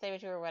 I'm going to stay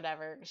with you," or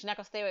whatever, she's not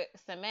going to stay with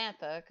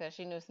Samantha because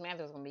she knew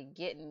Samantha was going to be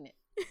getting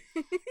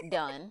it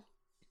done.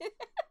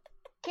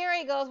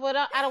 Carrie goes,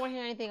 "Well, I don't want to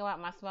hear anything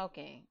about my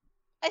smoking."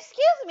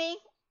 Excuse me?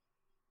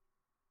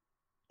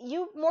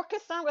 You more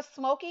concerned with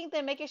smoking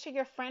than making sure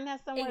your friend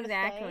has somewhere to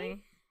stay?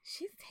 Exactly.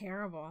 She's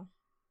terrible. I'm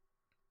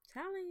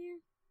telling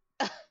you.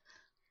 That's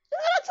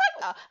what I'm talking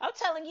about. I'm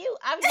telling you.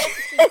 I've yet to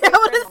see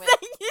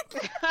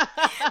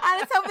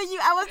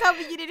I was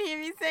hoping you didn't hear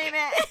me say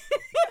that.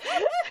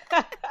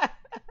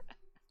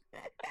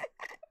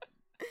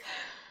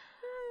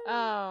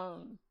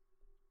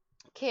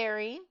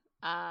 Carrie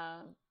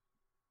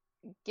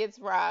gets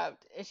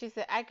robbed, and she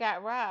said, "I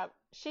got robbed."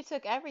 She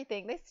took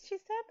everything. She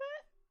said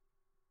that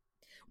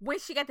when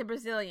she got the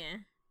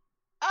Brazilian.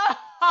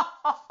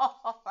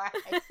 Oh, right.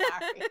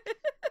 Sorry.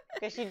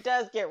 Because she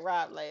does get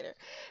robbed later.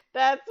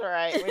 That's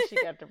right. When she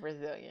got the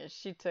Brazilian,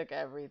 she took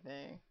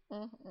everything.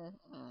 And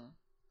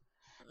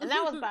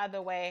that was, by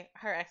the way,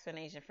 her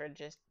explanation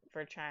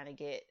for trying to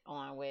get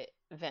on with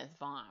Vince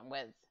Vaughn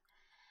was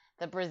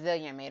the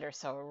Brazilian made her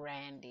so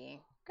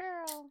randy.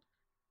 Girl.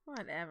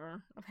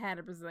 Whatever. I've had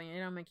a Brazilian. It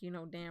don't make you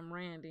no damn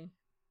randy.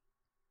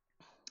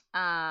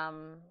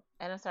 And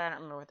I'm sorry, I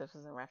don't remember what this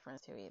was in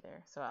reference to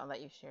either. So I'll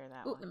let you share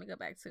that one. Let me go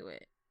back to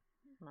it.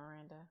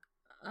 Miranda.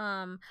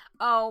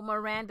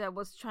 Miranda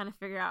was trying to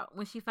figure out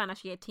when she found out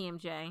she had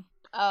TMJ.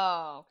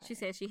 Oh, okay. She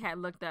said she had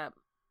looked up,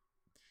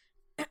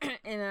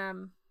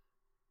 and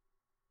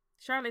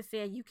Charlotte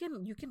said you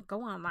can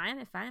go online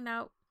and find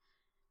out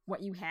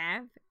what you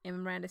have.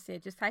 And Miranda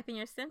said just type in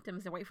your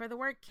symptoms and wait for the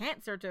word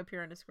cancer to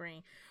appear on the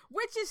screen,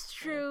 which is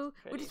true.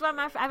 Which is why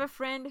I have a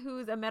friend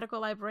who's a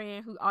medical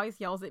librarian who always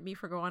yells at me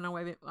for going on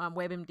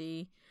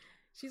WebMD.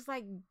 She's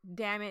like,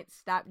 "Damn it,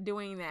 stop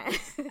doing that."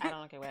 I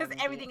don't look at WebMD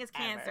because everything is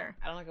cancer.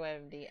 I don't look at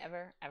WebMD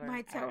ever.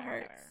 My toe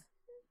hurts. Ever.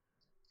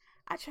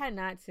 I try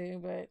not to,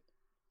 but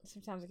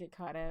sometimes I get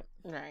caught up.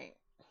 Right.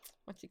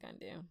 What you gonna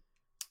do?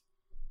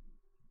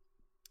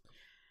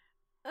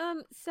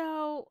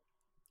 So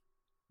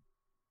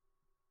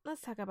let's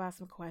talk about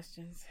some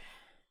questions.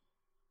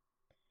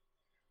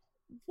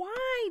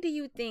 Why do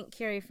you think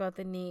Carrie felt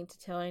the need to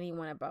tell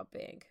anyone about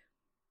Big?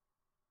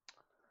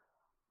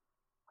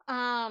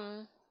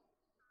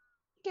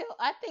 Guilt.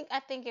 I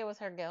think it was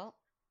her guilt.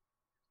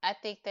 I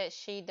think that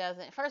she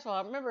doesn't. First of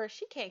all, remember,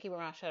 she can't keep her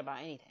mouth shut about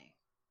anything.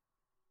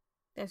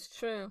 That's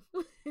true.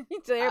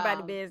 You tell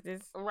everybody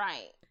business.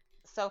 Right.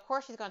 So of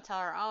course she's gonna tell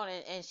her own,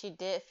 and she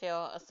did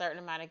feel a certain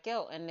amount of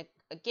guilt. And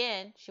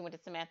again, she went to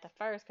Samantha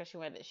first because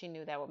she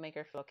knew that would make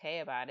her feel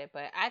okay about it.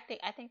 But I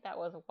think that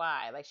was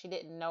why. Like, she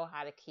didn't know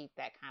how to keep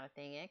that kind of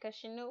thing in because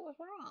she knew it was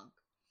wrong.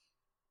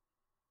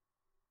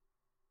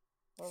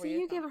 See,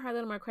 you giving her a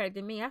little more credit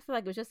than me. I feel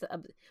like it was just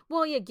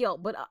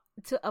guilt, but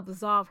to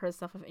absolve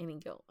herself of any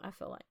guilt. I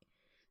feel like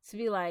to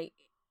be like,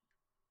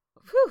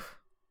 whew,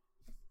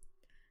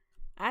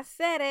 I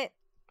said it.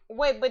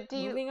 Wait, but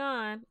moving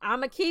on? I'm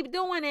gonna keep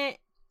doing it.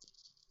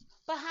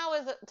 But how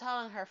is it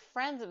telling her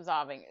friends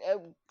absolving?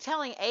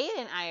 Telling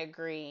Aiden, I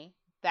agree.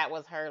 That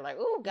was her like,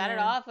 "Ooh, got it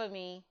off of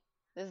me.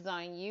 This is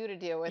on you to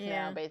deal with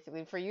now,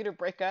 basically, for you to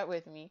break up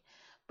with me."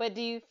 But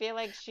do you feel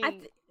like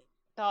she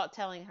thought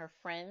telling her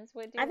friends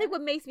would do it? I think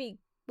what makes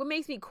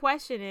me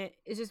question it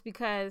is just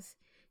because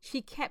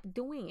she kept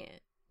doing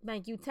it.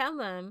 Like, you tell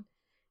them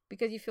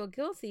because you feel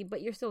guilty,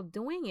 but you're still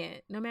doing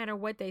it no matter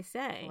what they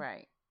say.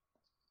 Right.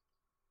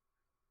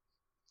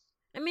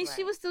 I mean,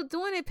 she Right. was still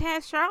doing it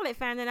past Charlotte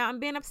finding out and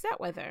being upset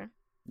with her.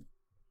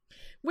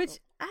 Which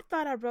I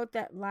thought I wrote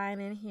that line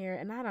in here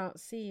and I don't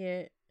see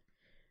it.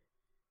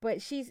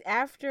 But she's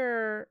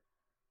after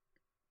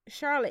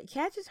Charlotte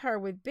catches her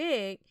with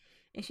Big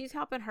and she's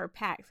helping her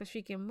pack so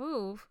she can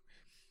move.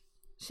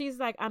 She's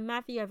like, I'm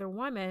not the other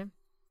woman.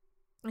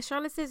 And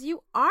Charlotte says,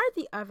 you are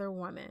the other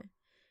woman.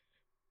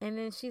 And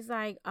then she's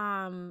like,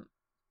 oh,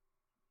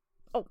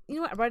 you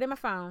know what? I wrote it in my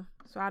phone.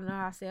 So I don't know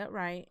how I say it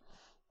right.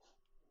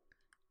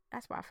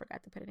 That's why I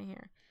forgot to put it in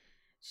here.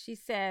 She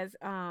says,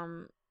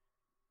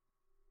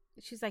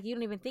 she's like, you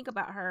don't even think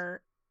about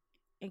her.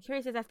 And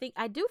Carrie says,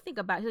 I do think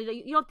about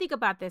it. You don't think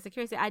about this. And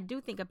Carrie says, I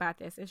do think about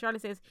this. And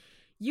Charlotte says,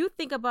 you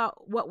think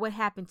about what would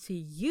happen to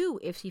you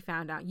if she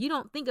found out. You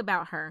don't think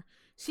about her.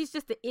 She's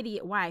just the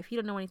idiot wife. You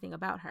don't know anything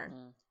about her.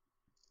 Mm.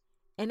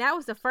 And that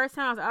was the first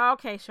time I was like, oh,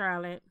 okay,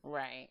 Charlotte.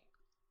 Right.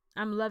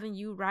 I'm loving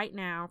you right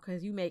now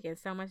because you making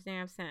so much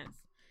damn sense.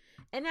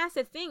 And that's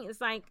the thing.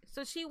 It's like,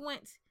 so she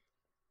went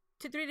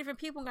to 3 different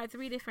people and got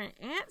 3 different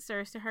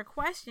answers to her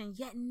question,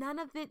 yet none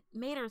of it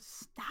made her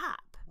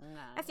stop. No,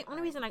 that's the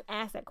only reason I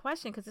asked that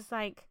question, because it's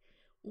like,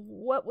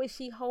 what was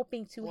she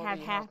hoping to have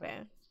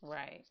happen?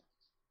 Right.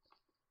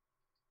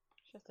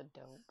 Just a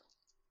dope.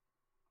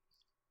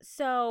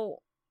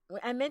 So,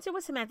 I mentioned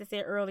what Samantha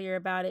said earlier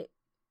about it,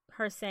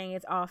 her saying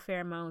it's all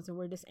pheromones and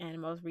we're just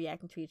animals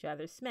reacting to each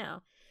other's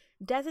smell.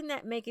 Doesn't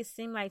that make it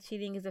seem like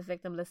cheating is a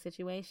victimless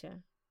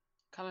situation?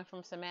 Coming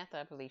from Samantha,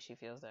 I believe she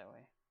feels that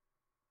way.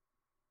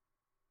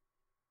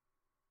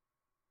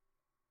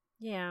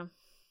 Yeah.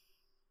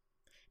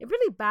 It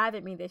really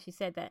bothered me that she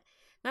said that.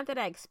 Not that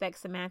I expect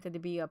Samantha to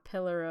be a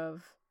pillar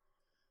of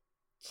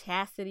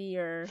chastity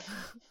or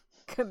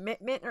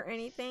commitment or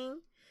anything,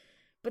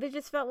 but it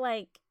just felt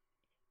like,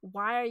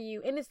 why are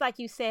you? And it's like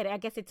you said, I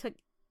guess it took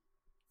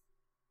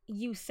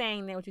you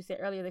saying that, what you said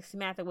earlier, that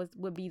Samantha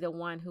would be the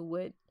one who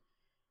would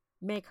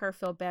make her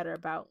feel better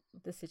about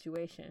the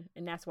situation.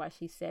 And that's why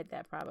she said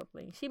that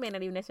probably. She may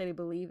not even necessarily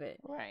believe it.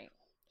 Right.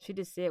 She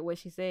just said what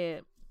she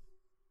said.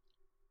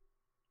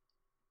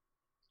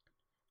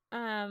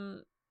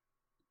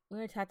 We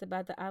already talked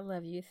about the I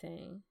love you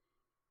thing.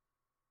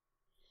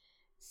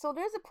 So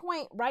there's a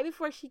point right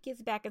before she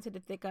gets back into the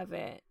thick of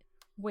it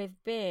with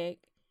Big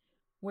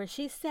where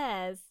she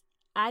says,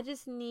 I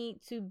just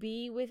need to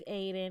be with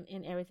Aiden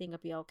and everything will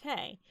be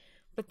okay.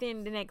 But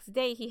then the next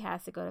day he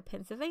has to go to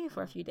Pennsylvania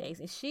for a few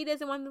days and she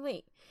doesn't want to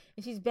leave.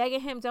 And she's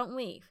begging him, don't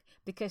leave,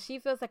 because she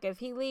feels like if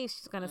he leaves,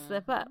 she's going to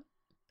slip up.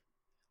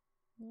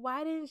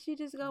 Why didn't she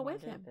just go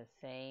with him? The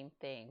same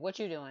thing. What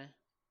you doing?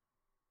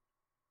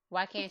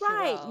 Why can't you go?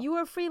 Right. You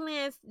were a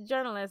freelance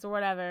journalist or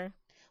whatever.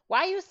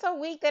 Why are you so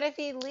weak that if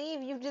he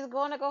leave, you just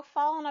going to go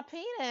fall on a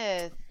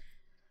penis?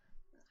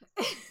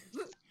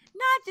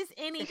 Not just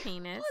any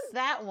penis. What's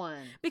that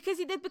one? Because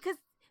he did because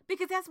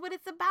that's what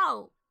it's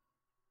about.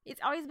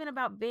 It's always been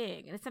about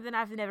Big, and it's something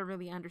I've never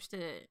really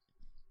understood.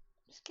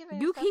 Just give it.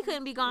 He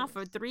couldn't be gone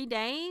for 3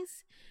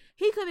 days.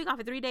 He couldn't be gone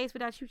for 3 days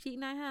without you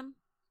cheating on him.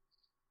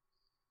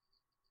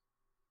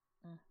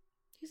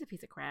 He's a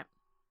piece of crap.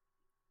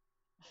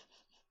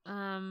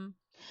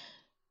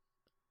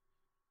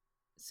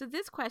 So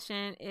this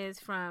question is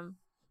from,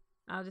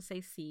 I'll just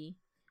say C.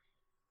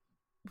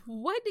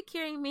 What did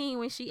Carrie mean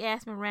when she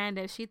asked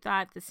Miranda if she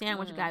thought the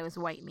sandwich guy was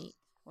white meat?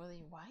 Was he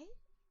white?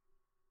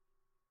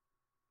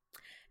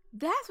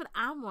 That's what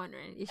I'm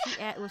wondering.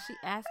 Was she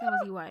asking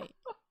was he white?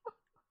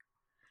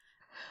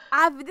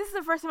 This is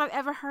the first time I've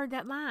ever heard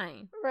that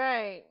line.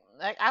 Right.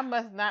 Like I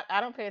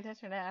don't pay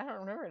attention to that. I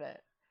don't remember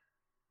that.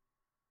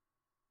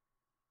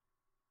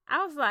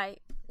 I was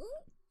like,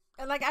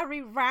 and like I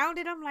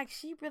rewounded. I'm like,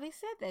 she really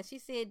said that. She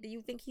said, "Do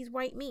you think he's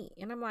white meat?"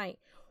 And I'm like,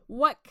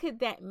 what could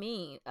that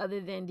mean other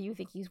than "Do you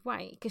think he's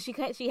white?" Because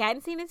she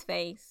hadn't seen his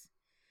face.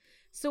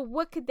 So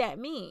what could that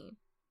mean?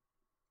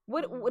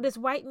 What does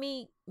white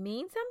meat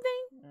mean?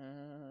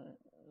 Something?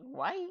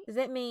 White? Does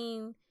that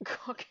mean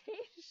Caucasian?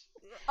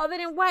 Other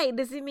than white,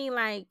 does it mean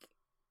like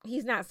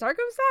he's not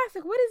circumcised?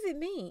 Like what does it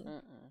mean?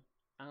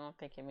 I don't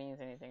think it means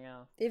anything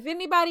else. If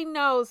anybody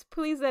knows,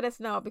 please let us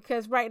know,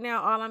 because right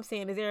now all I'm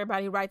seeing is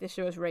everybody write the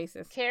show is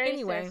racist.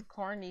 Carrie says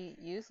corny,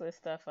 useless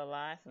stuff a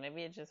lot, so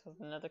maybe it just was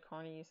another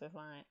corny, useless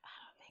line. I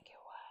don't think it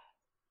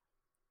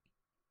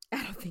was.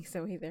 I don't think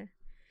so either.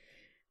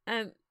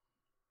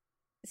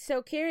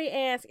 So Carrie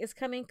asks, "Is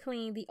coming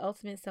clean the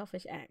ultimate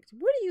selfish act?"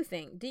 What do you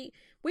think?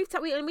 We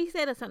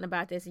said something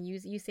about this, and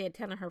you said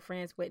telling her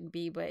friends wouldn't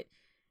be, but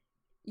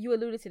you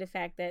alluded to the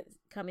fact that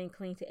coming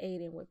clean to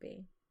Aiden would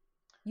be.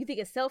 You think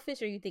it's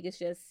selfish, or you think it's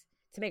just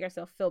to make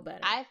herself feel better?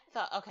 I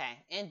thought,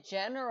 okay, in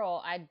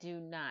general, I do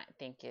not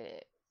think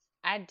it is.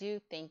 I do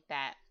think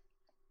that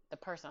the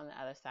person on the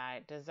other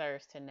side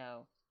deserves to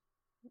know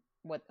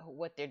what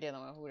they're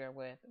dealing with, who they're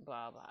with,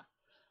 blah, blah.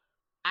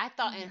 I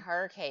thought in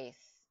her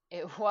case,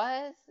 it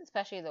was,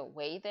 especially the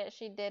way that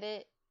she did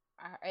it,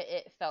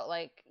 it felt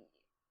like,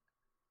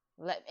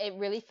 it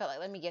really felt like,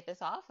 let me get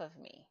this off of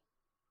me.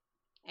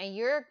 And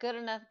you're a good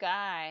enough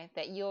guy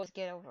that you'll just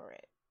get over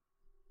it.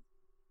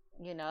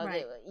 You know,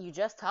 Right. you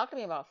just talked to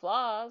me about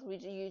flaws.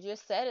 You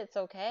just said it's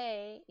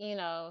okay. You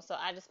know, so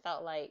I just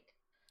felt like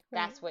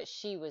that's what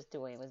she was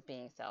doing, was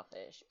being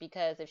selfish.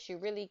 Because if she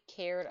really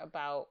cared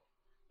about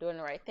doing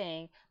the right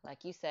thing,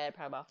 like you said,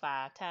 probably about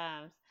 5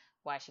 times,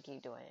 why she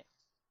keep doing it?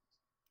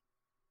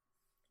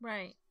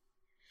 Right.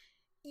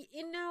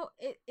 You know,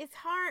 it's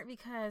hard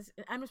because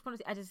I'm just want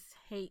to say, I just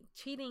hate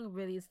cheating.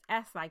 Really,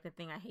 that's like the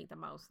thing I hate the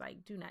most.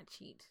 Like, do not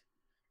cheat.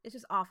 It's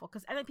just awful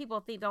because other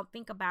people don't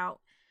think about.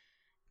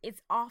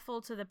 It's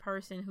awful to the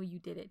person who you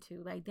did it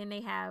to. Like, then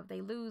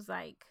they lose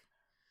like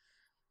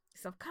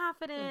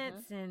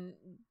self-confidence and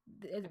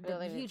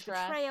the huge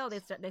betrayal. They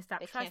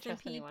stop trusting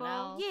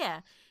people. Yeah.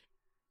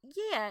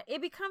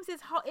 It becomes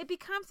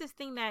this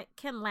thing that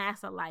can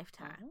last a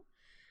lifetime.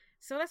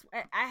 So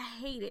I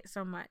hate it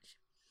so much.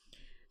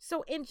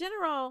 So in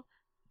general,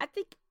 I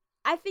think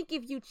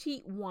if you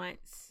cheat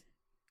once,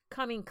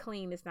 coming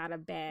clean is not a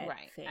bad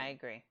thing. I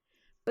agree.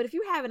 But if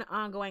you have an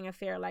ongoing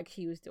affair like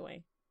she was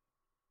doing,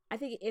 I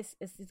think it's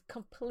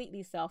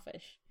completely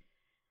selfish.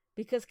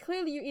 Because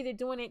clearly you're either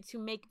doing it to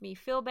make me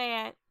feel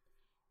bad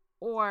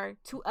or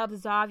to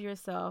absolve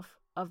yourself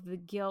of the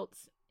guilt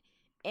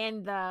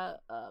and the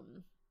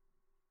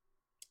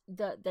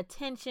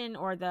tension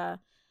or the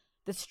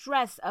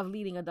stress of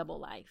leading a double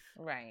life.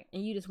 Right.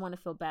 And you just want to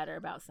feel better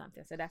about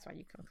something. So that's why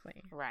you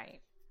complain.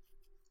 Right.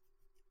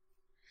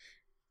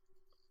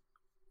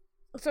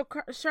 So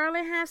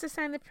Charlotte has to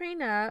sign the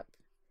prenup.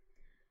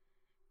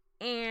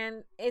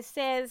 And it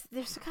says,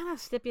 there's a kind of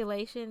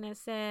stipulation that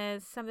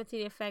says something to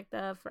the effect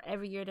of, for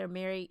every year they're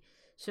married,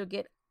 she'll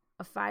get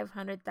a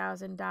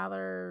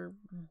 $500,000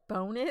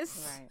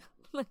 bonus. Right.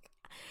 Look,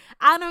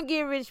 I don't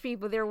get rich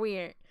people. They're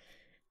weird.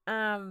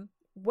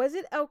 Was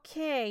it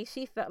okay?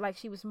 She felt like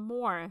she was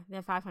more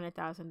than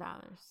 $500,000.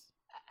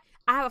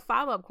 I have a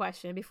follow-up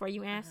question before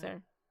you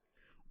answer.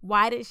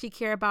 Why did she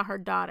care about her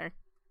daughter?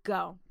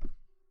 Go.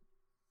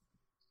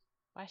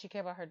 Why did she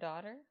care about her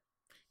daughter?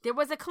 There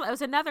was it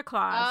was another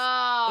clause.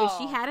 Oh. If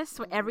she had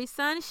every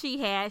son she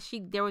had,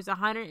 there was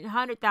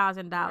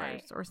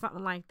 $100,000 or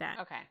something like that.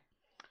 Okay.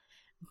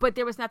 But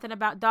there was nothing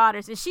about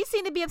daughters, and she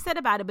seemed to be upset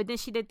about it. But then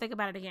she did think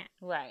about it again.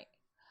 Right.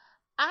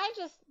 I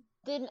just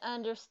didn't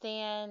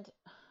understand,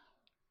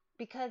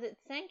 because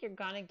it's saying you're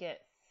gonna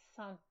get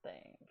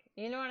something.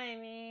 You know what I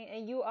mean?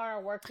 And you are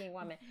a working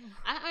woman.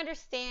 I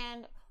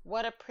understand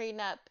what a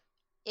prenup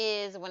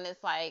is when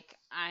it's like,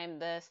 I'm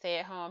the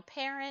stay-at-home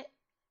parent.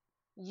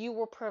 You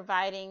were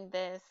providing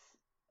this.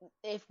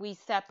 If we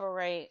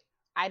separate,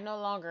 I no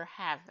longer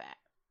have that.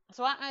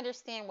 So I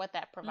understand what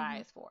that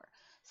provides for.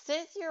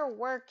 Since you're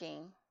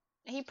working,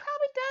 and he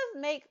probably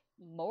does make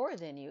more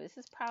than you. This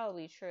is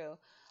probably true.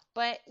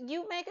 But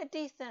you make a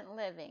decent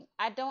living.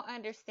 I don't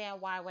understand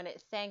why when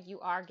it's saying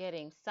you are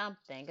getting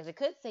something, because it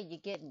could say you're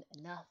getting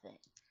nothing.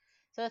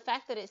 So the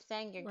fact that it's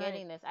saying you're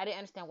getting this, I didn't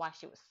understand why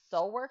she was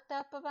so worked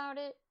up about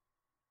it.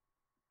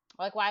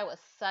 Like, why it was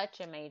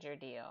such a major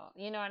deal.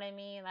 You know what I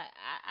mean? Like,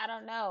 I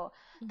don't know.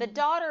 The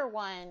daughter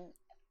one,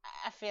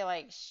 I feel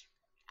like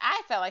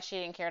I felt like she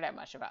didn't care that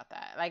much about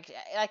that.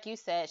 Like you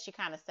said, she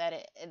kind of said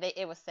it.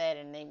 It was said,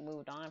 and they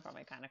moved on from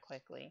it kind of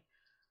quickly.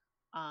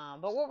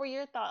 But what were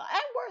your thoughts?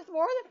 I'm worth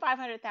more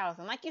than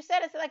 $500,000. Like you said,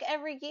 it's like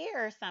every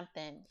year or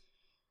something.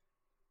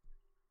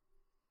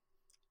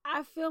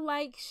 I feel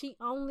like she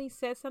only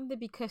said something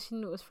because she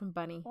knew it was from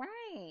Bunny.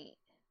 Right.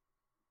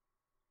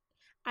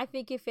 I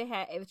think if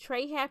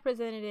Trey had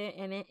presented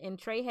it and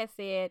Trey had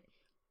said,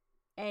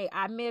 hey,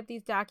 I made up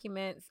these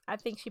documents, I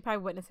think she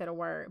probably wouldn't have said a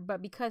word.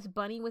 But because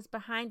Bunny was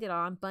behind it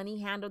all, and Bunny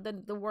handled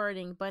the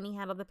wording, Bunny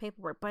handled the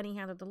paperwork, Bunny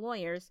handled the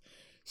lawyers,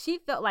 she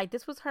felt like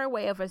this was her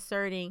way of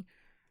asserting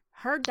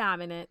her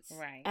dominance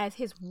as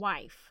his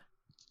wife.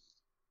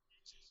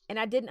 And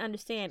I didn't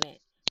understand it.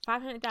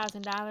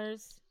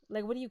 $500,000,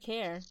 like, what do you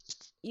care?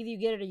 Either you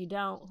get it or you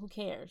don't. Who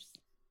cares?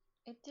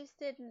 It just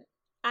didn't.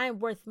 I'm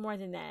worth more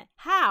than that.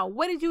 How?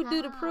 What did you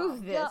do to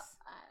prove this?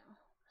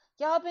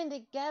 Y'all been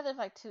together for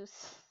like 2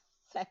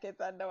 seconds.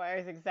 I know I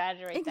was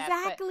exaggerating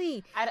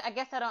exactly. that. I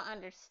guess I don't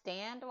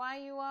understand why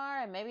you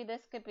are. And maybe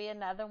this could be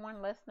another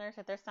one, listeners,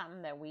 if there's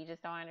something that we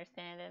just don't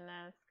understand in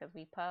us because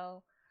we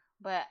po.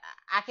 But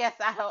I guess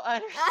I don't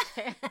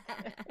understand.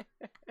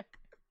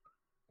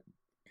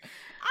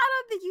 I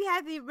don't think you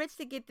have to be rich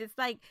to get this.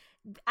 Like,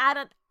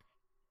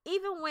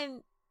 even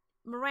when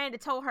Miranda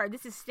told her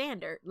this is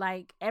standard,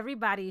 like,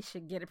 everybody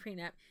should get a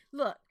prenup.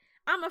 Look,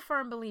 I'm a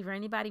firm believer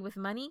anybody with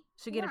money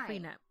should get a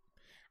prenup.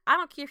 I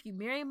don't care if you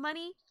marry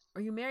money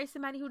or you marry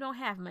somebody who don't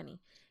have money.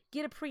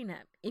 Get a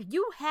prenup. If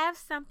you have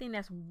something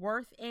that's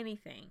worth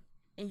anything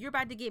and you're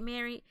about to get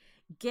married,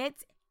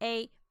 get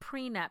a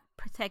prenup.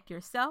 Protect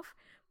yourself,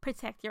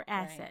 protect your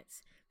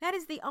assets. That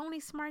is the only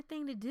smart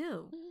thing to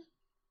do.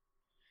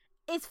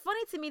 It's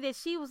funny to me that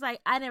she was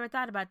like, I never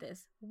thought about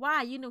this.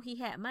 Why? You knew he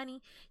had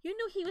money. You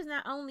knew he was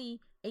not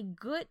only a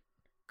good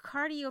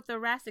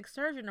cardiothoracic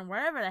surgeon or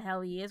wherever the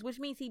hell he is, which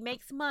means he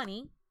makes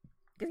money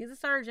because he's a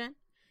surgeon,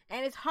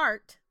 and his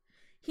heart,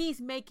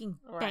 he's making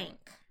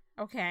bank.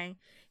 Okay,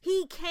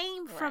 he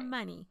came from Right.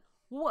 money.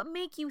 What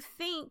make you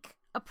think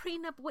a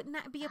prenup would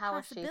not be a How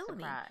is she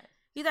possibility? surprised?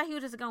 You thought he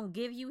was just gonna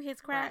give you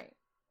his crap? Right.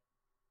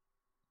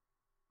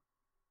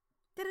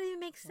 That didn't even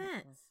make Mm-mm.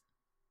 sense.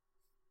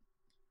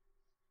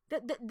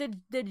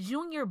 The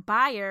junior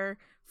buyer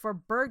for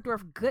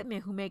Bergdorf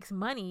Goodman who makes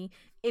money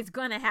is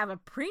gonna have a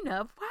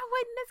prenup. Why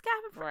wouldn't this guy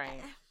have a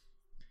prenup? Right.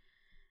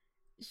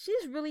 She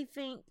just really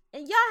think,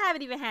 and y'all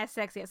haven't even had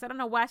sex yet, so I don't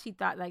know why she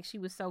thought like she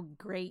was so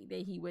great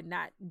that he would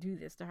not do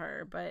this to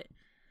her, but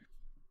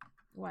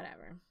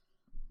whatever.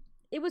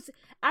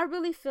 I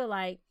really feel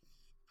like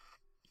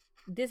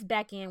this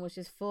back end was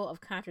just full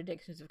of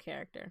contradictions of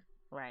character.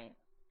 Right.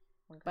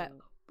 But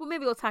Agreed. well,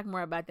 maybe we'll talk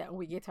more about that when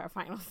we get to our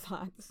final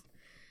thoughts.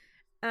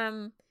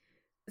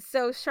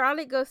 So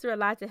Charlotte goes through a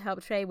lot to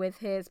help Trey with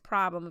his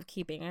problem of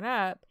keeping it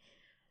up.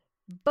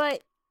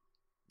 But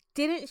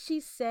didn't she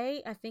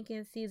say, I think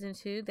in season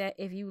 2, that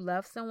if you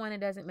love someone, it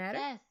doesn't matter?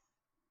 Yes.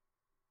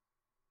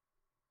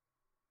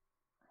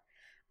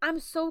 I'm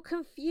so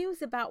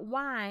confused about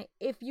why,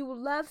 if you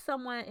love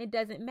someone, it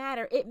doesn't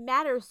matter. It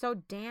matters so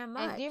damn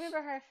much. And do you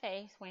remember her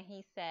face when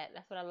he said,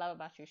 "That's what I love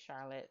about you,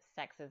 Charlotte.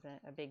 Sex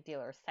isn't a big deal,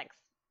 or sex.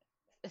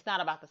 It's not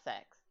about the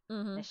sex."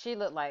 Mm-hmm. And she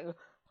looked like,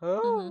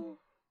 oh.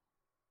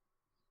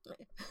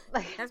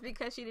 Like, that's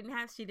because she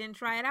didn't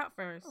try it out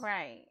first.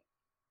 Right.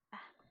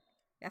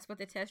 That's what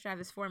the test drive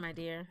is for, my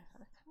dear.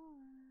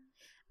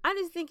 I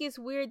just think it's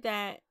weird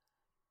that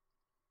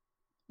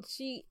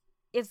she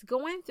is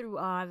going through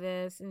all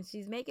this and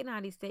she's making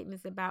all these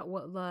statements about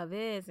what love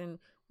is and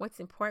what's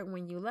important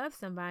when you love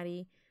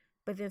somebody,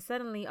 but then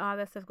suddenly all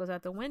that stuff goes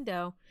out the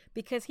window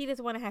because he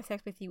doesn't want to have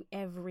sex with you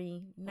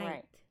every night.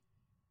 Right.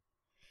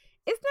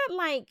 It's not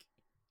like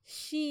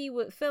she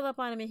would fill up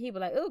on him and he'd be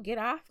like, "Oh, get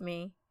off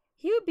me."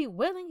 He would be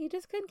willing, he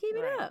just couldn't keep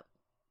it Right. up.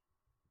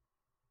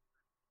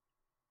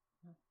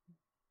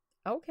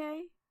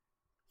 Okay.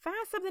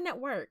 Find something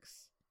that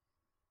works.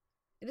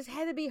 It just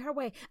had to be her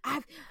way.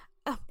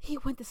 He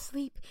went to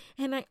sleep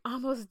and I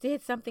almost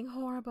did something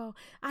horrible.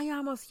 I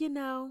almost, she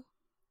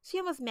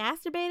almost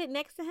masturbated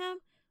next to him.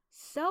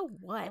 So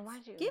what?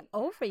 Get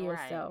over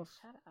yourself.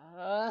 Shut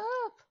up.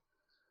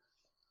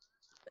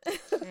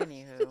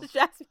 Anywho. It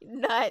drives me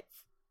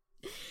nuts.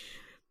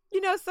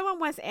 Someone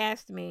once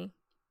asked me,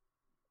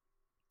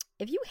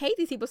 if you hate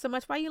these people so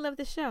much, why you love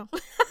the show?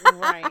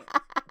 Right. It's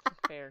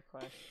a fair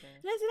question.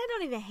 And I said, I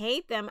don't even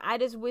hate them. I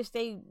just wish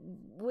they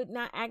would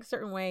not act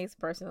certain ways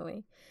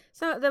personally.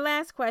 So the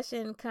last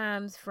question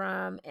comes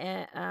from,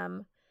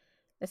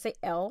 let's say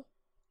L.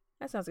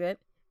 That sounds good.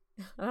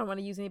 I don't want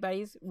to use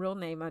anybody's real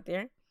name out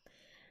there.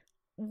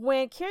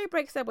 When Carrie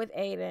breaks up with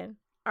Aiden,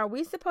 are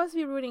we supposed to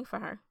be rooting for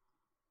her?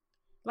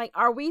 Like,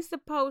 are we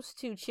supposed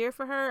to cheer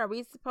for her? Are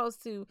we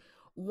supposed to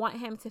want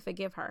him to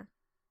forgive her?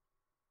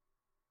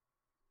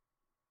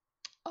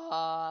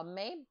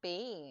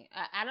 Maybe.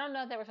 I don't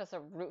know that we're supposed to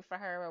root for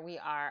her, but we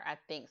are, I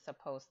think,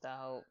 supposed to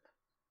hope.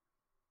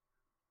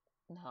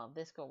 No,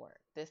 this could work.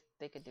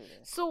 They could do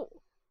this. So,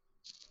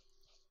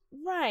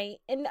 right.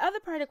 And the other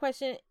part of the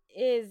question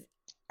is,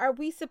 are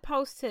we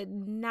supposed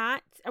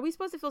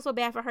to feel so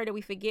bad for her that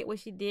we forget what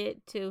she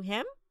did to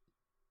him?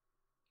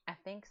 I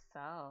think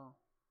so.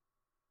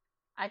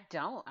 I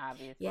don't,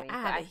 obviously. Yeah,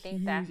 I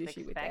think that's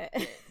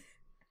expected.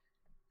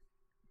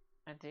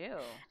 I do.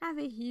 I have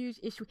a huge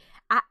issue.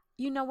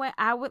 You know what?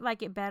 I would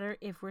like it better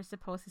if we're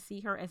supposed to see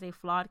her as a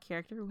flawed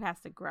character who has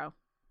to grow.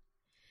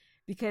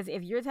 Because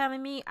if you're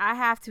telling me I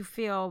have to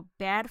feel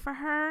bad for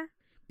her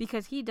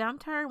because he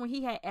dumped her when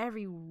he had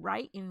every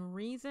right and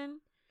reason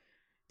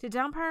to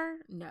dump her,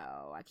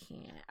 no, I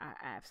can't. I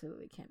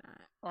absolutely cannot.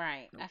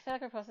 Right. I feel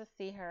like we're supposed to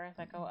see her as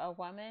like a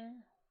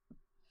woman,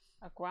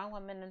 a grown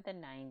woman in the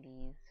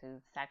 90s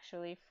who's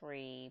sexually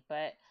free,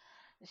 but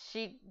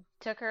she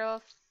took her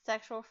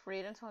sexual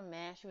freedom to a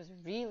man she was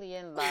really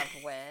in love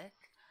with.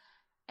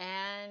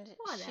 And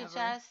she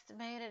just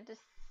made a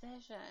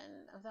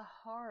decision of the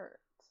heart.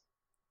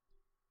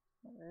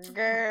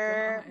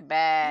 Girl,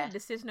 bad. A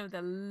decision of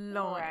the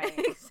loins. Right.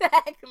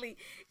 Exactly.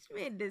 She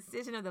made a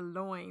decision of the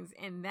loins,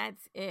 and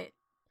that's it.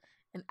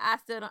 And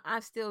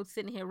I'm still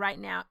sitting here right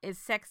now, as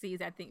sexy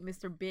as I think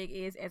Mr. Big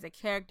is as a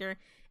character,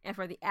 and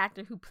for the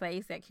actor who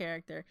plays that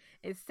character,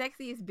 as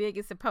sexy as Big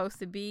is supposed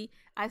to be,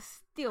 I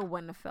still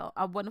wouldn't have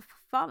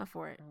fallen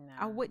for it. No.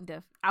 I wouldn't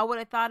have. I would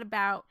have thought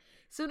about,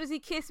 as soon as he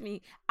kissed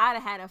me, I'd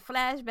have had a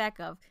flashback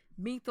of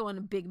me throwing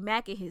a Big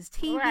Mac at his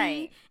TV,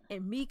 right,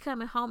 and me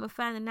coming home and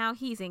finding out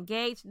he's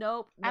engaged.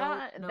 Nope.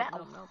 Can't do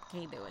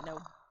it.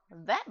 Nope.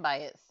 That by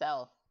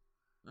itself.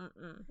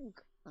 Mm-mm.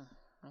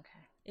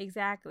 Okay.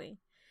 Exactly.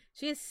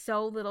 She has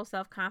so little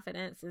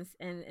self-confidence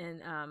and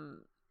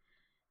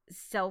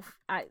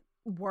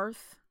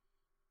self-worth.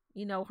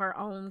 Her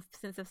own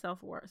sense of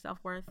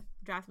self-worth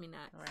drives me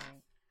nuts.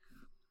 Right.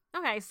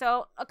 Okay,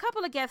 so a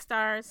couple of guest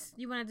stars.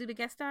 You want to do the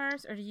guest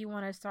stars, or do you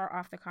want to start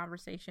off the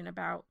conversation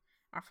about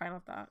our final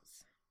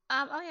thoughts?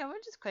 Oh yeah, we'll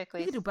just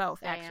quickly. You can do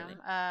both, actually.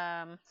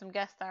 Some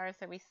guest stars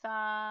that we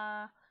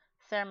saw.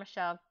 Sarah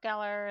Michelle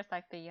Gellar is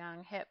like the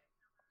young hip,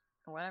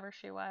 or whatever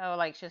she was. Oh,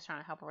 like she was trying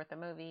to help her with the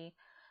movie.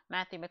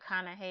 Matthew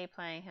McConaughey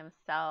playing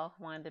himself,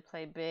 wanted to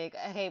play Big.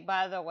 Hey,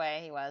 by the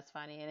way, he was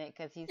funny in it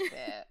because he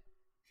said,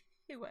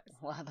 He was.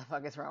 what the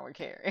fuck is wrong with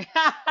Carrie?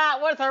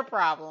 What's her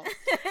problem?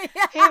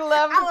 He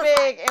loved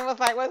Big and was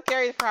like, what's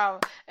Carrie's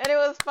problem? And it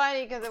was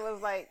funny because it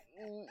was like,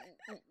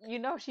 you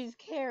know she's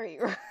Carrie.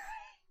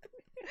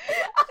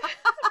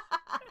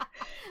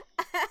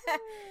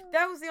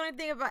 That was the only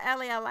thing about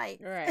LA I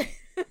liked. Right.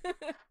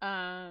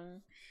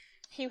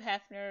 Hugh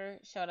Hefner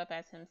showed up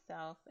as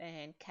himself,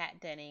 and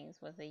Kat Dennings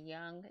was a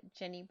young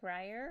Jenny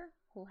Breyer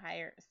who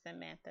hired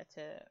Samantha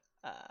to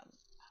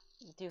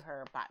do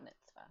her bat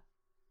mitzvah.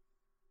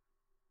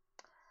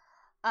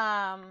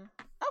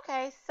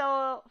 Okay,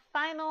 so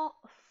final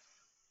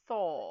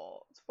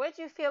thoughts. What'd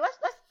you feel? Let's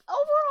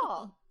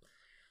overall.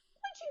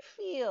 What'd you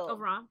feel?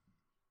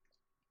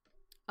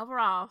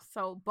 Overall,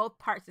 so both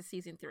parts of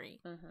season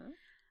 3.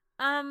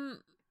 Mm-hmm.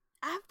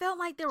 I felt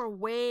like there were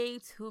way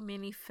too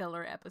many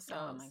filler episodes.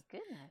 Oh my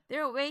goodness.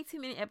 There were way too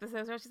many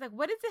episodes where I was just like,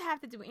 what does it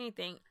have to do with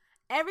anything?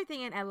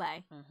 Everything in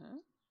LA. Mm-hmm.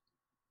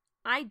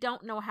 I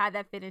don't know how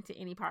that fit into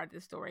any part of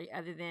the story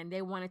other than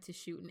they wanted to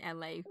shoot in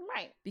LA.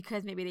 Right.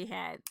 Because maybe they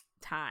had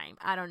time.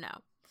 I don't know.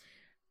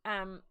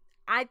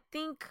 I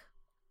think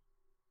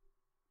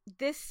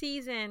this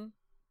season,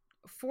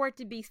 for it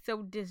to be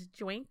so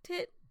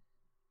disjointed,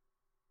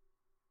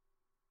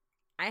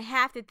 I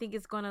have to think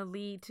it's going to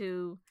lead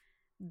to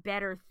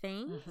better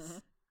things. Mm-hmm.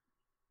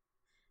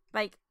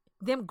 Like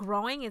them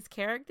growing as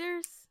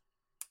characters.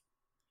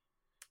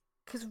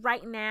 Because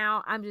right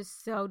now, I'm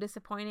just so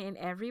disappointed in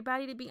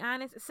everybody, to be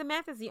honest.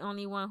 Samantha's the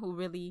only one who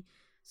really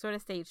sort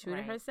of stayed true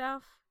to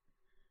herself.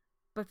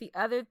 But the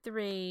other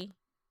 3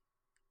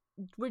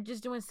 were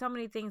just doing so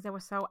many things that were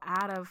so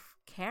out of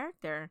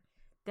character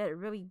that it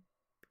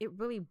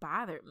really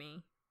bothered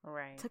me.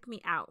 Right. It took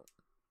me out.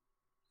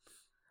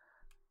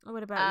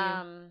 What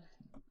about you?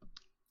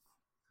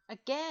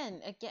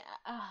 Again,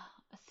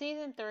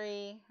 season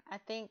 3, I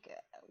think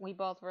we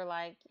both were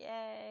like,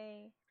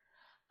 yay.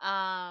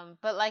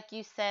 But like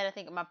you said, I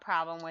think my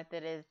problem with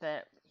it is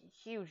the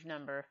huge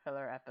number of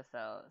filler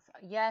episodes.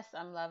 Yes,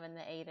 I'm loving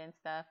the Aiden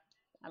stuff.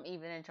 I'm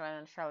even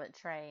enjoying the Charlotte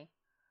Trey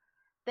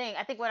thing.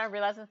 I think what I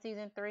realized in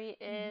season 3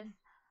 is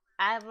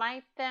I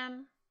like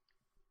them.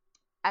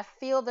 I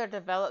feel their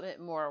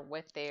development more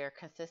with their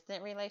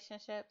consistent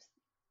relationships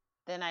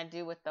than I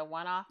do with the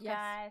one-off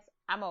guys.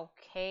 I'm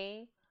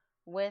okay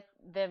with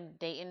them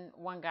dating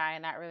one guy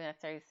and not really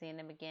necessarily seeing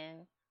them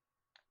again.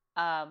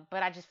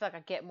 But I just feel like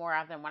I get more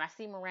out of them. When I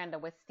see Miranda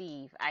with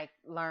Steve, I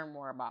learn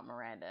more about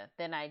Miranda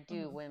than I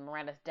do when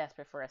Miranda's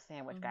desperate for a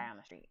sandwich guy on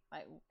the street.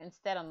 Like,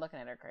 instead I'm looking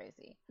at her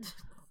crazy.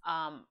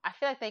 I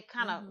feel like they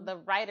kind of, the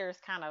writers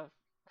kind of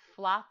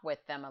flop with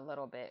them a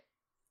little bit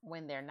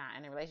when they're not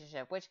in a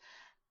relationship, which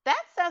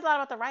that says a lot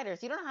about the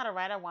writers. You don't know how to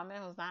write a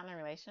woman who's not in a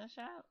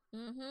relationship.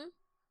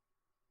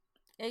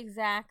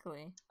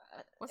 Exactly.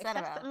 What's that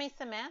about? I mean,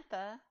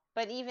 Samantha.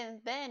 But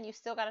even then, you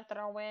still got to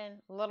throw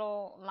in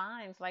little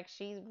lines like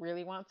she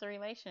really wants a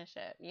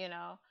relationship, you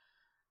know?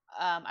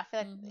 I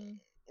feel like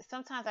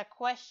sometimes I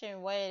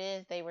question what it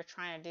is they were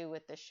trying to do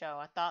with the show.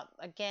 I thought,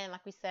 again,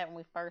 like we said when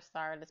we first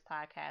started this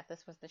podcast,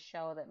 this was the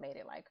show that made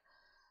it, like,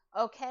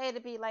 okay to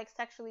be, like,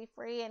 sexually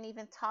free and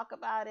even talk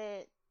about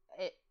it.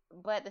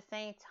 But at the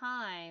same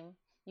time,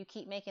 you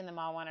keep making them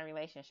all want a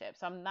relationship.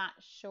 So I'm not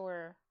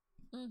sure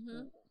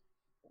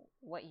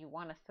what you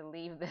want us to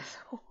leave this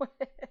with.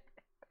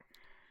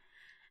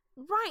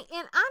 Right.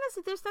 And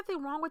honestly, there's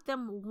nothing wrong with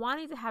them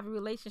wanting to have a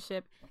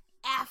relationship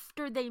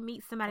after they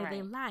meet somebody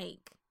they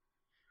like.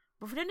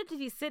 But for them to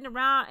be sitting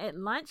around at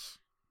lunch,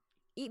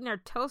 eating their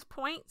toast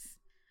points,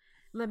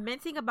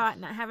 lamenting about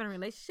not having a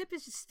relationship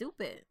is just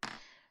stupid.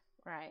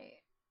 Right.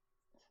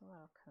 It's a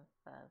little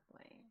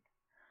confuzzling.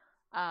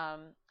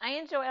 I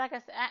enjoy it. Like I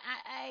said,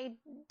 I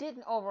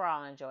didn't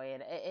overall enjoy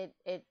it.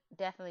 It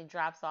definitely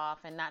drops off.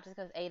 And not just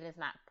because Aiden's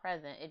not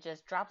present. It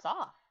just drops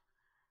off.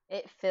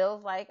 It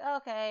feels like,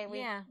 okay,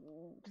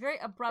 very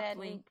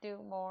abruptly we do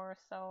more,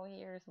 so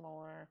here's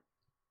more.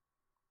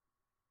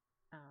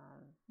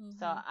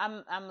 So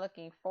I'm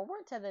looking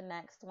forward to the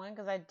next one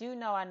because I do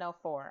know I know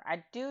 4.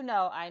 I do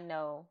know I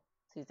know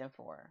season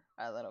 4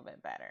 a little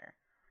bit better.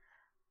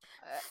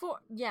 4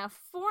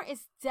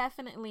 is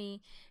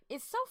definitely.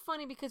 It's so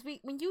funny because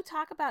when you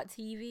talk about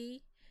TV,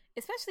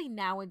 especially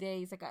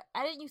nowadays, like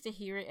I didn't used to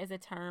hear it as a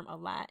term a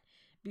lot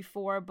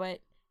before,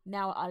 but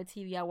now all the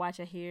TV I watch,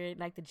 I hear it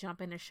like the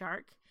jump in the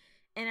shark.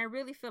 And I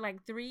really feel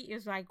like 3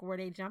 is like where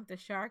they jumped the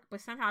shark,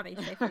 but somehow they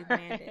safely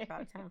landed by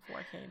the time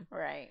 4 came.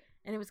 Right.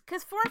 And it was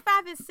because 4,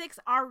 5, and 6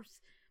 are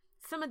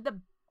some of the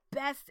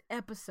best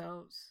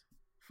episodes.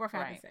 4,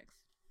 5, and 6.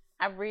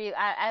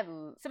 I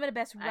some of the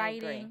best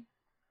writing. I agree.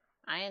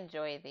 I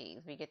enjoy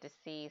these. We get to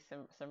see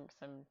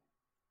some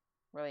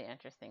really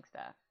interesting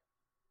stuff.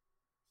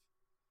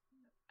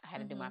 I had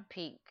to do my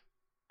peek.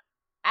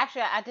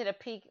 Actually, I did a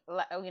peek,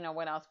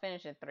 when I was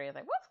finishing 3. I was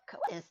like, what's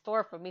in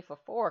store for me for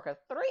 4? Because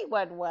 3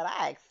 wasn't what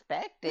I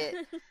expected.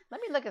 Let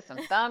me look at some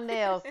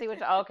thumbnails, see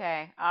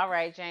okay. All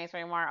right, James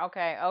Raymar.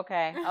 Okay.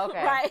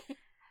 Right.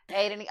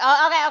 Aiden.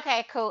 Oh,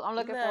 okay, cool. I'm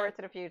looking forward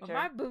to the When future.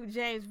 my boo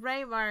James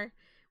Raymar,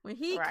 when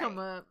he come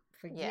up,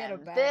 forget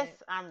about this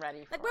it. I'm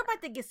ready for. Like, we're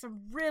about to get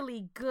some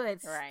really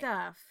good Right.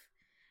 stuff.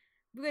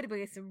 We're going to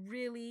get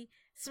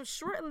some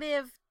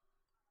short-lived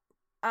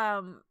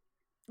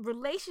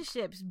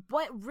relationships,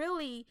 but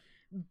really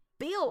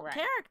build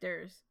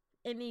characters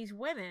in these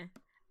women.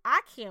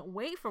 I can't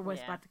wait for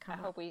what's about to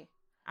come up.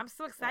 I'm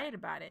so excited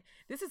about it.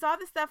 This is all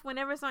the stuff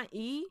whenever it's on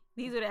E.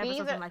 These are the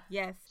episodes I'm like,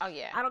 yes. Oh,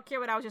 yeah. I don't care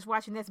what I was just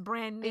watching. This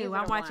brand new.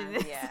 I'm watching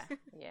this.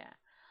 Yeah.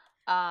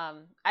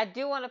 I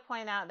do want to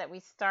point out that we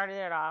started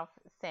it off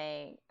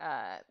saying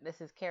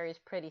this is Carrie's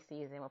pretty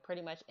season. We're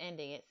pretty much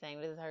ending it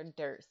saying this is her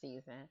dirt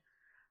season.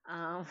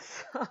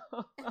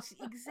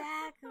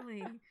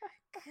 Exactly.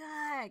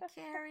 God,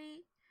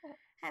 Carrie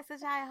has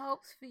such high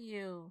hopes for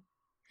you.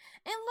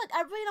 And look,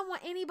 I really don't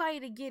want anybody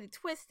to get it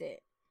twisted.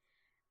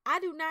 I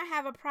do not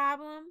have a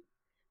problem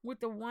with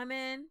the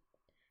woman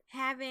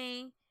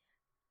having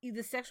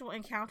the sexual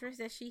encounters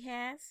that she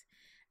has.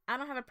 I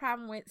don't have a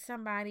problem with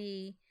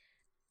somebody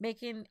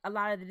making a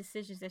lot of the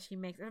decisions that she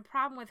makes. I have a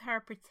problem with her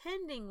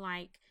pretending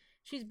like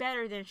she's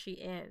better than she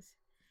is.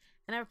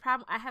 And I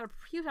have a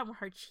huge problem with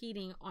her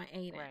cheating on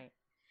Aiden. Right.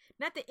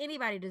 Not that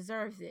anybody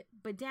deserves it,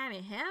 but damn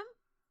it, him?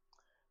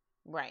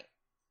 Right.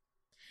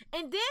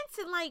 And then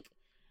to like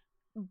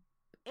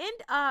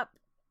end up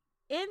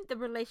in the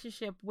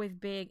relationship with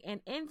Big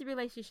and end the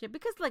relationship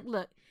because like,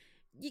 look,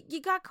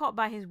 you got caught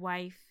by his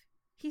wife.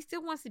 He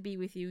still wants to be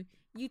with you.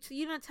 You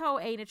done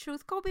told Aiden the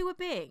truth. Go be with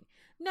Big.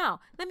 No,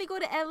 let me go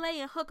to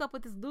LA and hook up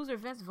with this loser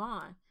Vince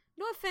Vaughn.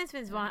 No offense,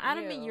 Vince Vaughn. I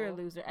don't mean you're a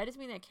loser. I just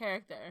mean that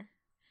character.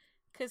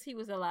 Because he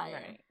was a liar.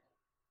 Right.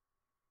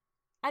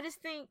 I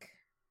just think,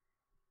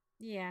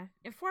 yeah,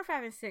 in 4,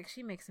 5, and 6,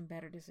 she makes some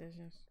better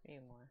decisions. 3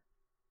 more.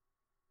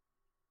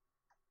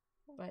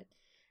 But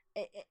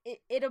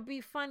it'll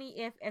be funny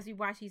if, as we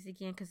watch these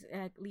again, because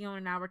Leon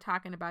and I were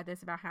talking about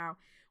this, about how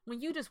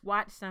when you just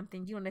watch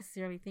something, you don't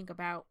necessarily think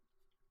about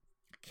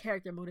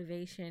character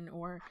motivation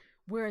or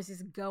where is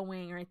this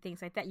going or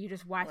things like that. You're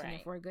just watching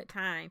it for a good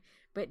time.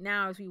 But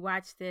now as we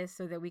watch this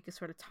so that we can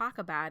sort of talk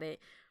about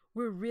it,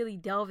 we're really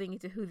delving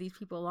into who these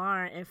people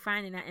are and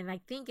finding out and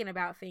like thinking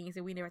about things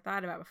that we never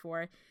thought about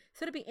before.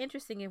 So it'll be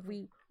interesting if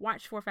we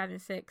watch 4, 5,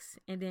 and 6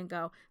 and then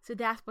go, so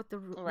that's what the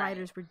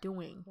writers were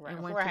doing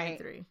in 1, 2, and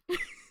 3.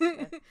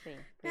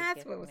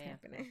 That's what was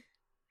happening.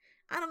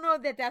 I don't know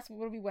that that's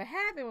what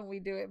happened when we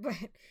do it, but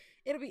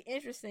it'll be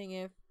interesting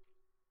if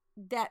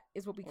that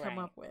is what we come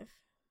up with.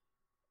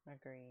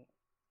 Agreed.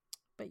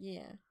 But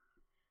yeah,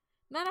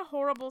 not a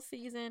horrible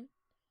season,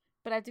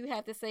 but I do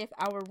have to say if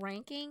I were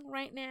ranking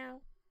right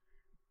now,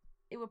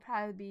 it would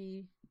probably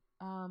be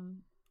my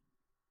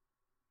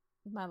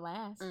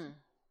last.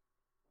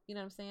 You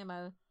know what I'm saying?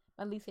 My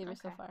least favorite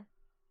so far.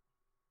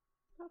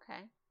 Okay.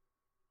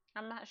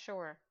 I'm not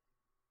sure.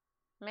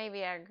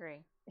 Maybe I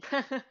agree.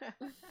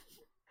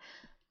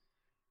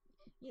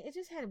 Yeah, it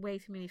just had way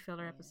too many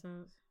filler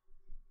episodes.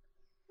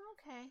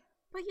 Okay.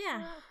 But yeah.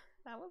 Well,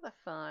 that was a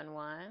fun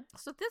one.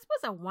 So this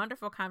was a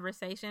wonderful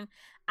conversation.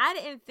 I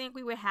didn't think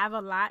we would have a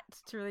lot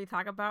to really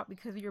talk about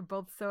because we were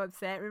both so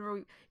upset. Remember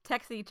we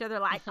texted each other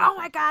like, oh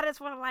my God, I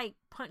just want to like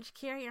punch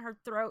Carrie in her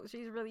throat.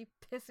 She's really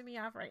pissing me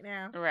off right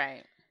now.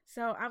 Right.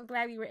 So I'm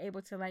glad we were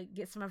able to like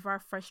get some of our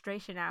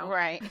frustration out.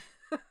 Right.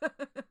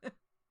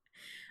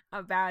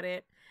 About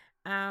it.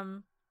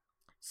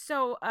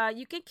 So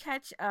you can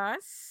catch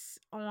us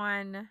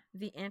on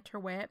the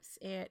interwebs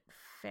at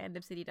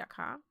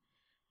fandomcity.com.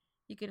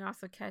 You can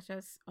also catch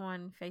us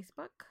on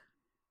Facebook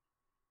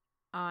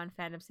on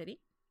Fandom City.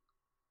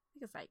 I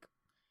think it's like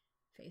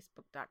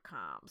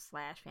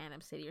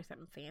facebook.com/Fandom City or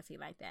something fancy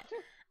like that.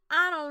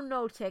 I don't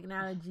know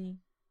technology.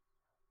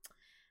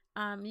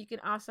 You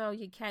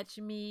can catch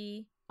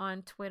me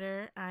on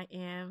Twitter. I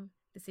am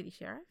the City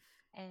Sheriff.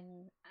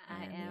 And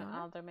I am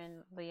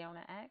Alderman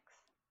Leona X.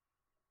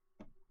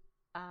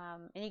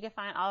 And you can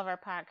find all of our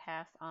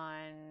podcasts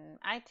on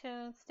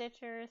iTunes,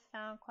 Stitcher,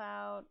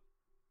 SoundCloud.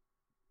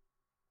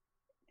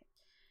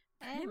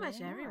 Pretty much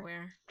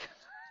everywhere.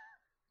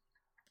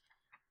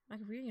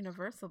 Like we're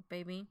universal,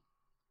 baby.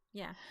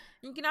 Yeah.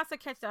 You can also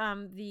catch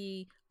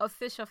the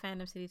official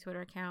Fandom City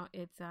Twitter account.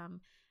 It's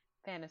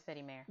Fandom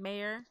City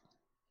Mayor.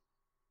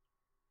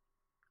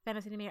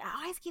 Fandom City Mayor.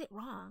 I always get it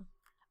wrong.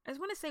 I just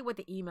want to say what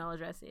the email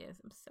address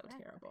is. I'm so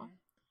terrible. Okay.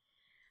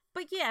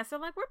 But yeah, so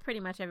like we're pretty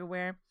much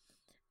everywhere.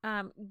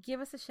 Give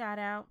us a shout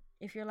out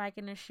if you're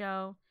liking the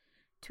show.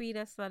 Tweet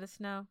us, let us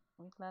know.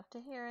 We'd love to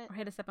hear it. Or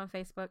hit us up on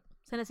Facebook.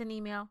 Send us an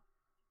email.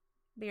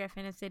 Be at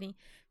Fandom City.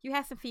 You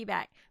have some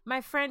feedback.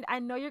 My friend, I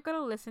know you're going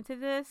to listen to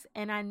this,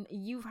 and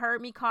you've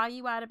heard me call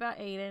you out about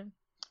Aiden.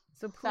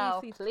 So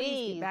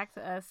please get back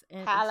to us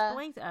and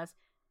explain to us.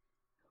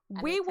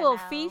 We will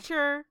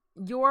feature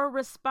your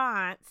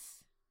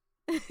response.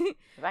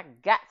 I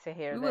got to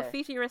hear We will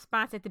feature your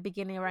response at the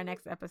beginning of our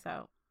next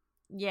episode.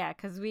 Yeah,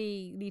 because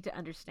we need to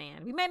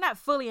understand. We may not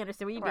fully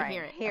understand. We need to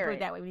hear it. Put it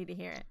that way. We need to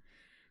hear it.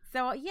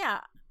 So,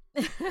 yeah.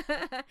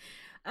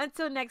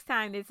 Until next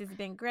time, this has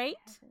been great.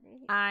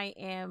 I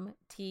am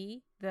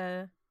T,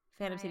 the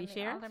Phantom I City am the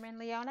Sheriff. Alderman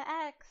Leona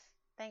X.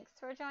 Thanks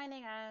for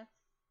joining us.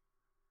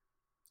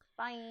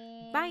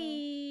 Bye.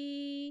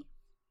 Bye.